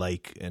that I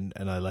like and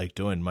I like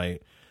doing. My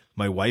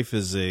wife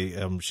is she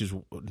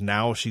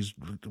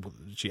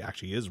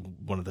actually is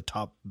one of the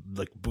top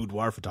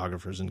boudoir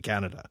photographers in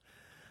Canada.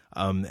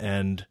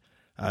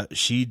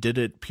 She did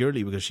it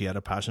purely because she had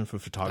a passion for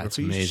photography. That's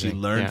amazing. She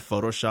learned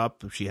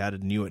Photoshop. She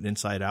knew it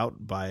inside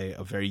out by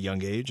a very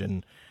young age,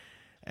 and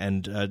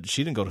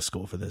she didn't go to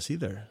school for this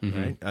either.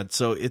 Mm-hmm. Right?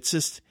 So it's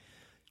just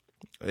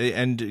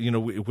And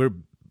we're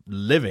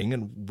living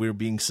and we're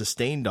being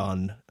sustained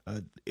on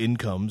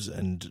incomes,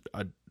 and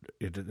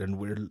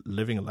we're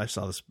living a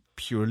lifestyle that's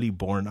purely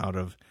born out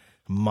of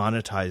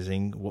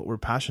monetizing what we're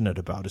passionate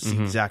about. It's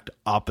the exact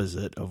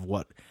opposite of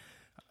what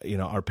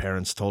our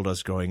parents told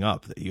us growing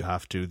up, that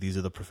these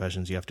are the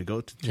professions you have to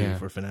go to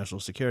for financial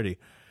security.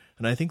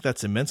 And I think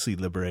that's immensely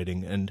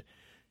liberating. And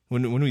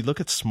when we look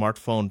at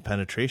smartphone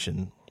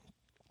penetration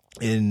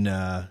in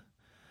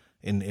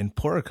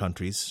poorer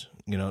countries,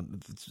 a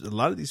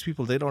lot of these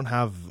people, they don't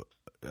have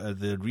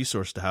the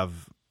resource to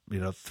have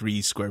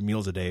 3 square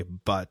meals a day,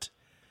 but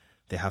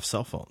they have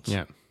cell phones.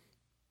 Yeah,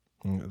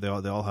 they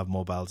all have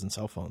mobiles and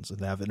cell phones, and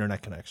they have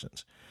internet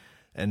connections.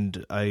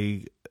 And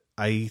I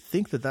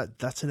think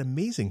that's an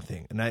amazing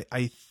thing, and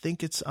I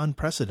think it's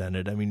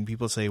unprecedented. I mean,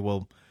 people say,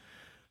 well,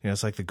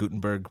 it's like the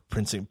Gutenberg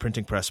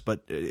printing press,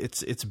 but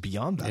it's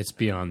beyond that. It's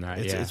beyond that.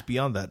 It's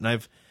beyond that,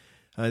 and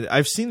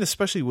I've seen,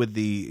 especially with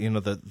the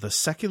the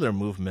secular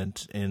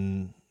movement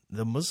in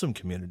the Muslim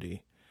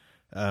community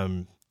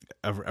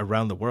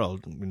around the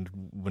world.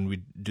 When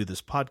we do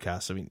this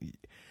podcast, I mean,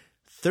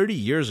 30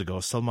 years ago,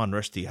 Salman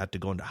Rushdie had to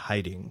go into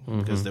hiding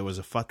because there was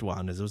a fatwa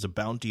on there was a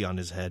bounty on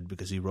his head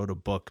because he wrote a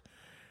book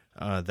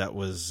that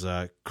was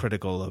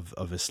critical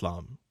of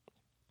Islam.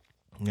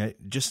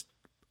 Just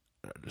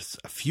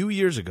a few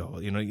years ago,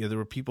 there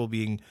were people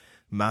being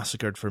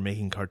massacred for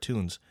making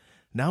cartoons.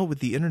 Now with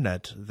the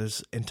internet,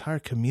 there's entire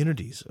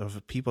communities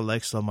of people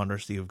like Salman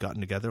Rushdie who've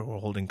gotten together, who are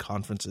holding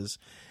conferences,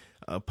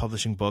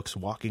 publishing books,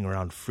 walking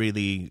around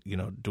freely,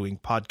 doing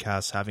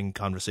podcasts, having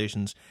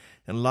conversations.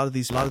 And a lot of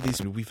these,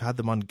 we've had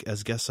them on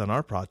as guests on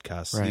our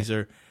podcast. Right. These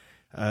are,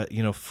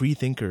 free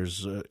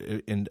thinkers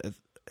in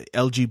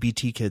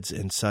LGBT kids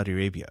in Saudi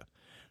Arabia,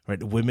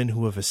 right? Women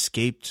who have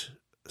escaped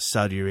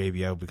Saudi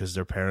Arabia because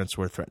their parents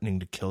were threatening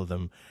to kill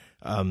them,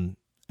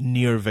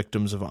 near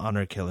victims of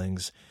honor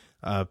killings,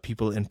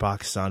 people in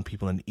Pakistan,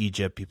 people in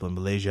Egypt, people in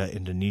Malaysia,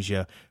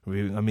 Indonesia. I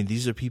mean,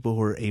 these are people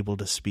who are able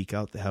to speak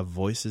out. They have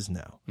voices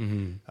now.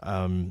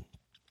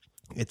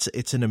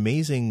 It's an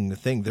amazing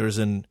thing. There's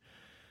the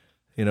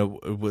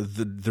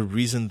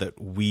reason that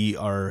we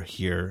are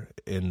here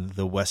in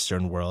the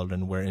Western world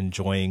and we're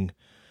enjoying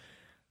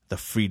the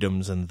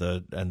freedoms and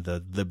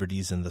the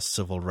liberties and the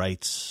civil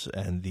rights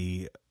and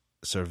the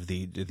sort of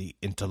the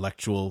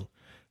intellectual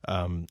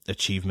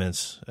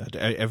achievements,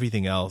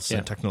 everything else,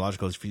 and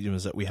technological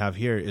achievements that we have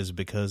here is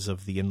because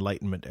of the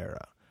Enlightenment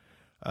era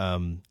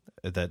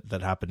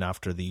that happened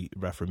after the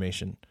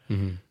Reformation.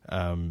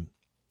 And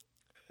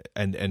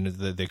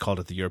they called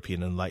it the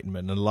European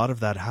Enlightenment. And a lot of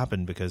that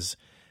happened because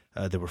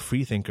there were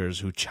free thinkers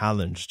who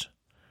challenged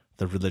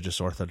the religious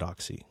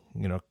orthodoxy.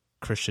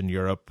 Christian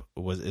Europe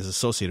is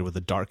associated with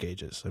the Dark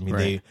Ages. I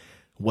mean,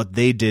 what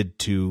they did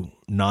to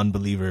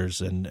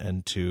non-believers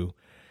and to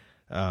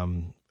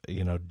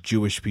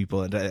Jewish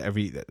people and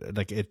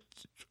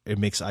it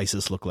makes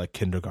ISIS look like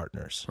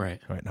kindergartners,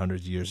 right,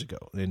 hundreds of years ago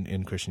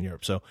in Christian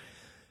Europe. So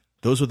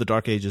those were the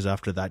Dark Ages.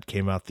 After that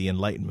came out the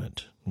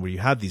Enlightenment, where you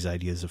had these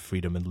ideas of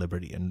freedom and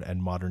liberty,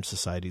 and modern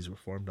societies were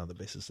formed on the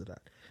basis of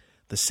that.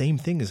 The same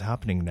thing is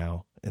happening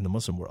now in the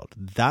Muslim world.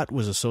 That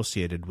was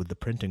associated with the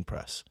printing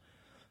press,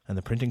 and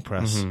the printing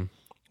press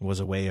was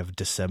a way of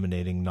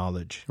disseminating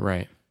knowledge,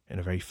 right, in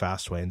a very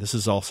fast way. And this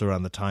is also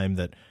around the time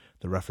that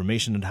the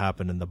Reformation had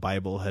happened and the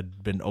Bible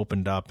had been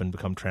opened up and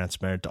become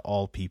transparent to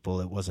all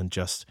people. It wasn't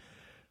just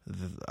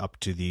up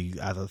to the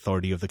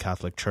authority of the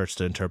Catholic Church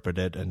to interpret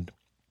it, and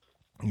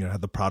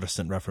had the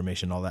Protestant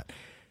Reformation, all that.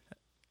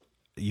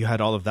 You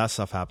had all of that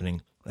stuff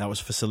happening. That was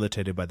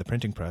facilitated by the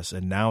printing press,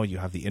 and now you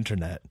have the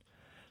internet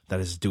that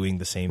is doing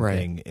the same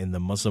thing in the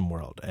Muslim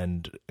world.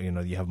 And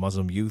you have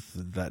Muslim youth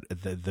that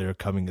they're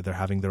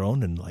having their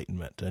own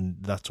enlightenment, and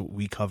that's what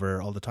we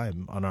cover all the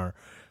time on our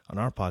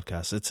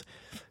podcast.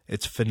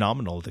 It's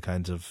phenomenal, the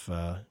kinds of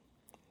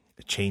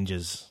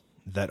changes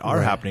that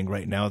are happening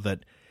right now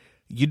that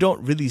you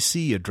don't really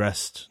see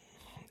addressed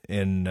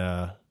in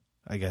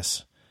I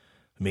guess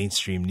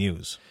mainstream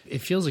news. It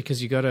feels like,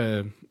 because you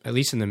gotta, at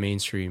least in the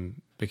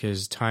mainstream,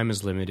 because time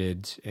is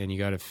limited and you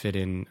gotta fit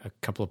in a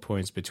couple of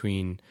points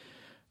between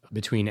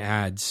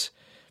ads.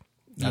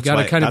 That's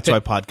why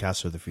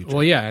podcasts are the future.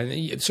 Well,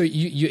 yeah. So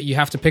you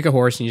have to pick a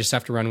horse and you just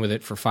have to run with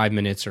it for 5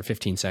 minutes or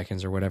 15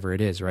 seconds or whatever it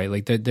is, right?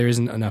 Like there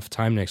isn't enough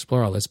time to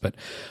explore all this, but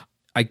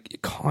I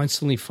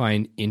constantly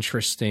find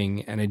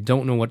interesting, and I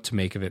don't know what to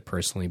make of it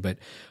personally, but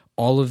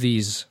all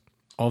this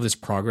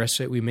progress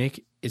that we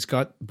make, it's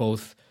got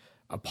both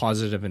a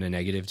positive and a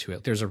negative to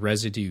it. There's a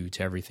residue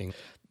to everything.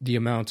 The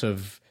amount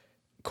of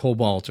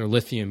cobalt or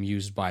lithium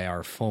used by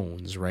our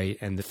phones, right?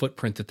 And the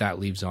footprint that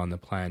leaves on the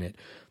planet,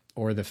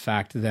 or the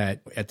fact that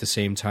at the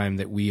same time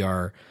that we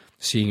are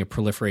seeing a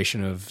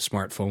proliferation of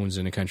smartphones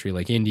in a country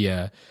like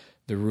India,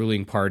 the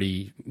ruling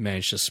party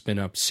managed to spin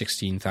up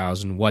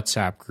 16,000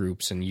 WhatsApp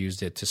groups and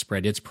used it to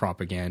spread its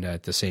propaganda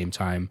at the same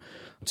time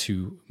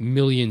to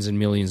millions and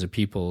millions of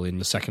people in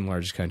the second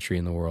largest country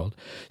in the world.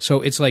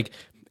 So it's like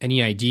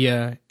any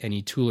idea,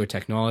 any tool or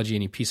technology,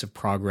 any piece of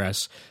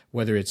progress,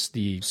 whether it's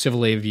the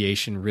civil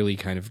aviation really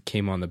kind of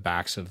came on the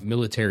backs of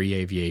military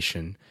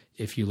aviation.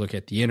 If you look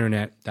at the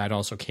internet, that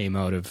also came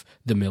out of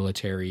the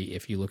military.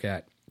 If you look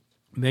at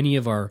many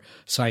of our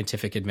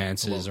scientific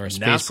advances, our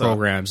space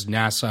programs,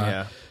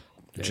 NASA,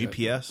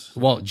 GPS.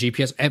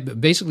 GPS,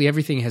 basically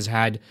everything has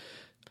had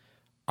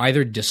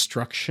either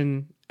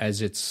destruction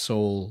as its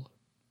sole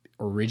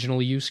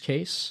original use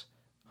case,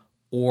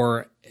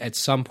 or at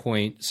some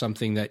point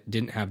something that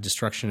didn't have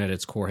destruction at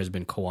its core has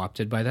been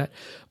co-opted by that.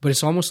 But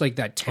it's almost like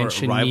that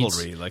tension, or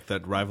rivalry, like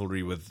that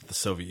rivalry with the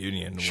Soviet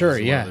Union. Sure,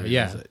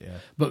 yeah.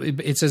 But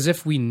it's as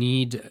if we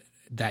need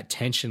that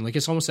tension. Like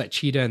it's almost that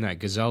cheetah and that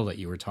gazelle that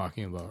you were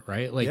talking about,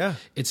 right? Like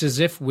it's as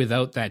if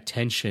without that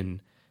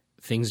tension,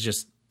 things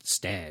just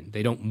stand.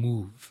 They don't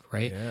move,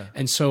 right? Yeah.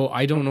 And so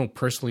I don't know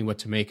personally what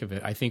to make of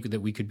it. I think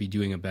that we could be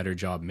doing a better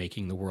job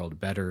making the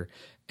world better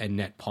and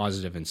net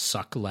positive and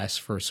suck less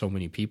for so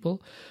many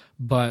people.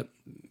 But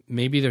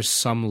maybe there's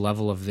some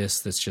level of this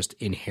that's just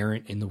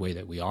inherent in the way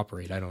that we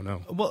operate. I don't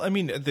know. Well, I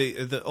mean,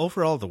 the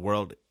overall the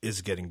world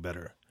is getting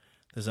better.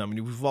 I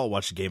mean, we've all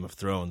watched Game of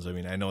Thrones. I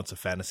mean, I know it's a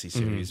fantasy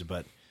series,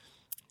 but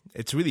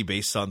it's really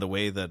based on the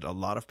way that a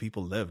lot of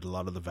people lived, a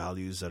lot of the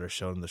values that are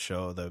shown in the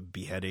show, the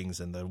beheadings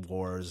and the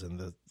wars and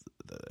the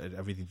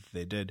everything that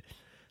they did.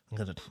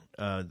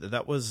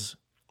 That was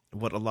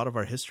what a lot of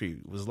our history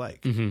was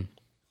like. Mm-hmm.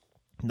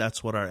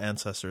 That's what our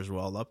ancestors were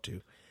all up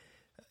to.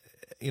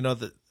 You know,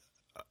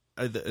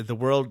 the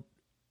world,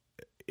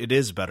 it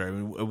is better. I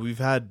mean, we've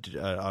had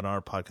on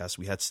our podcast,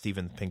 we had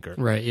Steven Pinker.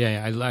 Right.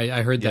 Yeah.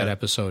 I heard that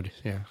episode.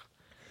 Yeah.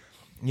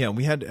 Yeah.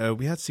 We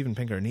had Steven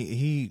Pinker, and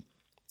he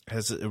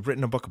has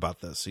written a book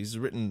about this. He's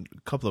written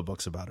a couple of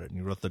books about it, and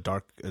he wrote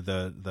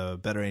the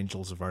Better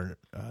Angels of Our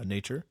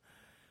Nature,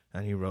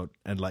 and he wrote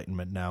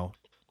Enlightenment Now.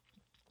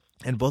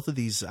 And both of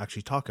these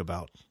actually talk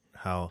about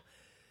how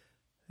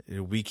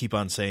we keep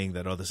on saying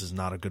that, this is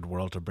not a good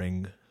world to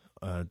bring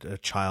a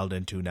child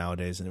into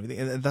nowadays and everything.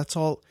 And that's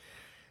all,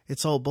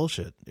 it's all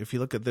bullshit. If you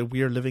look at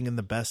we are living in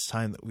the best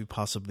time that we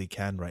possibly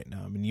can right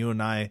now. I mean, you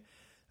and I,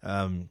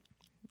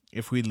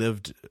 if we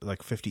lived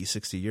like 50,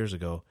 60 years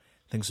ago,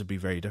 things would be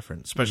very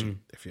different, especially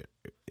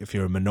if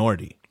you're a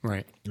minority,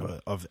 right,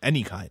 of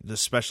any kind,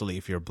 especially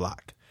if you're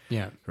black,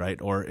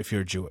 right, or if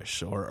you're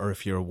Jewish, or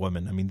if you're a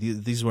woman. I mean,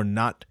 these were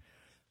not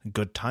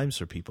good times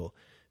for people.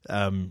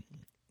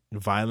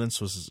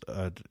 Violence was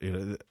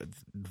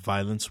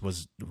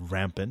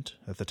rampant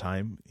at the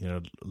time. You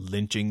know,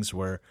 lynchings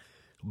were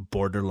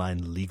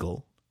borderline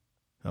legal.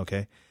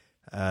 Okay,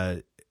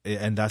 and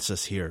that's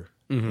just here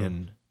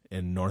in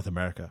North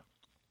America,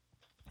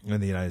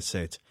 in the United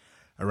States.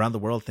 Around the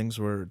world, things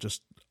were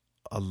just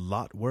a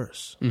lot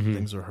worse.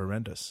 Things were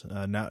horrendous.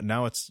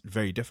 Now it's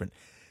very different.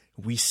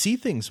 We see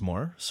things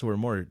more, so we're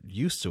more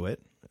used to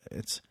it.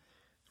 It's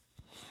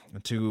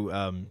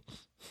to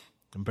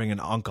bring an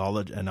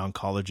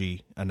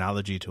oncology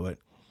analogy to it.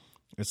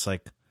 It's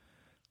like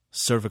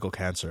cervical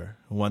cancer.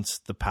 Once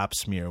the Pap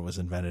smear was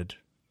invented,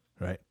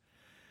 right?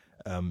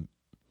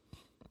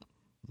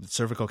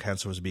 Cervical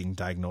cancer was being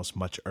diagnosed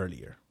much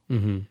earlier.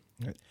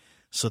 Right?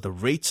 So the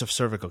rates of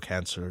cervical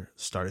cancer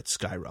started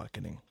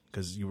skyrocketing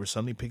because you were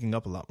suddenly picking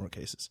up a lot more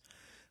cases.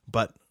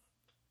 But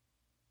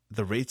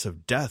the rates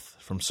of death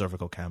from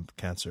cervical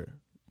cancer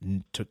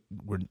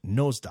were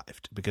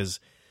nosedived because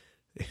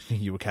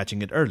you were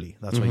catching it early.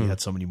 That's why you had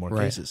so many more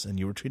cases, and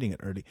you were treating it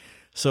early.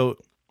 So,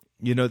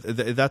 you know,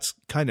 that's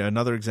kind of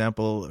another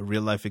example, a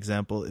real life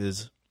example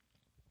is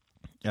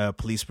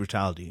police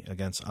brutality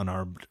against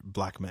unarmed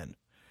black men.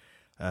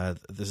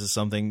 This is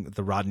something,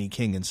 the Rodney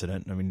King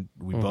incident. I mean,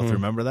 we both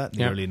remember that in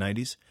the early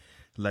 90s.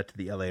 Led to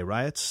the LA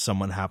riots.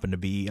 Someone happened to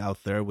be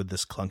out there with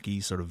this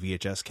clunky sort of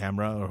VHS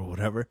camera or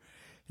whatever,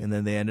 and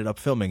then they ended up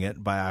filming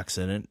it by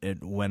accident.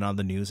 It went on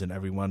the news, and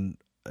everyone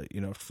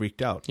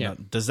freaked out. Yeah. Now,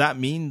 does that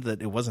mean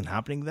that it wasn't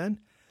happening then?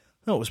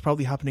 No, it was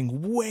probably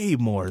happening way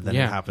more than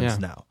it happens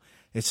now.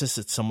 It's just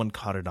that someone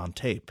caught it on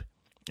tape.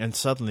 And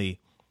suddenly,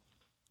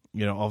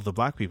 all of the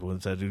black people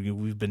said,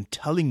 we've been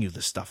telling you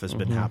this stuff has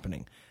been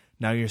happening.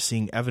 Now you're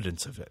seeing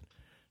evidence of it.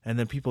 And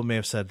then people may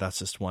have said that's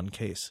just one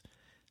case.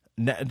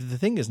 Now, the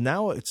thing is,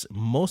 now it's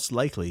most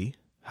likely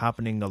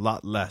happening a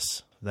lot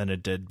less than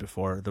it did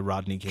before the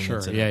Rodney King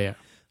incident. Yeah.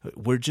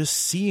 We're just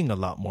seeing a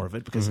lot more of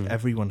it because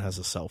everyone has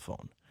a cell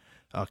phone.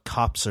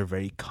 Cops are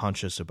very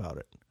conscious about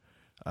it.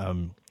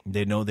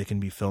 They know they can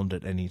be filmed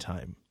at any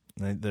time.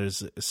 Right?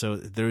 There's a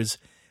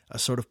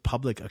sort of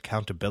public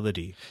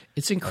accountability.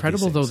 It's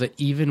incredible, though, that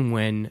even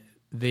when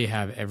they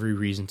have every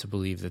reason to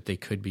believe that they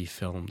could be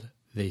filmed,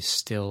 they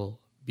still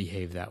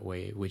behave that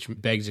way, which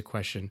begs a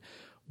question.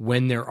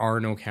 When there are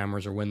no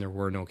cameras, or when there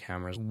were no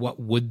cameras, what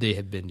would they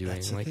have been doing?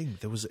 That's the thing.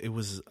 It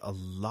was a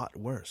lot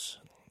worse.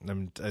 I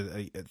mean,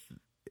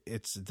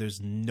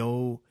 there's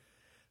no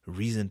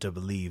reason to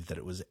believe that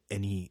it was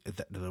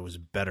that it was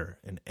better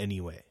in any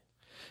way.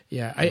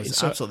 Yeah,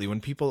 absolutely. When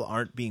people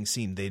aren't being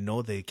seen, they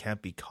know they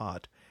can't be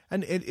caught,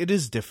 and it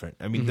is different.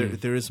 I mean,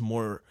 there is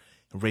more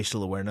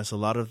racial awareness. A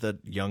lot of the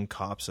young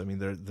cops, I mean,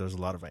 there's a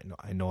lot of,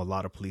 I know a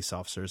lot of police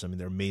officers. I mean,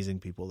 they're amazing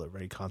people. They're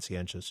very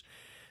conscientious.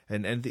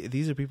 And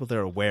these are people that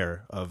are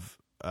aware of,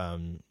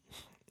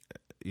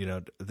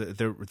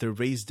 they're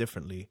raised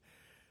differently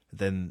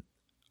than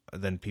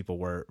people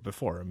were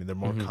before. I mean, they're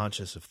more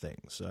conscious of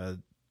things.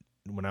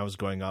 When I was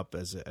growing up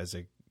as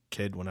a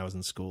kid, when I was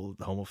in school,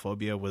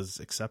 homophobia was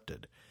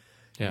accepted.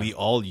 Yeah. We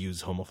all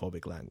use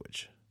homophobic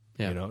language.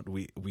 Yeah.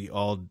 We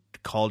all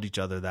called each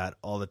other that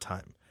all the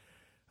time.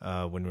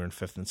 When we were in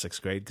 5th and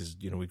 6th grade, because,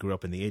 we grew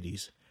up in the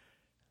 80s,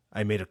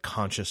 I made a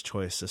conscious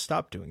choice to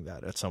stop doing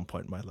that at some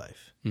point in my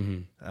life.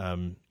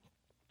 Mm-hmm.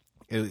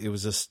 It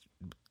was just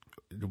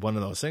one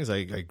of those things.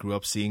 I grew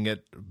up seeing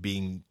it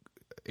being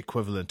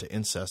equivalent to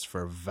incest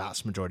for a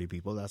vast majority of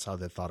people. That's how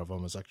they thought of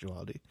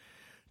homosexuality.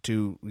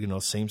 To,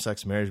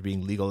 same-sex marriage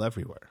being legal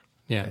everywhere.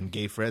 Yeah. And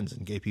gay friends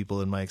and gay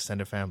people in my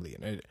extended family.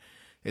 And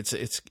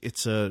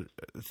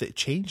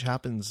change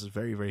happens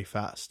very, very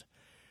fast.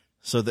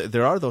 So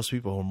there are those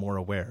people who are more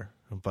aware,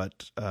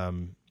 but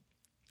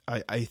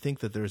I think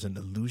that there's an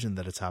illusion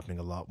that it's happening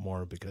a lot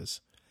more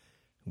because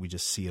we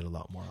just see it a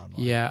lot more online.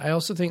 Yeah, I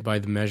also think by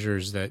the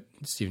measures that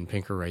Steven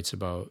Pinker writes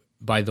about,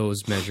 by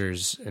those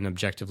measures and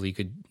objectively, you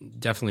could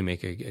definitely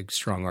make a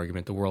strong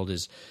argument the world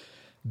is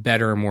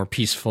better, more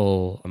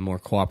peaceful, more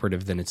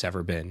cooperative than it's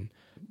ever been.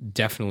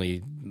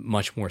 Definitely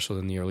much more so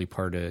than the early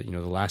part of the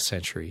last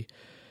century.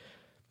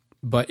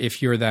 But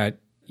if you're that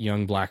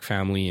young black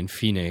family in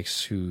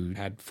Phoenix who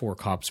had 4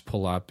 cops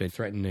pull up and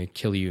threaten to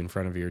kill you in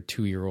front of your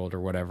 2-year-old or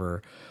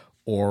whatever,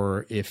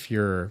 or if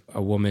you're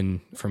a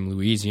woman from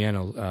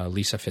Louisiana,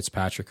 Lisa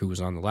Fitzpatrick, who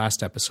was on the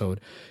last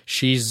episode,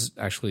 she's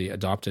actually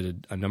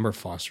adopted a number of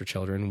foster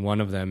children. One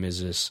of them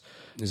is a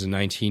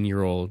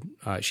 19-year-old.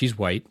 She's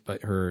white,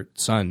 but her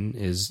son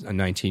is a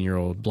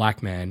 19-year-old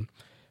black man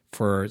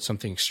for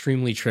something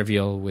extremely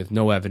trivial with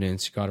no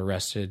evidence. Got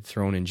arrested,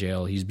 thrown in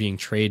jail. He's being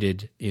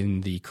traded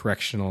in the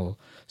correctional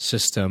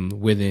system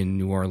within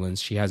New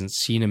Orleans. She hasn't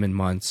seen him in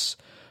months.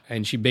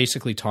 And she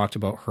basically talked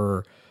about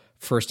her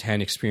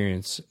firsthand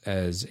experience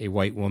as a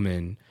white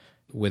woman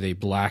with a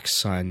black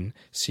son,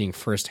 seeing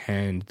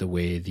firsthand the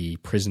way the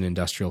prison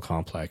industrial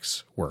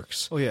complex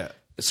works. Oh, yeah.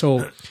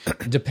 So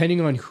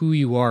depending on who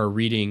you are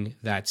reading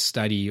that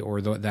study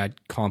or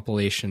that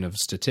compilation of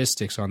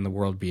statistics on the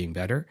world being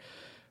better,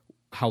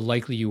 how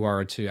likely you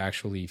are to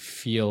actually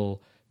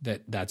feel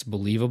that that's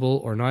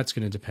believable or not, it's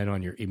going to depend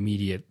on your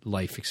immediate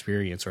life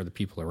experience or the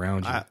people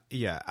around you.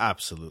 Yeah,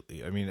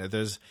 absolutely. I mean,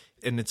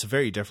 and it's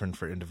very different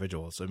for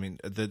individuals. I mean,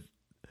 the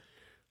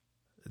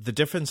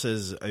difference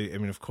is, I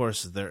mean, of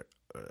course,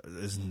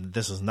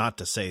 this is not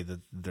to say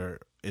that there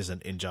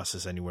isn't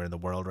injustice anywhere in the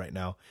world right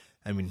now.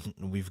 I mean,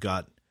 we've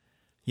got,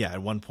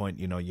 at one point,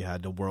 you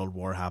had the World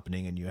War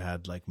happening and you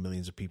had like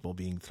millions of people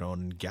being thrown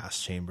in gas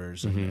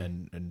chambers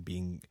and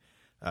being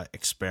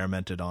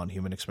experimented on,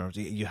 human experiments.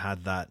 You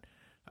had that.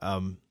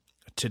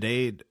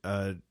 Today,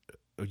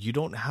 you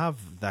don't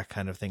have that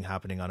kind of thing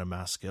happening on a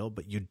mass scale,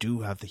 but you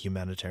do have the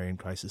humanitarian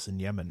crisis in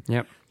Yemen.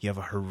 Yep. You have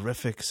a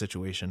horrific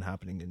situation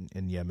happening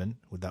in Yemen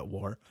with that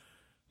war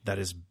that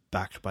is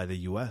backed by the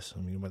U.S.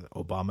 I mean, with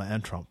Obama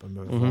and Trump, and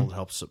all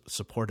helped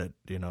support it.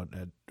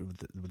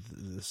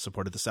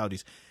 Supported the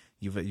Saudis.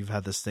 You've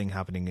had this thing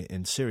happening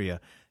in Syria.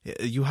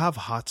 You have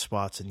hot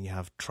spots and you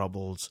have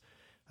troubled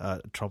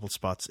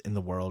spots in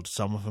the world.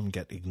 Some of them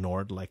get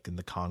ignored, like in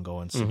the Congo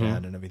and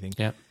Sudan and everything.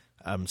 Yeah.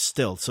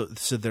 Still, so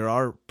there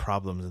are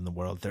problems in the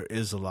world. There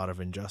is a lot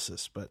of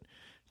injustice, but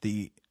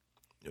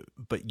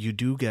you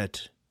do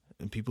get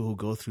people who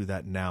go through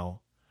that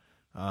now.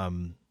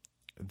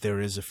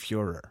 There is a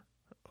furor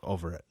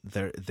over it.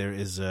 There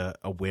is a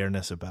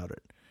awareness about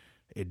it.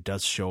 It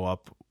does show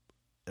up,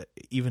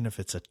 even if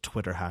it's a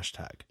Twitter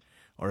hashtag.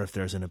 Or if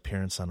there's an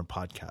appearance on a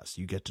podcast,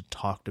 you get to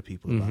talk to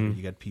people about it.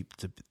 You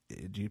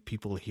get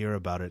people hear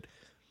about it,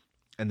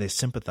 and they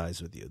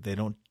sympathize with you. They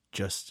don't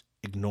just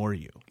ignore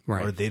you,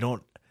 right? Or they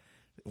don't.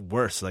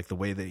 Worse, like the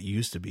way that it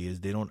used to be, is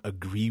they don't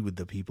agree with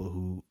the people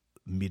who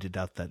meted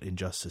out that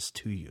injustice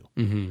to you,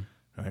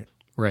 right?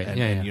 Right,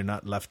 and you're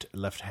not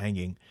left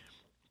hanging.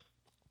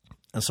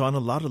 And so, on a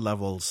lot of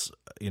levels,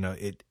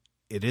 it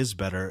is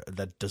better.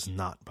 That does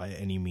not, by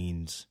any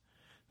means,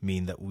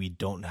 mean that we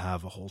don't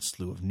have a whole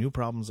slew of new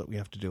problems that we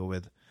have to deal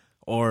with,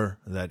 or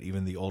that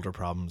even the older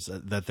problems,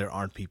 that there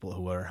aren't people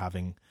who are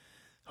having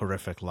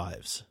horrific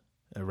lives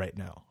right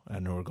now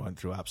and who are going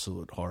through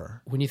absolute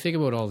horror. When you think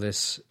about all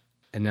this,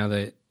 and now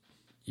that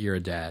you're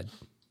a dad,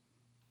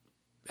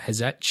 has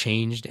that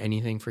changed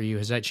anything for you?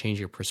 Has that changed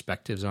your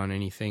perspectives on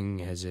anything?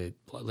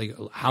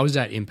 How has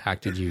that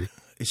impacted you?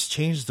 It's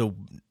changed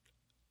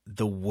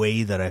the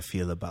way that I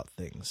feel about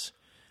things.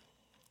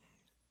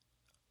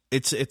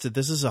 This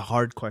is a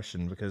hard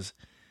question because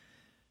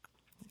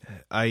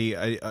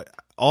I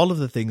all of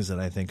the things that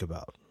I think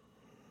about,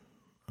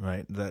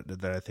 right,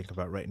 that I think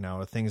about right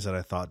now are things that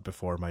I thought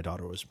before my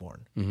daughter was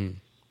born. Mm-hmm.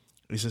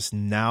 It's just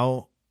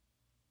now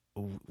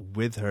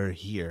with her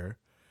here,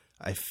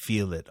 I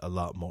feel it a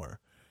lot more.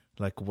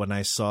 Like when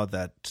I saw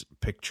that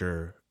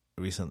picture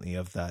recently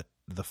of that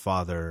the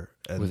father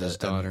and with his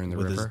daughter in the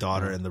river. His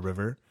daughter in the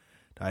river.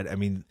 I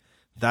mean,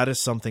 that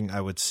is something I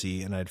would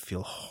see, and I'd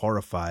feel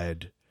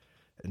horrified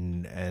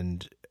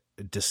and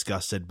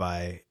disgusted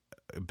by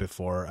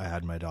before I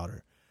had my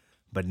daughter.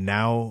 But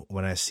now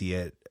when I see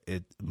it,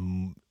 it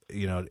moves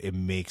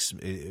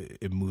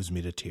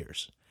me to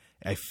tears.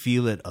 I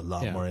feel it a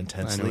lot more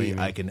intensely.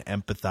 I can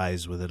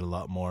empathize with it a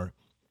lot more,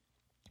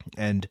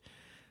 and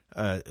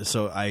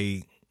so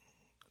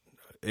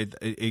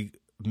it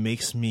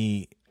makes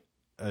me.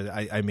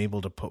 I'm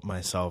able to put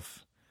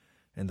myself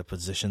in the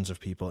positions of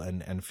people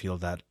and feel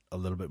that a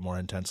little bit more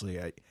intensely.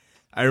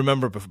 I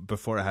remember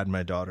before I had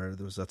my daughter,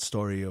 there was that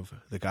story of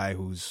the guy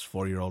whose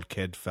 4-year-old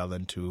kid fell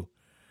into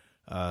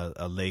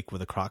a lake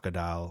with a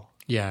crocodile.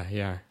 Yeah,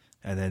 yeah.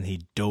 And then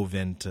he dove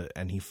into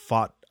and he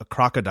fought a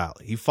crocodile.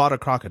 He fought a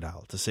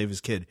crocodile to save his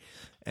kid.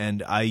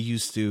 And I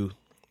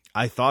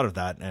thought of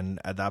that. And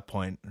at that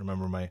point, I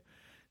remember my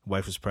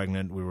wife was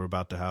pregnant. We were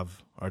about to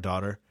have our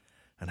daughter.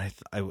 And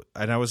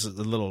I was a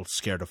little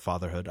scared of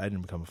fatherhood. I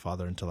didn't become a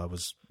father until I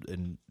was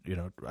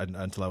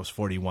until I was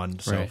 41.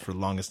 So right. For the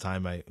longest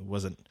time, I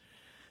wasn't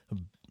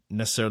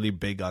necessarily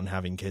big on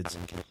having kids.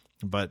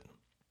 But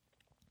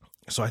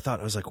so I thought,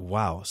 I was like,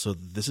 wow. So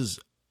this is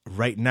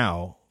right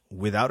now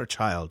without a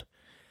child.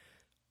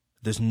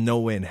 There's no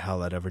way in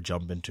hell I'd ever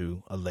jump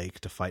into a lake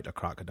to fight a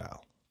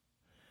crocodile.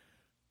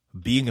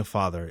 Being a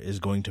father is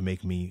going to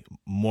make me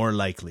more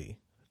likely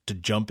to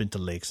jump into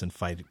lakes and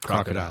fight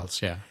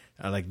crocodiles. Yeah.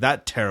 Like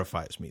that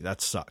terrifies me.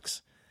 That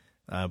sucks.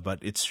 But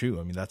it's true.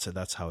 I mean,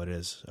 that's how it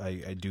is.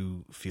 I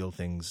do feel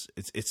things.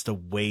 It's the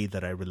way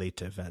that I relate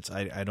to events.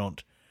 I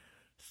don't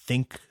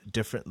think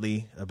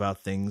differently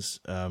about things.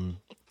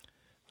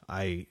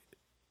 I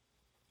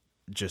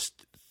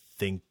just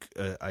think.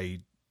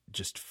 I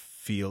just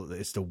feel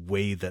it's the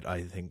way that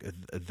I think,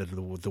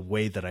 the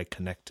way that I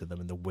connect to them,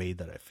 and the way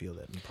that I feel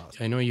it.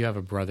 I know you have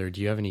a brother. Do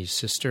you have any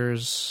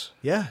sisters?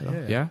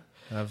 Yeah.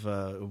 I have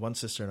one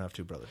sister and I have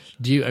 2 brothers.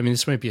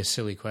 This might be a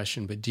silly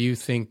question, but do you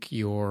think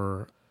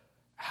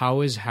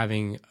how is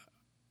having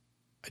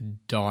a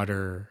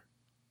daughter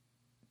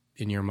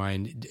in your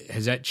mind,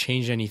 has that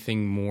changed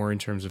anything more in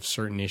terms of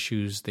certain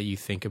issues that you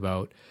think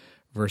about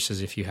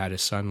versus if you had a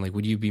son? Like,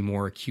 would you be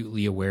more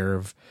acutely aware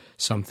of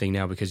something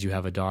now because you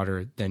have a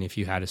daughter than if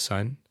you had a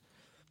son?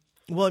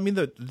 Well, I mean,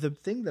 the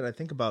thing that I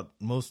think about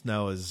most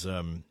now is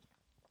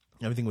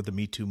everything with the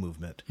Me Too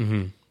movement.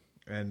 Mm-hmm.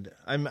 And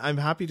I'm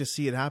happy to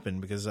see it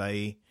happen because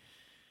I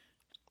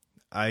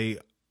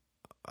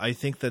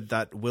think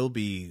that will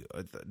be,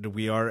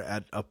 we are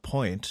at a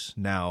point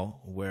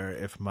now where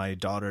if my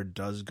daughter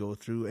does go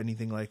through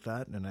anything like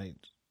that, and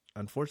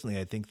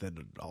unfortunately I think that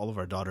all of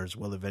our daughters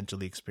will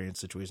eventually experience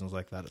situations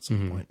like that at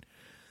some point.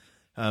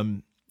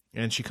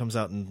 And she comes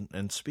out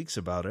and speaks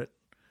about it.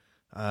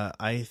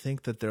 I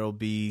think that there'll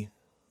be,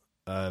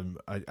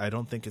 I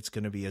don't think it's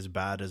going to be as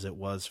bad as it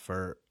was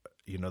for,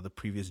 the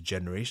previous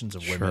generations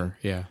of women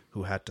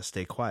who had to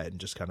stay quiet and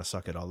just kind of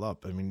suck it all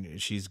up. I mean,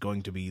 she's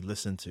going to be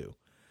listened to.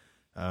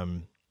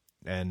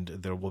 And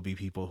there will be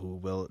people who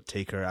will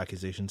take her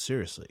accusations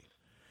seriously,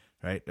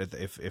 right?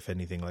 If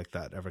anything like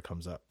that ever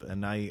comes up.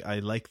 And I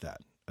like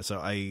that. So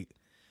I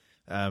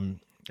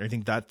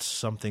think that's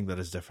something that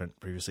is different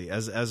previously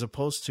as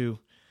opposed to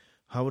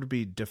how would it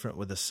be different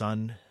with a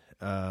son?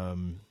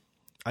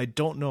 I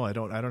don't know. I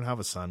don't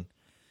have a son.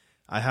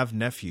 I have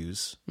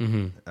nephews.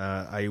 Mm-hmm.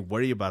 I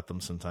worry about them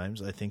sometimes.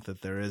 I think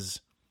that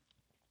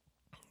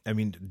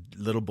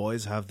little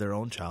boys have their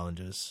own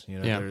challenges.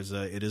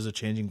 It is a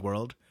changing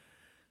world.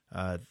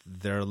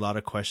 There are a lot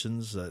of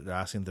questions that they're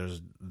asking.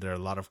 There are a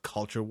lot of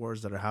culture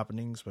wars that are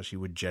happening, especially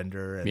with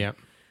gender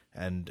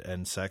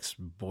and sex,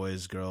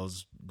 boys,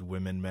 girls,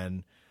 women,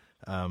 men.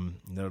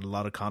 There are a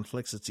lot of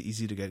conflicts. It's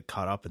easy to get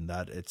caught up in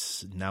that.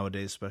 It's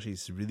nowadays, especially,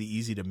 it's really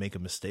easy to make a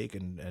mistake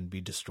and be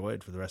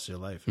destroyed for the rest of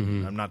your life.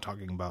 Mm-hmm. I'm not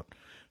talking about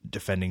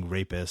defending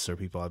rapists or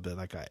people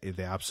like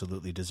they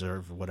absolutely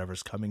deserve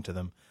whatever's coming to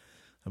them.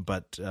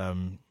 But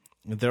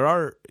there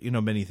are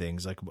many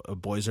things like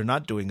boys are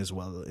not doing as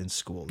well in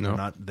school.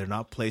 No. They're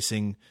not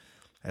placing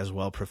as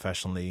well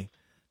professionally.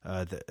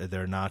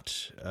 They're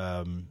not.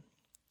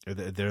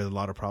 There are a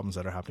lot of problems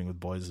that are happening with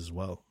boys as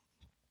well.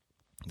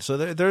 So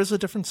there's a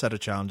different set of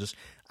challenges.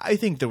 I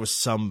think there was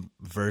some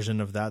version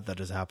of that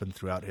has happened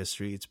throughout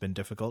history. It's been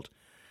difficult,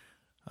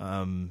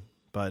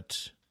 but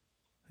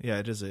yeah,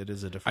 it is a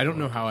different. I don't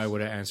know how I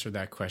would have answered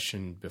that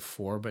question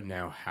before, but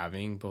now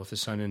having both a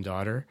son and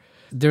daughter,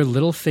 there are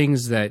little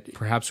things that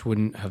perhaps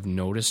wouldn't have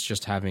noticed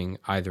just having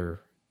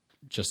either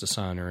just a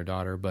son or a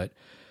daughter, but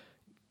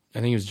I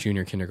think it was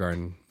junior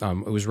kindergarten.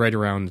 It was right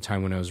around the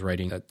time when I was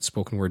writing that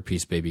spoken word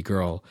piece, Baby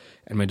Girl.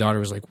 And my daughter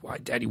was like, "Why,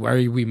 Daddy, why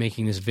are we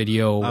making this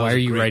video? Why are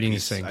you writing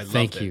this thing?"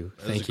 Thank you.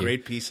 It was a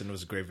great piece and it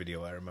was a great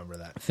video. I remember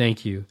that.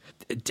 Thank you.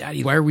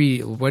 Daddy, why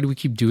do we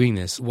keep doing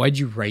this? Why'd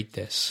you write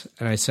this?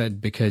 And I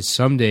said, because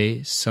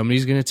someday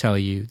somebody's going to tell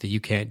you that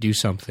you can't do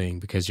something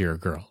because you're a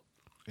girl.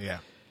 Yeah.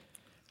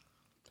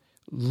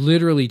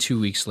 Literally 2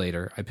 weeks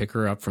later, I pick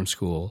her up from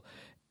school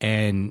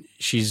And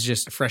she's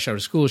just fresh out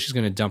of school. She's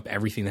going to dump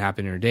everything that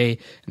happened in her day.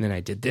 And then I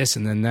did this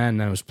and then that.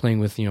 And I was playing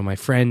with, my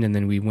friend. And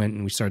then we went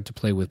and we started to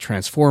play with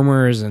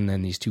Transformers. And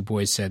then these two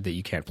boys said that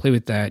you can't play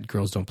with that.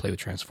 Girls don't play with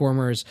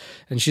Transformers.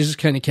 And she just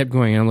kind of kept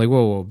going. And I'm like,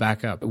 whoa,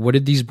 back up. What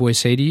did these boys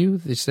say to you?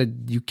 They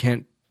said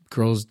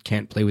girls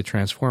can't play with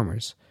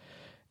Transformers.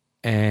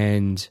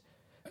 And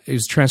it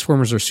was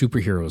Transformers or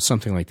superheroes,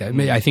 something like that.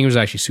 I think it was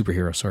actually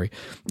superheroes, sorry.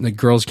 Like,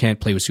 girls can't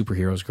play with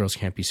superheroes. Girls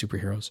can't be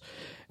superheroes.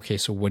 Okay,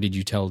 so what did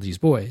you tell these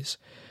boys?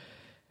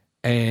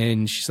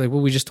 And she's like,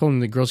 well, we just told them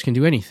that girls can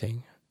do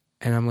anything.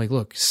 And I'm like,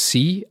 look,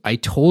 see, I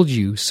told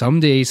you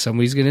someday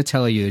somebody's going to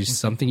tell you there's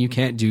something you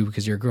can't do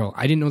because you're a girl.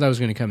 I didn't know that was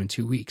going to come in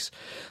 2 weeks.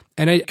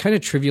 And I kind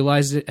of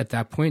trivialized it at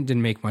that point,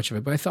 didn't make much of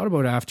it. But I thought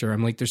about it after.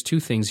 I'm like, there's two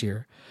things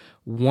here.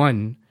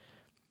 One,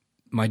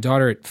 my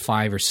daughter at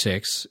 5 or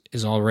 6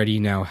 is already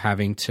now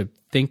having to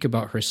think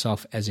about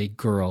herself as a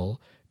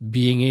girl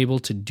being able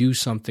to do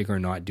something or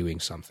not doing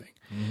something.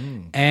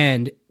 Mm-hmm.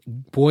 And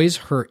boys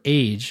her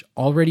age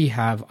already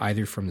have,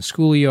 either from the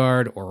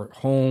schoolyard or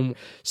home,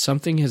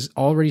 something has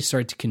already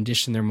started to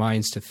condition their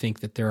minds to think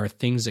that there are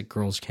things that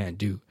girls can't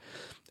do.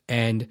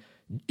 And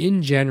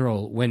in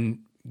general,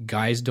 when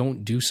guys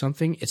don't do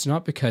something, it's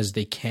not because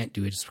they can't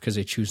do it, it's because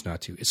they choose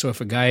not to. So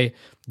if a guy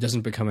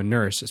doesn't become a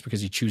nurse, it's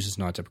because he chooses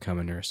not to become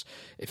a nurse.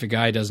 If a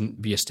guy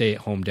doesn't be a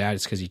stay-at-home dad,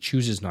 it's because he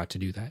chooses not to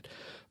do that.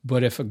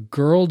 But if a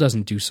girl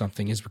doesn't do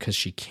something, it's because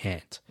she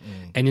can't.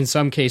 And in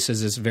some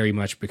cases, it's very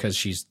much because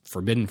she's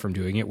forbidden from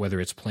doing it,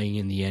 whether it's playing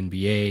in the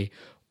NBA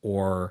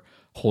or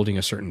holding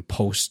a certain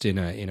post in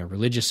a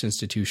religious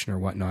institution or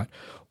whatnot,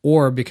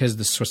 or because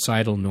the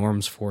societal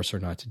norms force her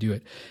not to do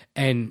it.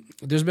 And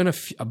there's been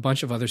a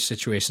bunch of other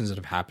situations that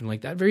have happened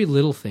like that, very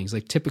little things,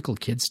 like typical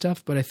kid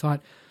stuff. But I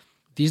thought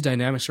these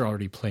dynamics are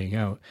already playing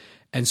out.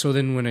 And so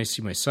then when I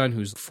see my son,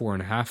 who's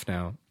 4.5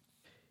 now,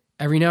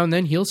 every now and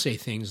then he'll say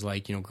things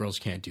like, girls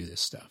can't do this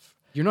stuff.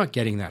 You're not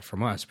getting that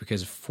from us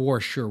because for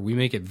sure we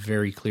make it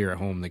very clear at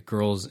home that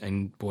girls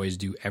and boys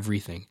do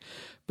everything.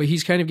 But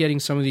he's kind of getting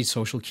some of these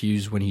social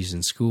cues when he's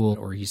in school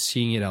or he's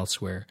seeing it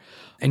elsewhere.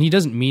 And he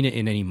doesn't mean it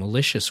in any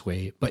malicious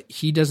way, but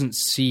he doesn't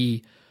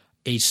see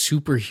a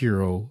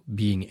superhero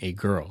being a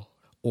girl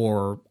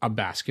or a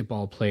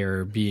basketball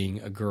player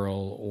being a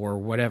girl or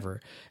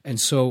whatever. And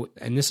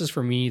this is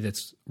for me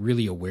that's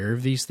really aware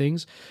of these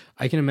things.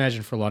 I can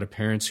imagine for a lot of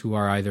parents who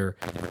are either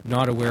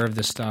not aware of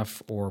this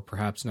stuff or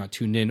perhaps not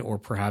tuned in or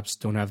perhaps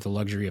don't have the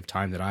luxury of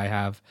time that I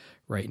have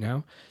right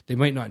now, they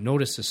might not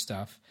notice this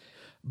stuff,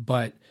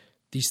 but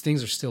these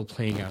things are still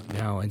playing out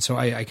now. And so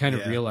I kind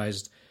of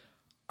realized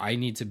I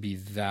need to be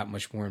that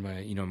much more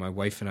in my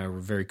wife and I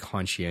were very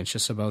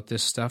conscientious about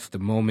this stuff. The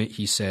moment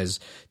he says,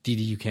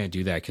 Didi, you can't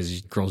do that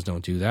because girls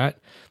don't do that,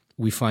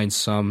 we find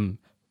some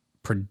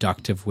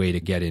productive way to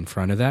get in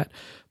front of that.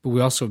 But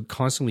we also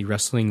constantly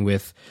wrestling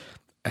with,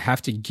 I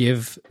have to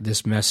give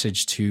this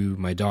message to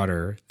my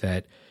daughter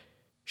that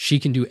she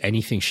can do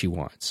anything she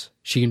wants.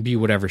 She can be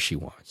whatever she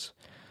wants.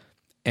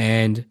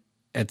 And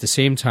at the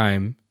same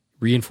time,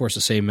 reinforce the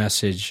same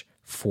message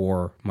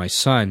for my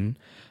son,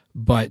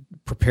 but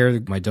prepare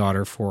my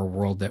daughter for a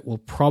world that will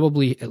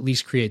probably at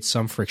least create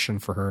some friction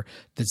for her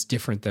that's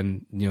different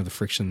than, the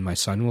friction my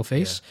son will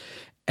face.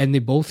 Yeah. And they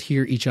both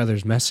hear each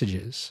other's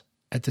messages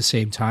at the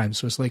same time.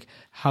 So it's like,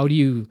 how do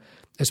you,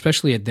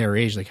 especially at their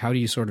age, like how do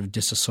you sort of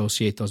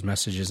disassociate those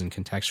messages and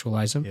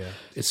contextualize them? Yeah.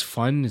 It's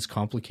fun, it's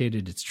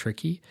complicated, it's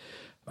tricky.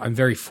 I'm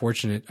very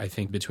fortunate, I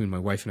think, between my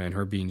wife and I and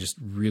her being just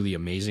really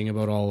amazing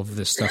about all of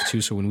this stuff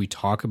too. So when we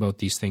talk about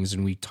these things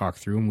and we talk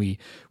through them,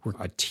 we're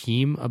a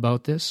team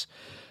about this.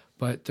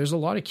 But there's a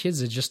lot of kids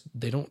that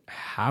they don't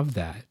have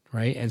that,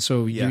 right? And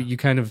so you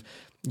kind of,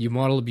 you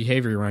model a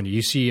behavior around you.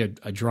 You see a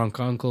drunk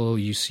uncle,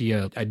 you see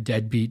a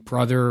deadbeat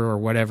brother or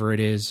whatever it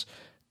is.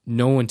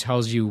 No one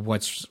tells you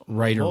what's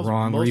right or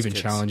wrong or even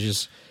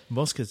challenges.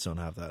 Most kids don't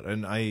have that.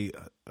 And I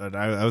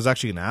was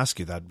actually going to ask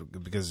you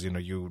that because,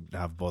 you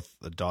have both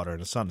a daughter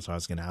and a son. So I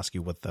was going to ask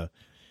you what the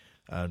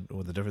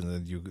difference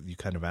is. You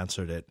kind of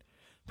answered it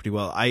pretty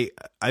well.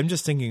 I'm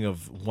just thinking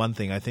of one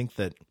thing. I think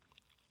that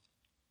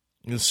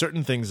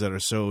certain things that are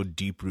so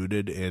deep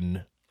rooted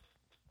in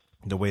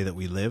the way that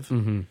we live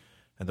and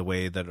the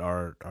way that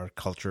our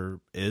culture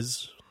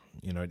is,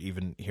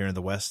 even here in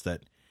the West,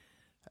 that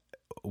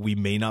we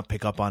may not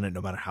pick up on it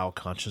no matter how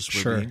conscious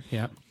we're being.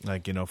 Yeah.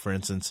 Like, for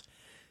instance,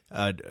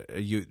 I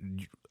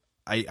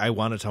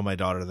want to tell my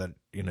daughter that,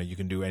 you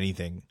can do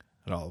anything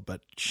at all,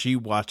 but she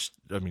watched,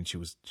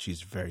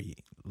 she's very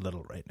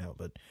little right now,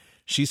 but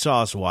she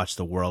saw us watch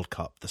the World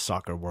Cup, the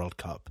soccer World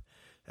Cup,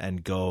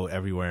 and go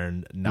everywhere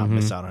and not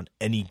miss out on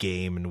any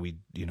game. And we,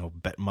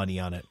 bet money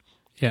on it.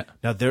 Yeah.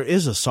 Now there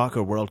is a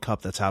soccer World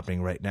Cup that's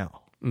happening right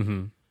now.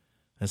 Mm-hmm.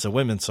 It's a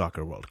women's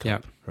soccer World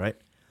Cup, right?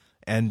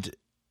 And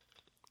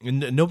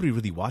nobody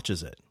really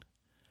watches it.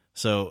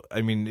 So,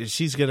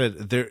 she's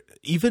going to,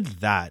 even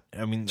that,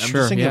 I'm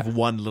just thinking of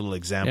one little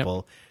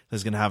example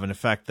that's going to have an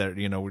effect that,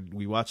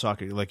 we watch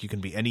soccer, like you can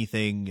be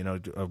anything,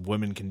 a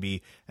woman can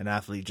be an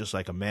athlete just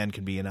like a man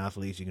can be an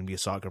athlete. You can be a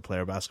soccer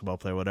player, basketball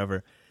player,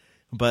 whatever.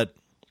 But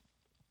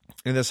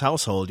in this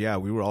household, yeah,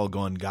 we were all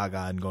going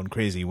gaga and going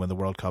crazy when the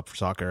World Cup for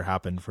soccer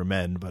happened for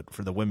men, but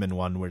for the women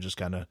one, we're just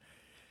kind of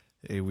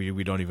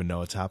we don't even know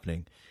what's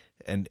happening.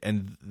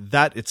 And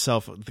that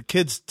itself, the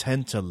kids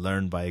tend to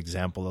learn by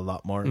example a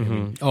lot more. I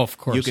mean, of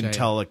course. you can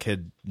tell a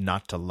kid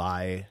not to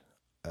lie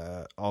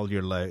all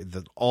your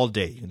all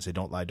day. You can say,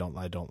 don't lie, don't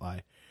lie, don't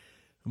lie.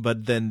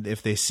 But then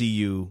if they see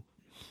you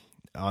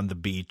on the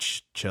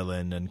beach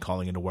chilling and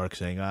calling into work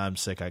saying, I'm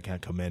sick, I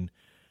can't come in,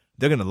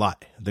 they're going to lie.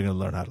 They're going to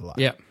learn how to lie.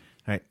 Yeah.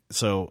 Right.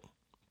 So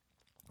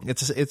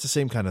it's the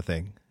same kind of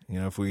thing.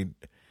 If we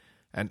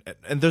and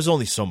there's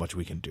only so much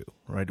we can do,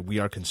 right? We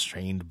are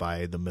constrained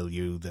by the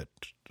milieu that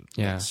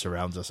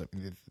surrounds us. I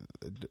mean,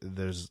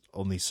 there's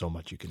only so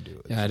much you can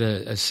do. Yeah, I had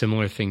a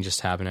similar thing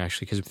just happen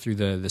actually, because through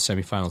the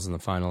semifinals and the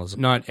finals,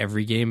 not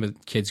every game,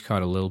 but kids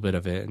caught a little bit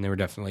of it, and they were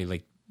definitely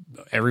like,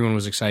 everyone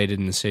was excited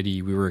in the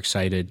city. We were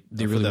excited.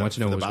 They really wanted to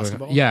know what was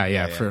going on.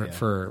 Yeah, for the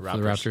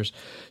Raptors.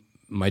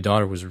 My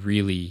daughter was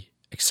really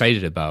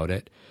excited about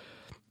it.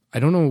 I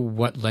don't know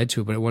what led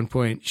to it, but at one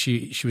point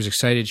she was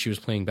excited. She was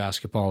playing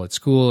basketball at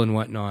school and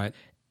whatnot.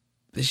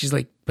 She's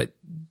like, but,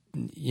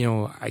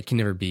 I can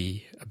never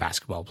be a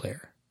basketball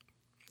player.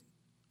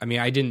 I mean,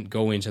 I didn't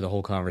go into the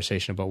whole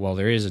conversation about, well,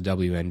 there is a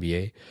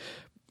WNBA.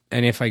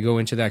 And if I go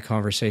into that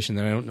conversation,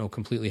 then I don't know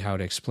completely how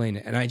to explain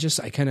it. And I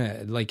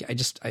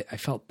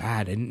felt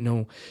bad. I didn't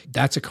know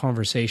that's a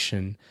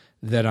conversation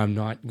that I'm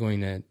not going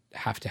to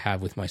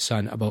have with my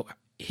son about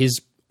his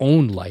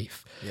own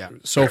life. Yeah.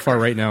 So far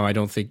right now, I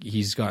don't think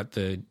he's got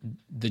the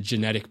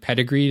genetic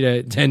pedigree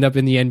to end up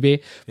in the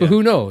NBA, but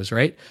who knows,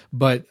 right?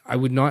 But I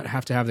would not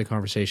have to have the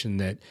conversation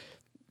that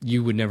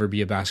you would never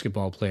be a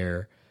basketball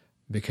player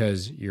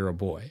because you're a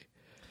boy.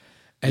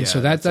 And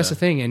so that's the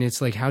thing. And it's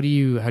like, how do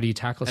you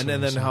tackle something?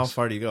 And then how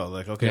far do you go?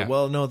 Like, okay,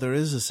 well, no, there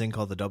is this thing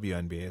called the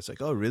WNBA. It's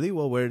like, oh, really?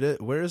 Well,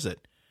 where is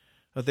it?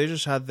 But they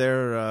just had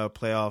their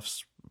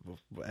playoffs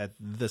at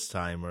this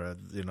time or, a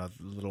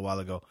little while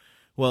ago.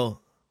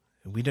 Well,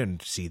 we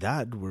didn't see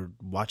that. We're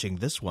watching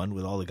this one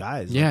with all the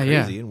guys. Yeah,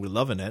 crazy, and we're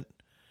loving it,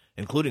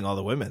 including all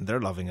the women.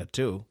 They're loving it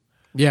too.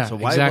 Yeah, so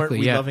why weren't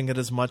we loving it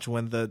as much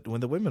when the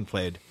women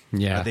played?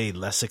 Yeah, are they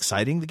less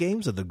exciting, the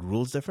games? Are the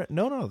rules different?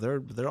 No,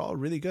 they're all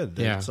really good.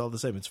 It's all the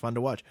same. It's fun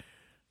to watch.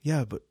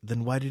 Yeah, but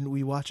then why didn't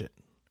we watch it?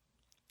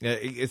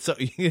 It's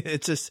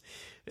just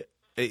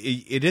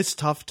it is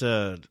tough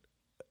to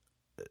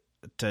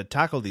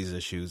tackle these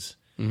issues,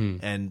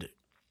 and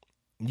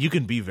you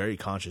can be very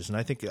conscious. And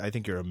I think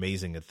you're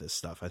amazing at this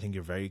stuff. I think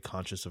you're very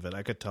conscious of it.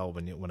 I could tell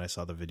when I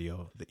saw the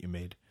video that you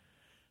made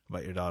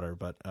about your daughter,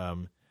 but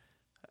no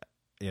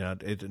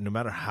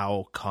matter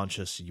how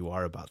conscious you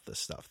are about this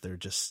stuff, there are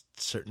just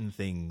certain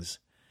things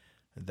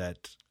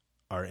that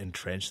are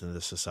entrenched in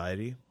the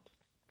society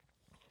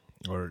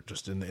or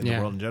just in the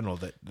world in general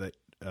that that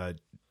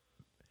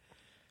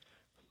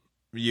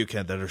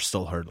are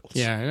still hurdles.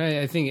 Yeah, and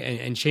I think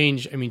and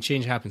change. I mean,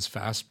 change happens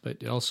fast, but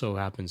it also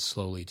happens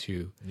slowly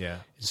too. Yeah,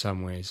 in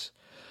some ways.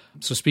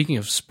 So speaking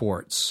of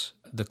sports,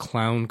 the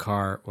clown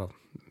car. Well,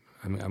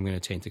 I'm going to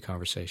taint the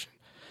conversation.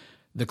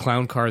 The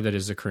clown car that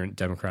is the current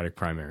Democratic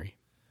primary.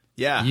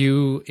 Yeah.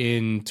 You,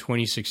 in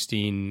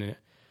 2016,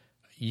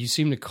 you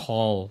seem to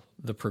call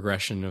the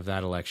progression of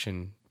that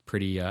election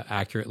pretty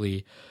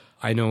accurately.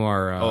 I know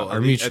our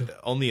mutual...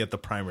 only at the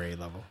primary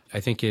level.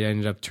 I think it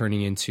ended up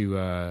turning into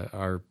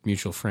our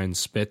mutual friend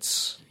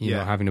Spitz,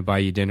 having to buy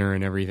you dinner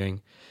and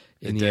everything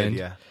in the end.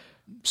 Yeah.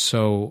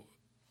 So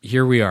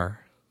here we are.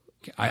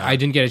 I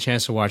didn't get a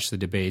chance to watch the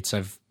debates.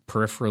 I've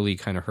peripherally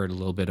kind of heard a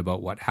little bit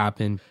about what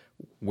happened.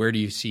 Where do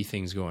you see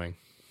things going?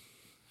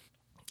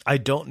 I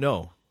don't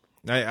know.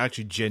 I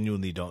actually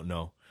genuinely don't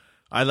know.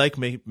 I like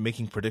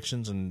making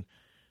predictions, and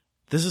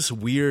this is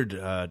weird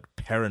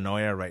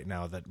paranoia right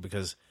now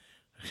because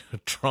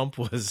Trump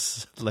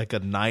was like a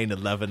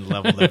 9/11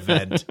 level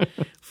event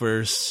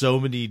for so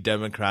many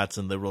Democrats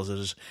and liberals. That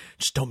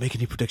just don't make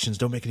any predictions.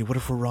 Don't make any. What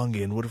if we're wrong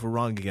again? What if we're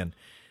wrong again?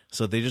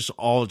 So they just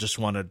all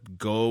want to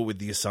go with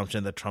the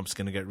assumption that Trump's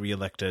going to get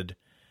reelected,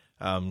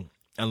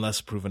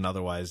 unless proven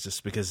otherwise,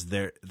 just because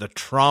the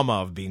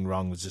trauma of being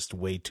wrong was just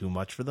way too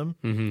much for them.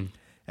 Mm-hmm.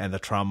 And the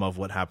trauma of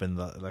what happened in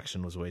the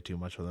election was way too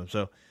much for them.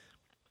 So,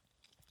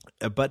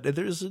 but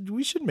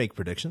we should make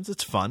predictions.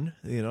 It's fun.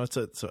 We're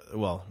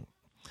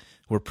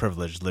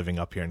privileged living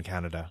up here in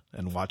Canada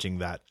and watching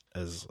that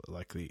as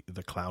like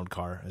the clown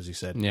car, as you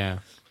said. Yeah.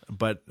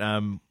 But I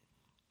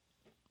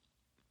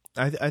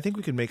think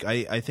we can make.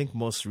 I think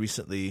most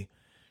recently,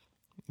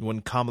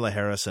 when Kamala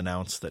Harris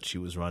announced that she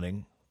was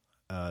running,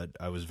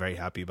 I was very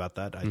happy about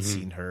that. I'd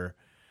seen her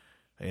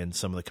in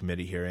some of the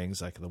committee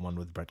hearings, like the one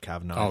with Brett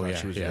Kavanaugh. Oh, yeah,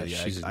 she was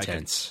she's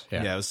intense.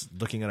 I was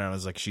looking at her and I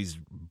was like, she's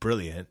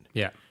brilliant.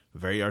 Yeah.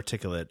 Very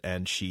articulate,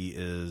 and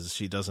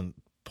she doesn't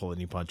pull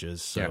any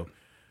punches. So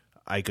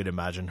I could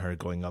imagine her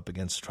going up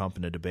against Trump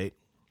in a debate.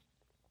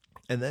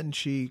 And then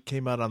she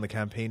came out on the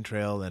campaign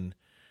trail, and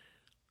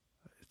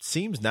it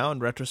seems now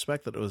in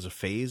retrospect that it was a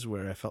phase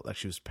where I felt like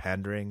she was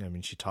pandering. I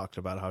mean, she talked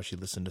about how she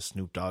listened to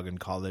Snoop Dogg in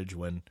college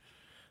when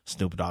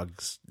Snoop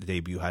Dogg's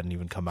debut hadn't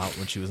even come out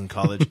when she was in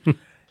college.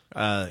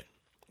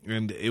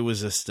 And it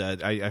was just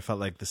I felt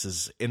like this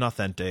is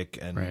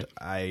inauthentic, and Right.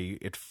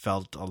 it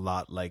felt a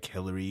lot like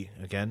Hillary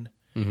again,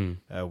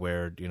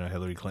 where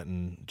Hillary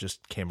Clinton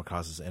just came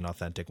across as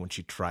inauthentic when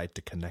she tried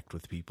to connect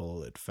with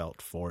people. It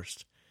felt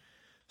forced.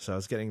 So I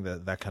was getting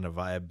that kind of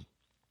vibe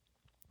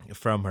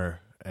from her.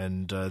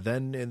 And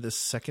then in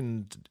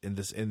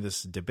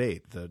this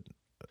debate, the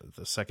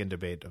second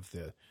debate of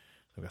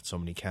I've got so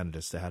many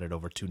candidates. They had it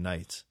over 2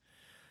 nights.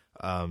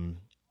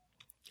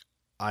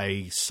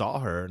 I saw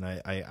her, and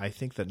I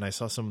think that, and I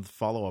saw some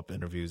follow-up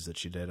interviews that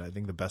she did. I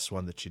think the best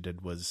one that she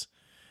did was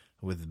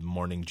with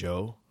Morning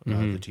Joe,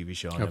 the TV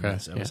show on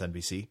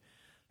MSNBC.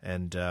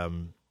 And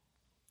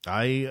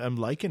I am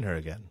liking her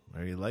again. I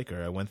really like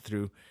her. I went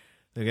through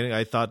the beginning.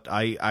 I thought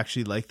I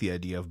actually liked the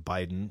idea of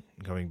Biden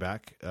coming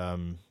back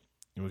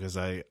because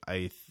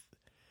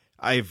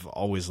I've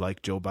always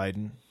liked Joe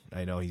Biden.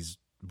 I know he's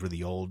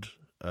really old,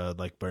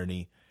 like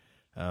Bernie,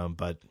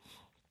 but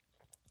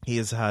he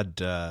has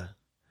had...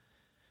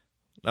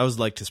 I always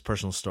liked his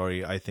personal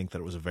story. I think that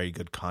it was a very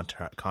good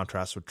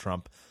contrast with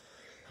Trump.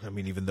 I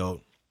mean, even though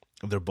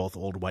they're both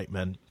old white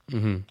men,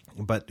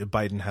 but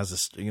Biden has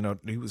this. He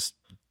was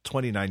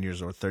 29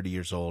 years or 30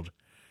 years old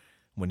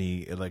when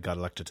he got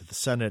elected to the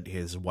Senate.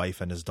 His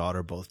wife and his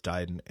daughter both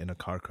died in a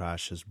car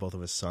crash. Both of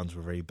his sons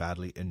were very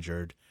badly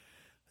injured.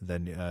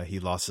 Then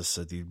he lost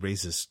he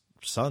raised his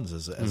sons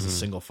as a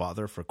single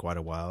father for quite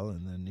a while,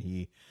 and then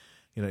he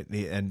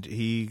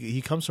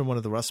comes from one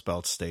of the Rust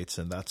Belt states,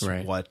 and that's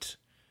what.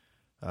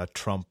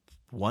 Trump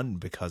won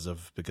because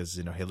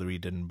Hillary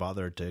didn't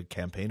bother to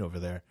campaign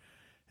over there,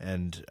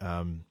 and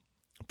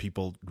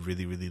people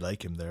really, really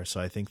like him there.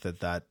 So I think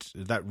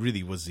that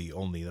really was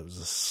that was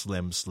a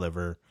slim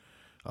sliver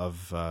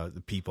of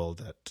the people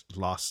that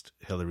lost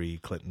Hillary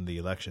Clinton the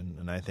election,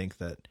 and I think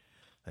that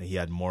he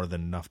had more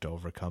than enough to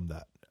overcome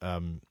that.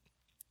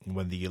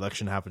 When the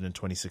election happened in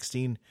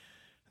 2016,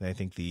 I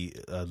think the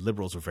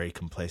liberals were very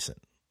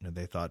complacent, and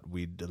they thought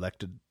we'd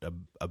elected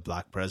a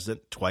black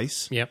president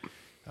twice. Yep.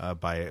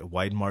 By a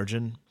wide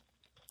margin.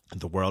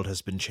 The world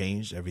has been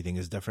changed. Everything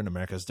is different.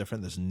 America is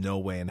different. There's no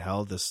way in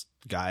hell this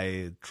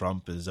guy,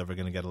 Trump, is ever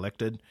going to get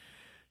elected.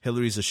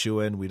 Hillary's a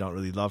shoo-in. We don't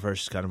really love her.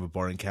 She's kind of a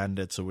boring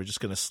candidate, so we're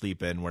just going to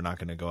sleep in. We're not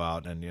going to go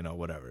out and,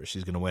 whatever.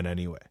 She's going to win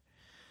anyway.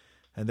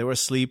 And they were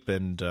asleep,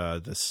 and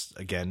this,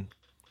 again,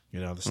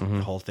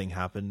 the whole thing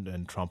happened,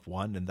 and Trump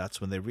won, and that's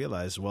when they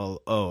realized,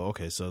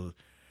 okay, so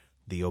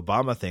the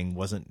Obama thing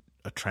wasn't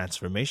a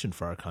transformation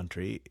for our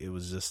country. It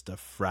was just a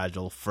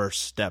fragile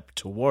first step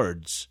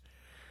towards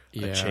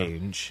a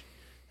change,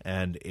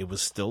 and it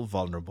was still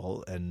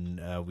vulnerable, and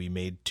we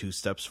made 2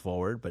 steps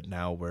forward, but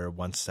now we're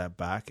 1 step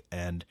back,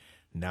 and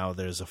now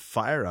there's a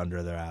fire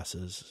under their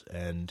asses,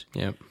 and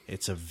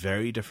it's a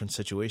very different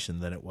situation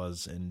than it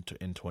was in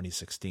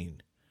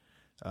 2016.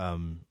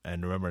 And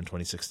remember, in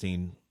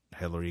 2016,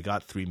 Hillary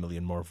got 3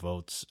 million more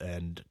votes,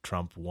 and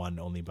Trump won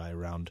only by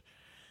around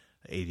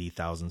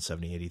 80,000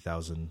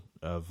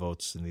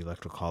 votes in the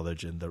Electoral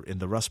College in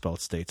the Rust Belt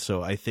states.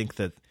 So I think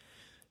that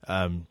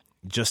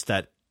just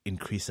that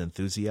increased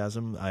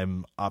enthusiasm,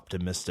 I'm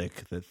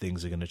optimistic that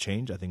things are going to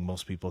change. I think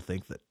most people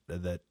think that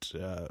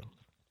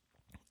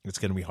it's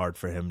going to be hard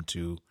for him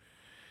to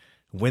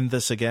win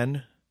this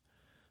again.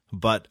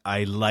 But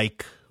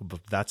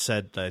that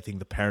said, I think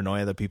the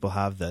paranoia that people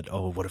have that,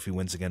 what if he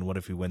wins again? What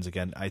if he wins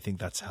again? I think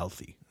that's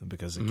healthy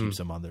because it keeps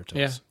them on their toes.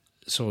 Yeah.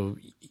 So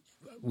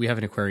we have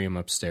an aquarium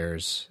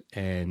upstairs,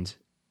 and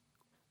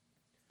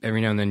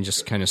every now and then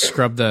just kind of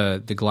scrub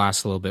the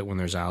glass a little bit when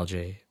there's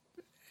algae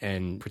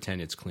and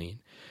pretend it's clean.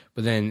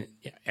 But then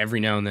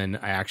every now and then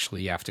I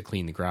actually have to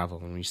clean the gravel.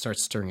 And when you start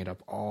stirring it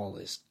up, all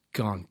this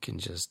gunk and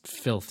just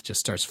filth just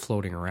starts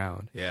floating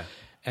around. Yeah.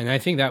 And I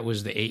think that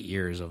was the 8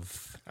 years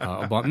of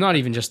Obama. Not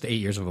even just the 8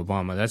 years of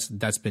Obama.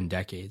 That's been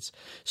decades.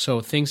 So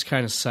things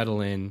kind of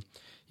settle in.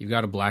 You've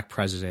got a black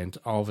president.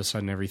 All of a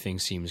sudden, everything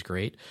seems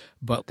great.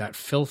 But that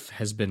filth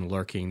has been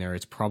lurking there.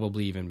 It's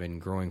probably even been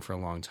growing for a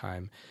long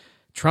time.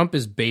 Trump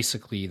is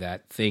basically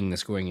that thing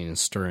that's going in and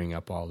stirring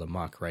up all the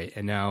muck, right?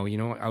 And now,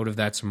 out of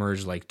that's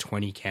emerged like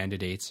 20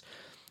 candidates.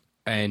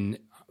 And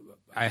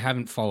I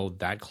haven't followed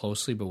that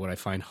closely, but what I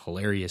find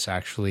hilarious,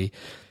 actually,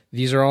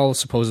 these are all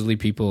supposedly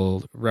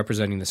people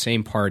representing the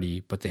same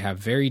party, but they have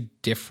very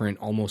different,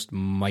 almost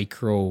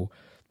micro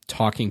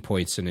talking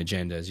points and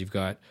agendas. You've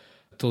got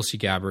Tulsi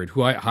Gabbard,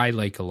 who I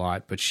like a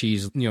lot, but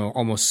she's,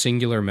 almost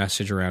singular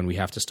message around we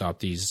have to stop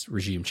these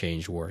regime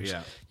change wars.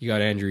 Yeah. You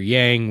got Andrew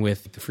Yang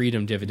with the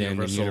freedom dividend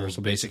and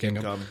universal basic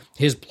income.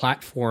 His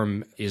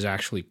platform is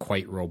actually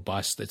quite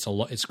robust.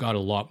 It's got a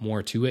lot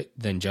more to it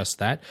than just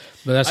that,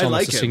 but that's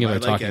almost a singular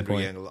talking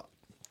point. Yang a lot.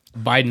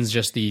 Biden's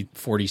just the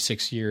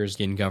 46 years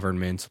in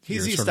government.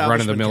 He's the sort of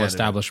run-of-the-mill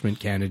establishment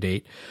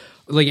candidate.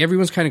 Like,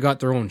 everyone's kind of got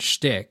their own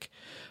shtick.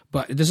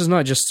 But this is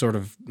not just sort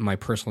of my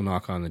personal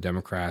knock on the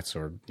Democrats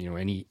or,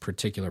 any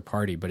particular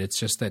party, but it's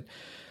just that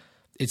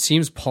it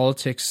seems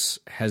politics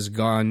has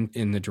gone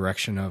in the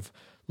direction of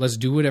let's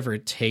do whatever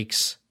it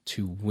takes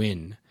to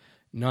win,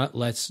 not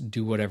let's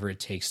do whatever it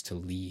takes to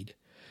lead.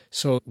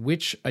 So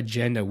which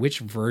agenda, which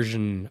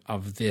version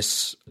of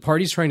this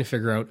party's trying to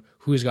figure out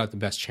who's got the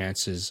best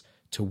chances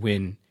to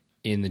win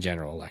in the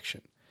general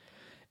election.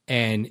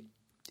 And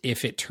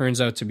if it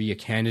turns out to be a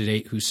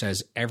candidate who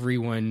says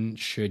everyone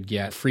should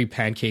get free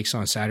pancakes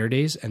on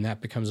Saturdays and that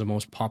becomes the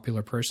most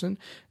popular person,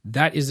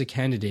 that is the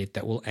candidate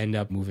that will end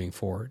up moving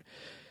forward.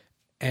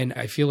 And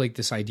I feel like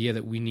this idea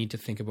that we need to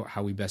think about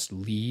how we best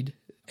lead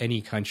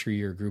any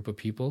country or group of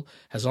people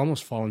has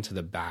almost fallen to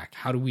the back.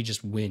 How do we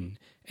just win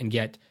and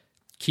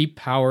keep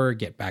power,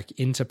 get back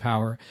into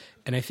power?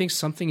 And I think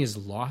something is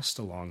lost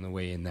along the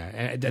way in that.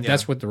 And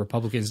that's what the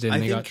Republicans did,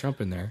 and they got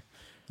Trump in there.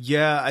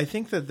 Yeah, I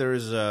think that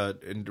there's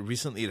and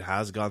recently it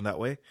has gone that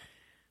way.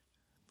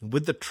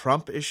 With the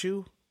Trump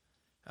issue,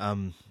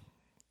 I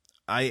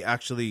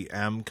actually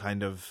am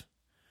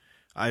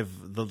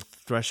the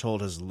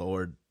threshold has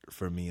lowered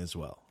for me as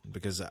well,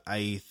 because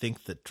I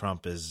think that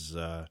Trump is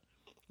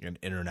an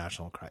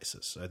international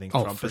crisis. I think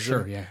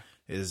Trumpism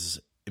is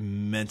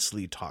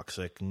immensely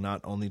toxic, not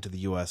only to the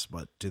U.S.,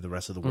 but to the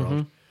rest of the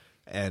world.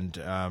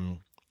 And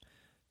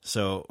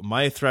so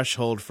my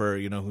threshold for,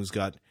 who's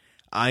got...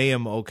 I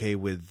am okay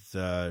with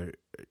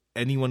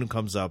anyone who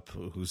comes up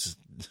who's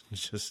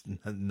just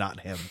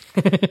not him.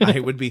 I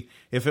would be,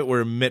 if it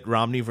were Mitt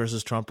Romney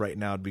versus Trump right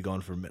now, I'd be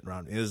going for Mitt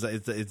Romney.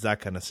 It's that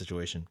kind of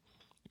situation.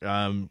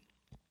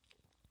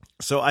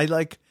 So I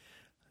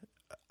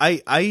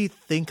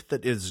think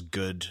that it's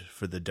good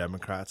for the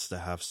Democrats to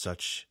have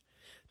such.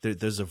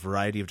 There's a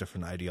variety of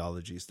different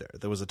ideologies there.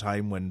 There was a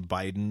time when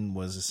Biden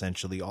was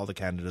essentially all the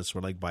candidates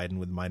were like Biden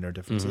with minor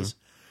differences.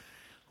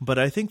 But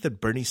I think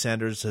that Bernie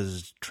Sanders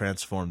has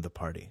transformed the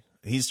party.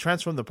 He's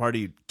transformed the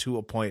party to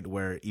a point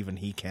where even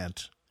he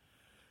can't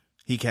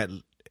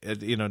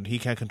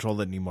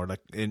control it anymore. Like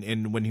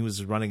when he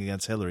was running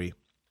against Hillary,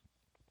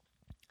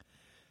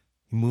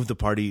 he moved the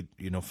party,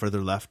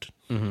 further left.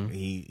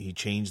 He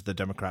changed the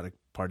Democratic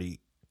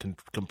Party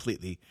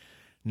completely.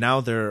 Now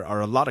there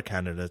are a lot of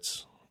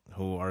candidates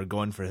who are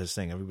going for his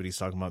thing. Everybody's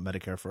talking about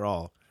Medicare for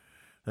all.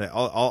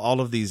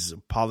 All of these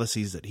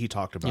policies that he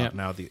talked about,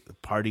 now the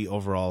party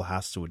overall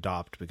has to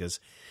adopt, because,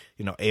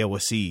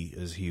 AOC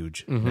is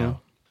huge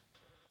now.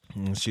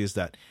 And she is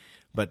that.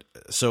 But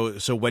so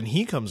when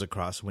he comes out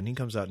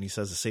and he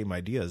says the same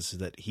ideas,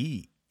 that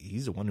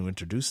he's the one who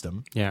introduced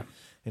them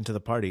into the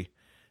party,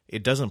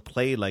 it doesn't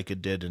play like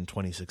it did in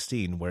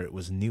 2016, where it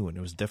was new and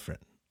it was different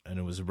and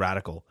it was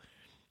radical.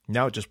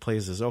 Now it just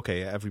plays as,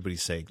 okay,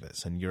 everybody's saying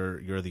this and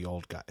you're the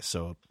old guy,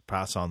 so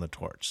pass on the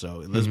torch.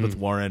 So Elizabeth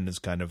Warren is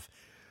kind of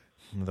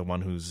the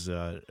one who's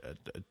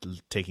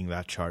taking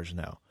that charge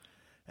now.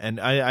 And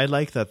I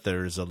like that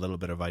there's a little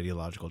bit of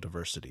ideological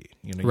diversity.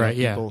 You have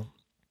people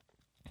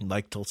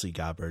like Tulsi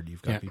Gabbard.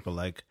 You've got people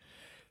like,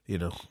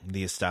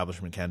 the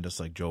establishment candidates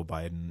like Joe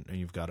Biden. And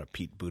you've got a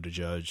Pete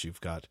Buttigieg. You've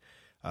got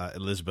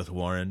Elizabeth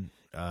Warren.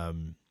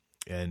 And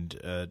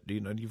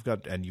you've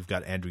got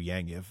Andrew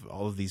Yang. You have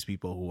all of these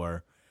people who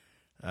are,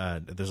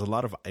 there's a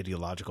lot of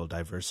ideological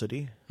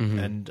diversity.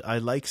 And I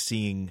like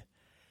seeing,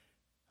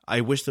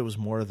 I wish there was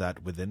more of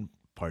that within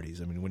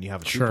parties. I mean, when you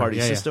have a two-party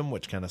system,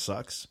 which kind of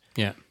sucks.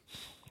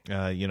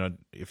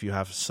 If you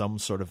have some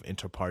sort of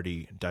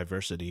inter-party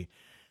diversity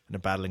and a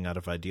battling out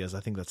of ideas, I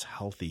think that's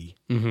healthy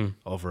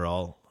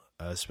overall,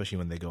 especially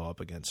when they go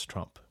up against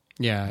Trump.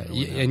 Yeah,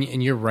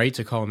 and you're right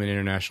to call him an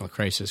international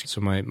crisis.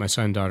 So my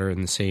son and daughter are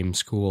in the same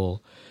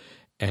school,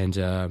 and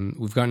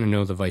we've gotten to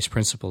know the vice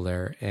principal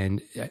there.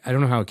 And I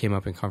don't know how it came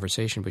up in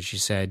conversation, but she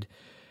said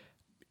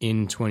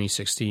in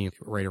 2016,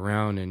 right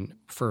around and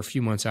for a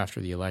few months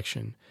after the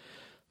election,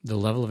 the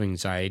level of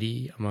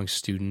anxiety amongst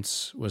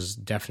students was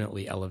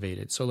definitely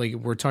elevated. So like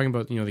we're talking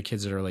about, the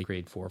kids that are like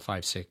grade 4,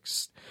 5,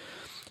 6.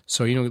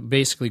 So,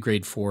 basically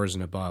grade 4s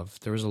and above.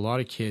 There was a lot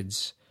of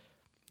kids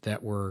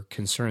that were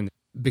concerned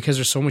because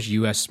there's so much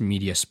U.S.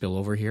 media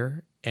spillover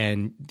here,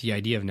 and the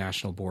idea of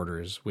national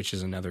borders, which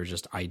is another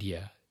just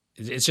idea.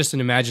 It's just an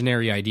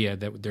imaginary idea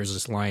that there's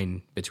this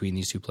line between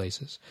these two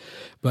places.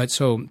 But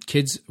so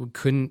kids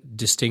couldn't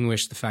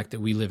distinguish the fact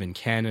that we live in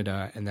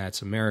Canada and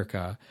that's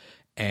America,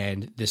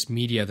 and this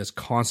media that's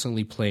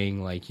constantly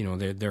playing, like,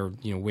 they're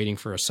waiting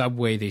for a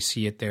subway, they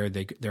see it there,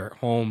 they're at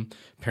home,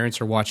 parents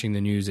are watching the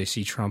news, they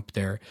see Trump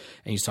there,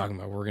 and he's talking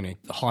about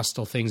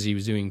hostile things he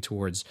was doing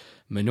towards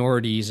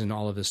minorities and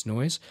all of this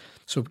noise.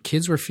 So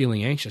kids were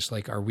feeling anxious,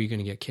 like, are we going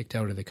to get kicked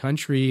out of the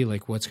country?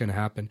 Like, what's going to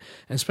happen?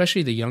 And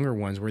especially the younger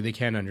ones, where they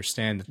can't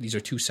understand that these are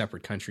two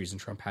separate countries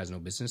and Trump has no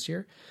business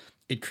here.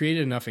 It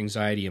created enough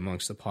anxiety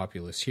amongst the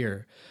populace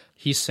here.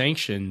 He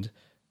sanctioned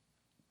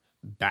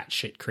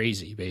batshit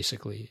crazy,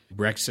 basically.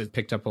 Brexit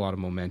picked up a lot of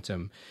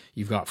momentum.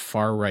 You've got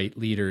far-right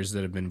leaders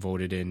that have been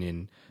voted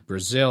in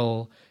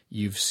Brazil.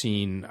 You've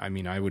seen,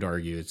 I would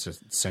argue it's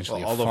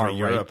essentially all over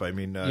Europe.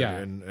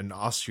 In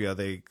Austria,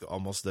 they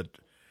almost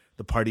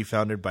the party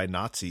founded by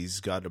Nazis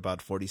got about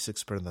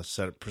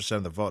 46%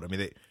 of the vote. I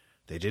mean,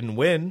 they didn't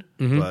win,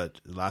 but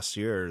last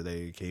year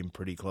they came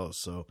pretty close.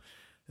 So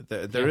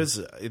there is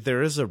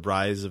a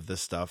rise of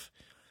this stuff,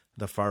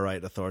 the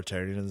far-right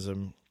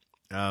authoritarianism,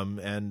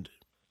 and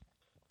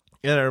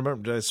I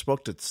remember I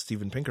spoke to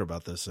Steven Pinker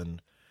about this,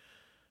 and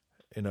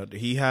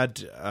he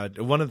had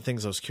one of the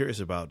things I was curious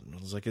about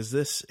was like, is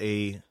this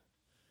a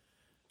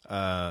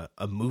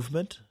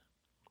movement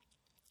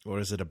or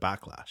is it a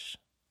backlash?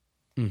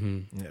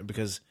 Mm-hmm. Yeah,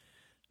 because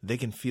they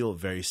can feel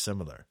very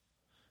similar.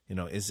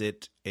 Is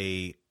it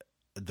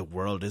the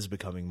world is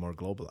becoming more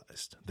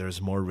globalized?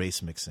 There's more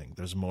race mixing.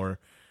 There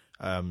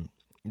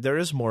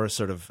is more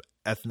sort of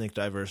ethnic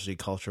diversity,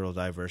 cultural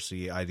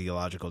diversity,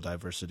 ideological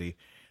diversity.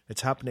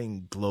 It's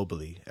happening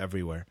globally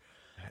everywhere.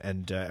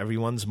 And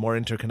everyone's more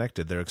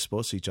interconnected. They're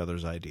exposed to each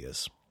other's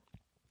ideas.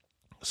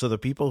 So the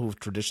people who've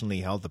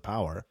traditionally held the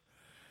power,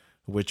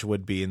 which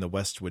would be in the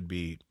West, would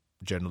be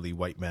generally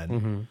white men.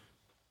 Mm-hmm.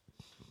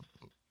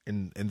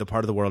 In the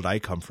part of the world I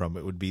come from,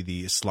 it would be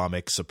the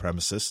Islamic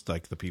supremacists,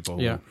 like the people,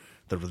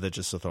 the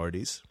religious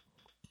authorities,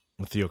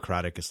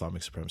 theocratic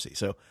Islamic supremacy.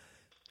 So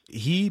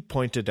he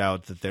pointed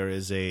out that there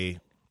is he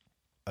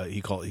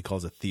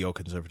calls it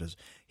theoconservatism.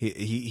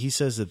 He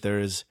says that there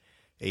is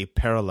a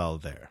parallel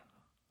there,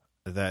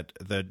 that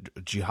the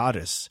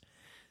jihadists,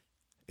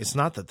 it's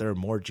not that there are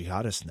more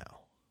jihadists now.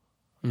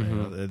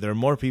 Mm-hmm. There are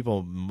more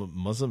people.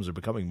 Muslims are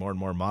becoming more and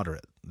more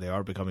moderate. They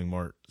are becoming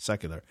more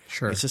secular.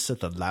 Sure. It's just that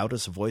the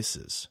loudest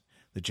voices,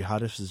 the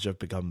jihadists, have just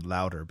become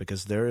louder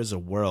because there is a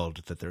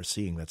world that they're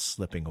seeing that's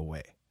slipping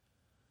away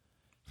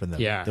from them.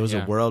 Yeah, there was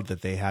a world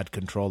that they had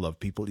control of.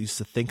 People used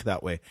to think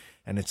that way,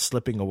 and it's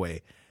slipping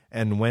away.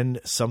 And when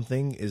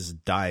something is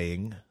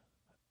dying,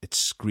 it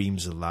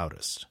screams the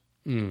loudest.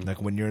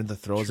 Like when you're in the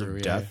throes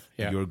of death,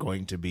 you're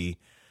going to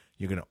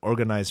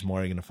organize more.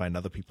 You're going to find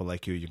other people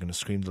like you. You're going to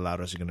scream the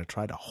loudest. You're going to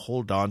try to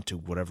hold on to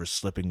whatever's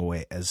slipping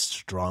away as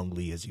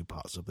strongly as you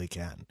possibly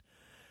can,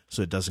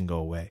 so it doesn't go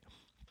away.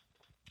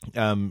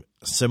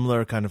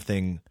 Similar kind of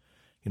thing,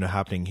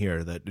 happening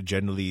here. That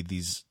generally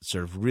these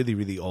sort of really,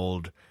 really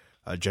old,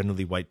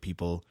 generally white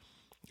people,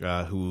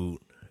 who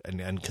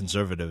and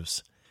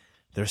conservatives,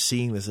 they're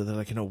seeing this and they're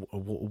like,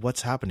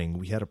 what's happening?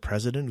 We had a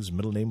president whose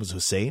middle name was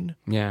Hussein.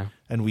 Yeah.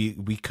 And we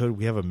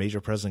have a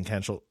major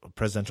presidential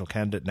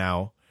candidate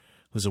now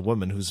who's a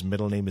woman whose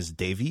middle name is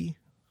Devi.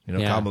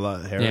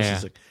 Kamala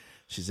Harris is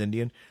she's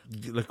Indian.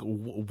 Like,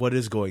 what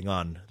is going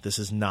on? This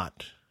is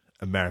not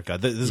America.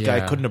 This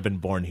guy couldn't have been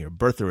born here.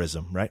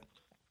 Birtherism, right?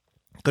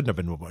 Couldn't have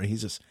been born. He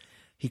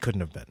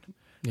couldn't have been.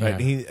 Yeah.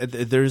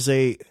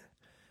 Right?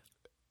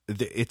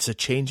 It's a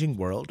changing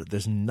world.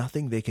 There's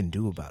nothing they can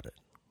do about it.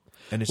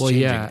 And it's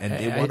changing, and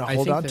they want to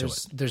hold on to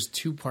it. There's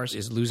two parts: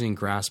 is losing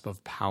grasp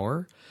of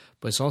power,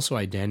 but it's also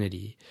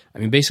identity. I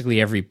mean, basically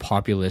every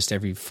populist,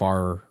 every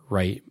far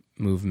right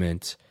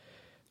movement,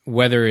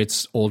 whether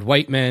it's old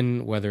white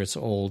men, whether it's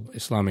old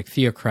Islamic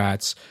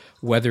theocrats,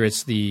 whether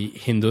it's the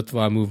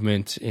Hindutva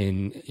movement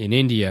in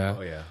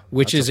India,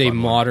 which is a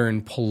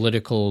modern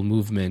political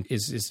movement,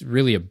 is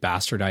really a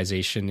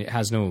bastardization. It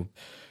has no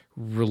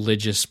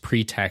religious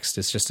pretext.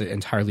 It's just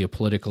entirely a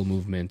political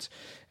movement.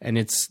 And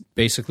it's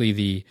basically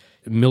the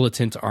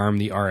militant arm,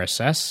 the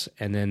RSS,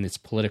 and then its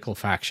political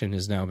faction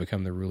has now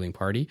become the ruling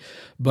party.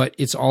 But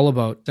it's all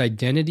about the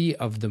identity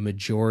of the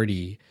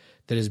majority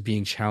that is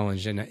being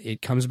challenged. And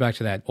it comes back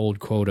to that old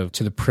quote of,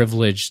 to the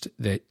privileged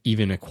that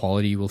even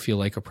equality will feel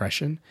like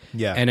oppression.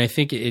 Yeah. And I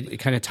think it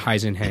kind of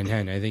ties in hand in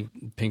hand. I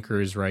think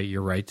Pinker is right.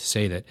 You're right to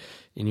say that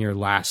in your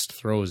last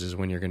throes is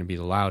when you're going to be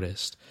the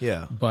loudest.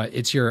 Yeah. But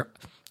it's your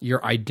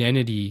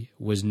identity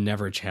was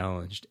never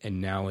challenged,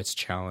 and now it's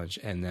challenged,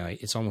 and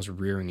it's almost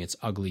rearing its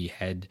ugly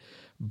head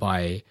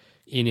by,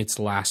 in its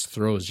last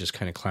throes, just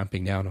kind of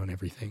clamping down on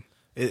everything.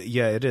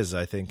 It is,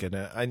 I think.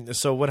 And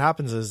so what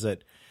happens is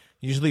that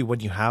usually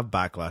when you have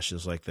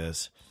backlashes like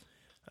this,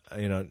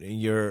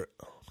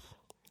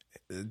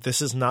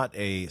 this is not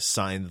a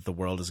sign that the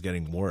world is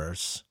getting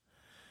worse.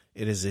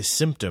 It is a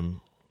symptom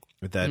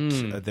that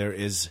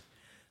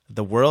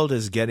the world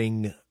is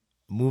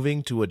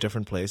moving to a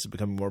different place,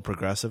 becoming more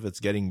progressive. It's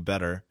getting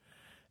better.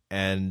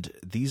 And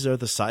these are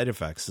the side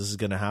effects. This is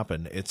going to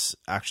happen. It's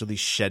actually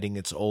shedding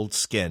its old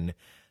skin.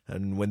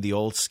 And when the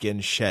old skin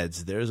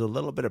sheds, there's a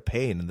little bit of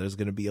pain and there's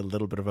going to be a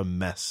little bit of a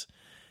mess.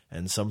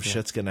 And some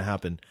shit's going to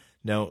happen.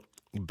 Now,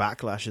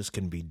 backlashes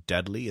can be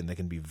deadly and they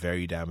can be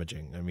very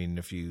damaging. I mean,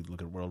 if you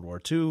look at World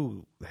War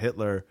II,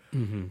 Hitler,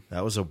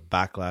 that was a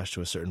backlash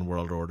to a certain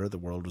world order. The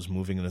world was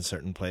moving in a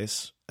certain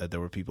place. There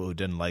were people who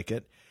didn't like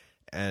it.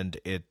 And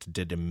it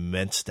did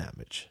immense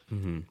damage.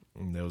 And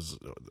there was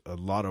a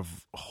lot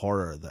of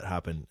horror that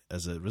happened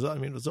as a result. I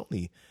mean, it was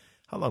only,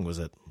 how long was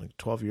it? Like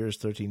 12 years,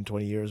 13,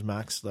 20 years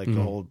max, like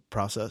the whole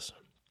process.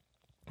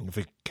 If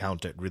we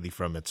count it really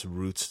from its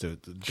roots to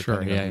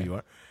depending on who you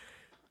are.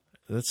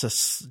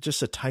 That's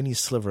just a tiny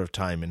sliver of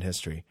time in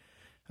history.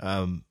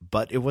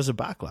 But it was a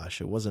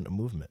backlash. It wasn't a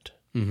movement.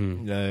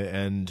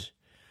 And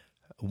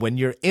when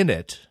you're in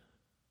it,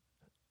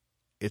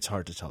 it's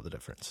hard to tell the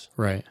difference.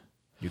 Right.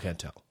 You can't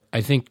tell. I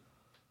think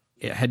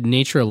had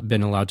nature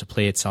been allowed to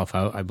play itself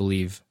out, I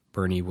believe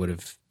Bernie would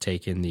have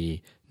taken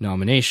the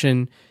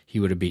nomination.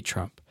 He would have beat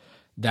Trump.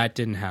 That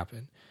didn't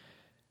happen.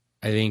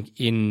 I think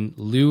in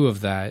lieu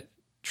of that,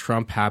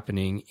 Trump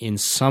happening, in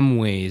some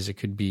ways it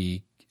could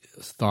be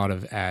thought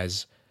of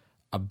as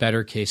a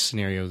better case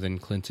scenario than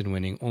Clinton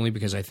winning, only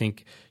because I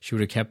think she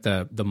would have kept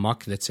the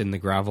muck that's in the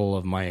gravel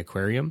of my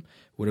aquarium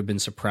would have been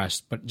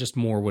suppressed, but just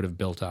more would have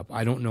built up.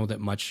 I don't know that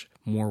much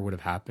more would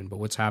have happened, but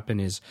what's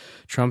happened is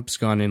Trump's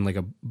gone in like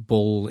a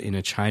bull in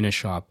a china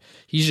shop.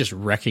 He's just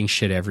wrecking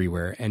shit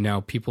everywhere. And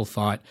now people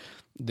thought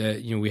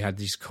that, we had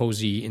these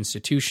cozy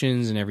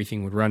institutions and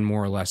everything would run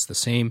more or less the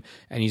same.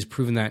 And he's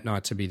proven that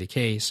not to be the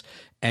case.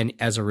 And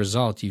as a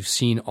result, you've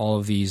seen all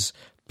of these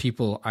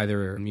people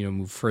either,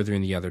 move further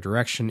in the other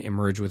direction,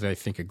 emerge with, I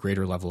think, a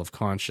greater level of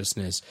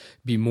consciousness,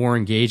 be more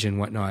engaged and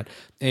whatnot.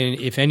 And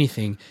if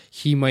anything,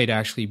 he might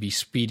actually be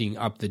speeding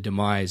up the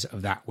demise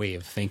of that way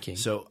of thinking.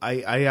 So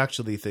I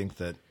actually think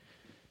that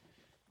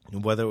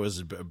whether it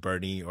was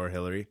Bernie or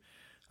Hillary,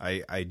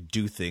 I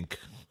do think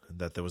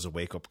that there was a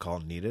wake-up call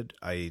needed.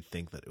 I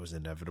think that it was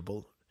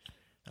inevitable.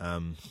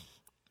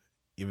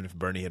 Even if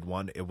Bernie had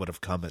won, it would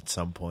have come at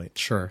some point.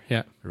 Sure,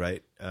 yeah.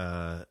 Right?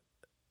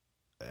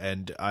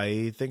 And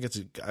I think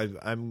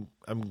I'm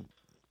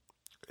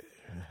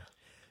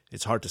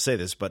it's hard to say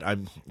this, but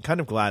I'm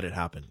kind of glad it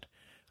happened.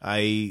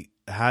 I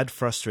had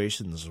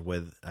frustrations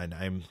with, and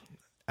I'm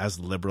as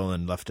liberal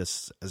and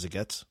leftist as it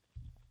gets.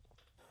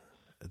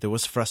 There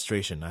was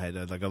frustration. I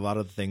had like a lot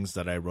of things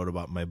that I wrote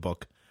about in my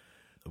book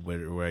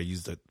where I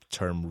used the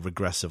term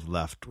regressive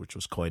left, which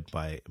was coined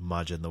by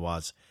Maajid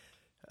Nawaz,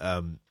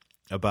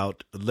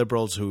 about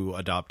liberals who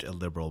adopt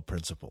illiberal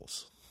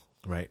principles,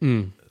 right?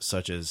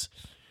 Such as,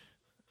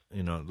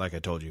 like I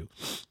told you,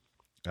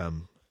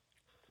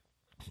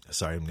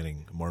 sorry, I'm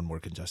getting more and more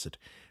congested.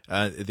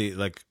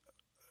 Pat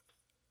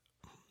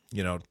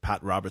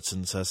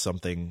Robertson says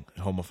something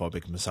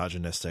homophobic,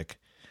 misogynistic.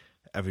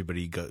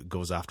 Everybody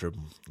goes after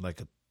him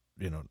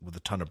with a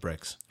ton of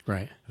bricks.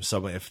 Right.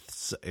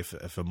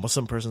 If a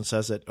Muslim person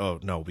says it, oh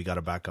no, we got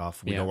to back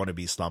off. We don't want to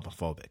be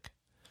Islamophobic.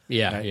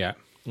 Yeah, right? yeah.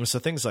 So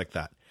things like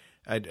that.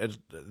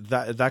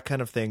 That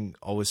kind of thing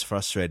always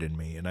frustrated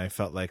me, and I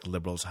felt like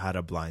liberals had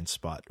a blind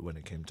spot when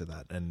it came to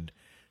that, and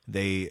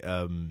they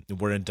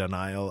were in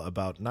denial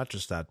about not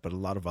just that, but a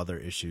lot of other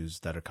issues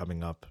that are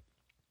coming up.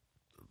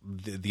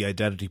 The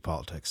identity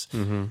politics.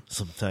 Mm-hmm.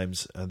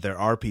 Sometimes there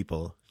are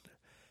people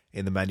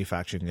in the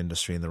manufacturing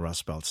industry in the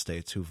Rust Belt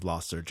states who've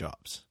lost their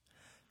jobs.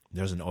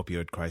 There's an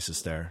opioid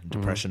crisis there.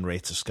 Depression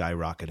rates are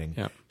skyrocketing.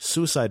 Yeah.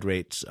 Suicide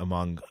rates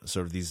among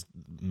sort of these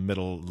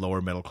lower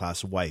middle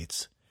class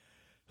whites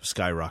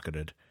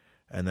skyrocketed.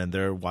 And then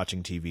they're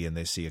watching TV and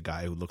they see a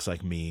guy who looks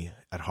like me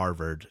at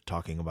Harvard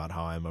talking about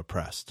how I'm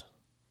oppressed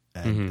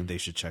and they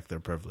should check their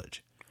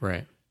privilege.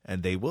 Right.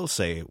 And they will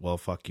say, well,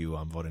 fuck you,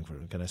 I'm voting for...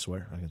 Can I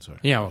swear? I can swear.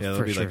 Yeah, they'll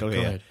for be sure. like, okay,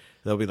 Go yeah. ahead.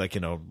 They'll be like,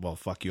 well,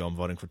 fuck you, I'm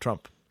voting for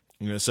Trump.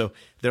 So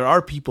there are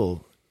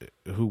people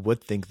who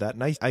would think that,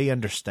 and I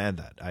understand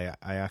that.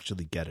 I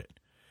actually get it.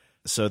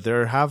 So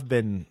there have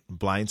been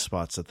blind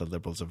spots that the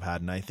liberals have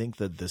had, and I think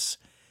that this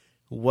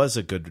was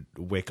a good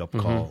wake-up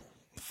call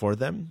for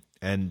them,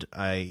 and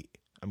I'm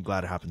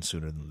glad it happened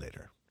sooner than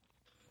later.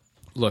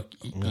 Look,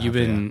 you've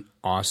been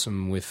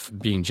awesome with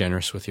being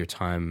generous with your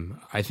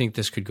time. I think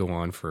this could go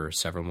on for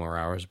several more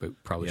hours,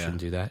 but probably shouldn't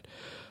do that.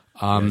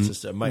 It's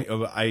just,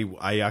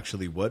 I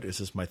actually would. It's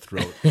just my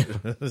throat.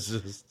 It's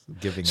just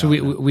giving So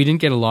out. we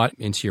didn't get a lot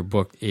into your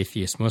book,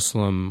 Atheist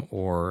Muslim,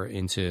 or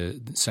into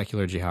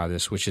Secular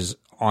Jihadist, which is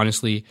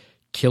honestly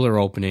killer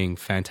opening,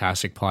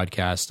 fantastic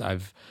podcast.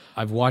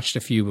 I've watched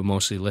a few, but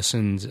mostly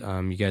listened.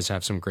 You guys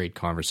have some great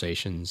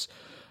conversations.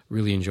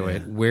 Really enjoy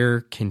it.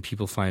 Where can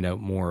people find out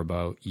more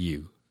about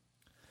you?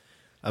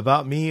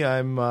 About me,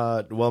 I'm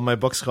my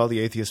book's called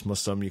The Atheist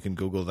Muslim. You can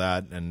Google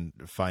that and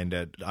find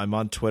it. I'm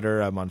on Twitter,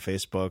 I'm on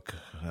Facebook,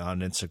 on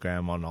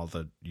Instagram, on all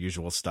the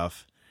usual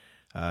stuff.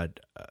 And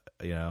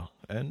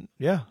that's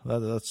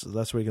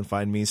where you can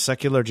find me.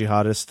 Secular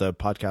Jihadist, the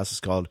podcast is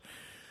called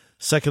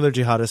Secular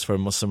Jihadist for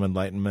Muslim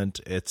Enlightenment.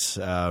 It's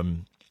a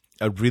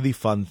really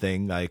fun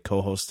thing. I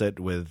co-host it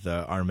with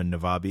Armin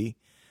Navabi.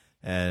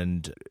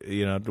 And,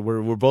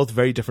 we're both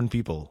very different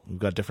people. We've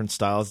got different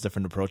styles,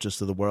 different approaches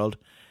to the world.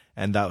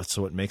 And that's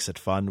what makes it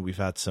fun. We've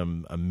had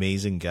some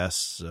amazing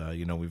guests.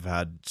 We've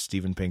had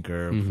Steven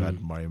Pinker, we've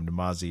had Mariam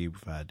Namazi,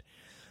 we've had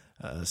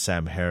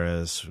Sam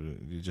Harris,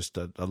 just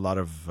a lot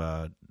of,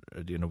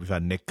 we've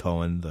had Nick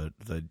Cohen,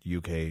 the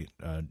UK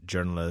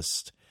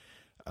journalist,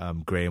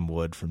 Graham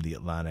Wood from The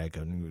Atlantic.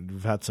 And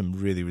we've had some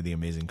really, really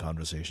amazing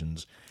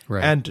conversations.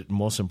 Right. And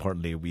most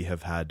importantly, we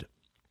have had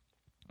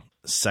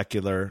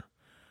secular,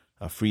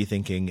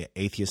 free-thinking,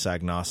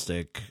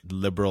 atheist-agnostic,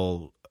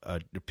 liberal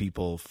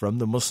people from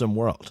the Muslim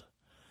world,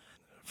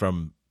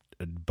 from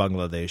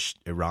Bangladesh,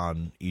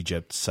 Iran,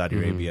 Egypt, Saudi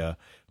Arabia,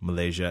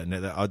 Malaysia,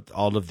 and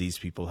all of these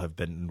people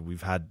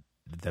we've had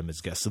them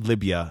as guests.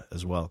 Libya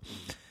as well,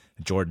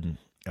 Jordan,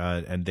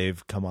 and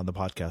they've come on the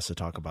podcast to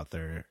talk about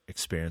their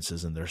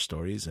experiences and their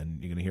stories, and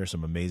you're going to hear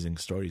some amazing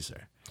stories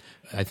there.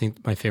 I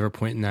think my favorite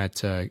point in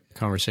that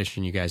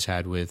conversation you guys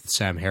had with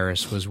Sam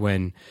Harris was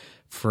when,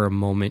 for a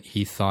moment,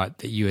 he thought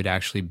that you had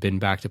actually been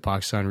back to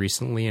Pakistan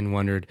recently and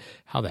wondered,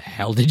 how the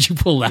hell did you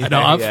pull that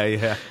off?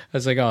 Yeah. I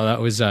was like, oh, that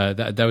was a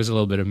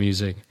little bit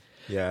amusing.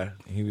 Yeah,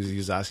 he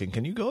was asking,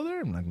 "Can you go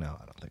there?" I'm like, "No,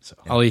 I don't think so."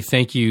 Ollie,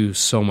 thank you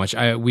so much.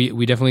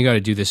 We definitely got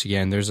to do this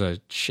again. There's a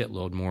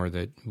shitload more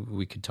that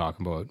we could talk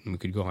about, and we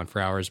could go on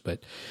for hours.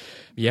 But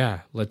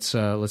yeah, let's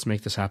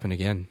make this happen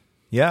again.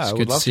 Yeah, It's I good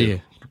would to love see to.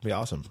 you. It'd be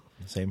awesome.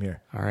 Same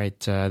here. All right,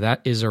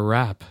 that is a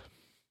wrap.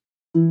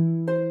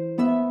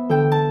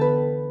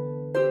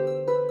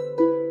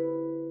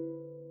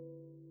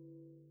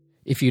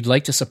 If you'd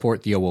like to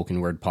support the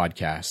Awoken Word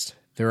podcast,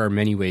 there are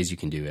many ways you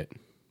can do it.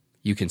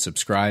 You can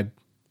subscribe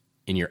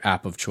in your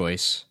app of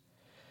choice.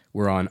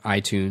 We're on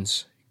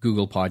iTunes,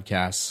 Google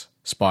Podcasts,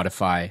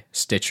 Spotify,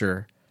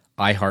 Stitcher,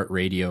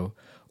 iHeartRadio,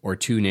 or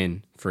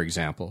TuneIn, for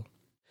example.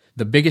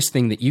 The biggest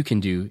thing that you can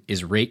do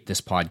is rate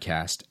this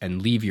podcast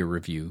and leave your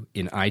review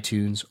in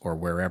iTunes or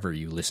wherever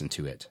you listen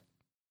to it.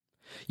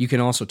 You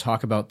can also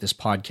talk about this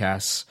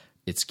podcast,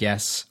 its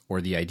guests, or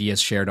the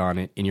ideas shared on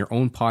it in your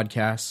own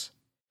podcasts.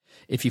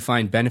 If you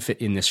find benefit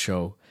in this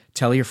show,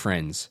 tell your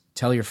friends,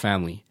 tell your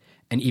family,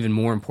 and even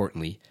more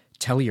importantly,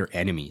 tell your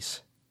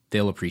enemies.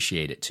 They'll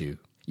appreciate it too.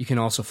 You can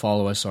also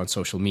follow us on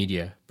social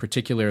media,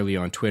 particularly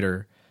on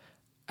Twitter.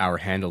 Our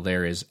handle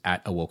there is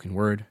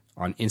 @AwokenWord,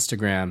 on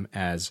Instagram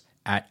as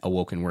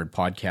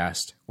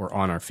 @AwokenWordPodcast, or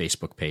on our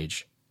Facebook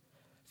page.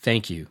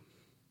 Thank you.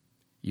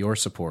 Your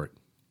support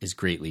is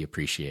greatly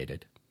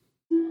appreciated.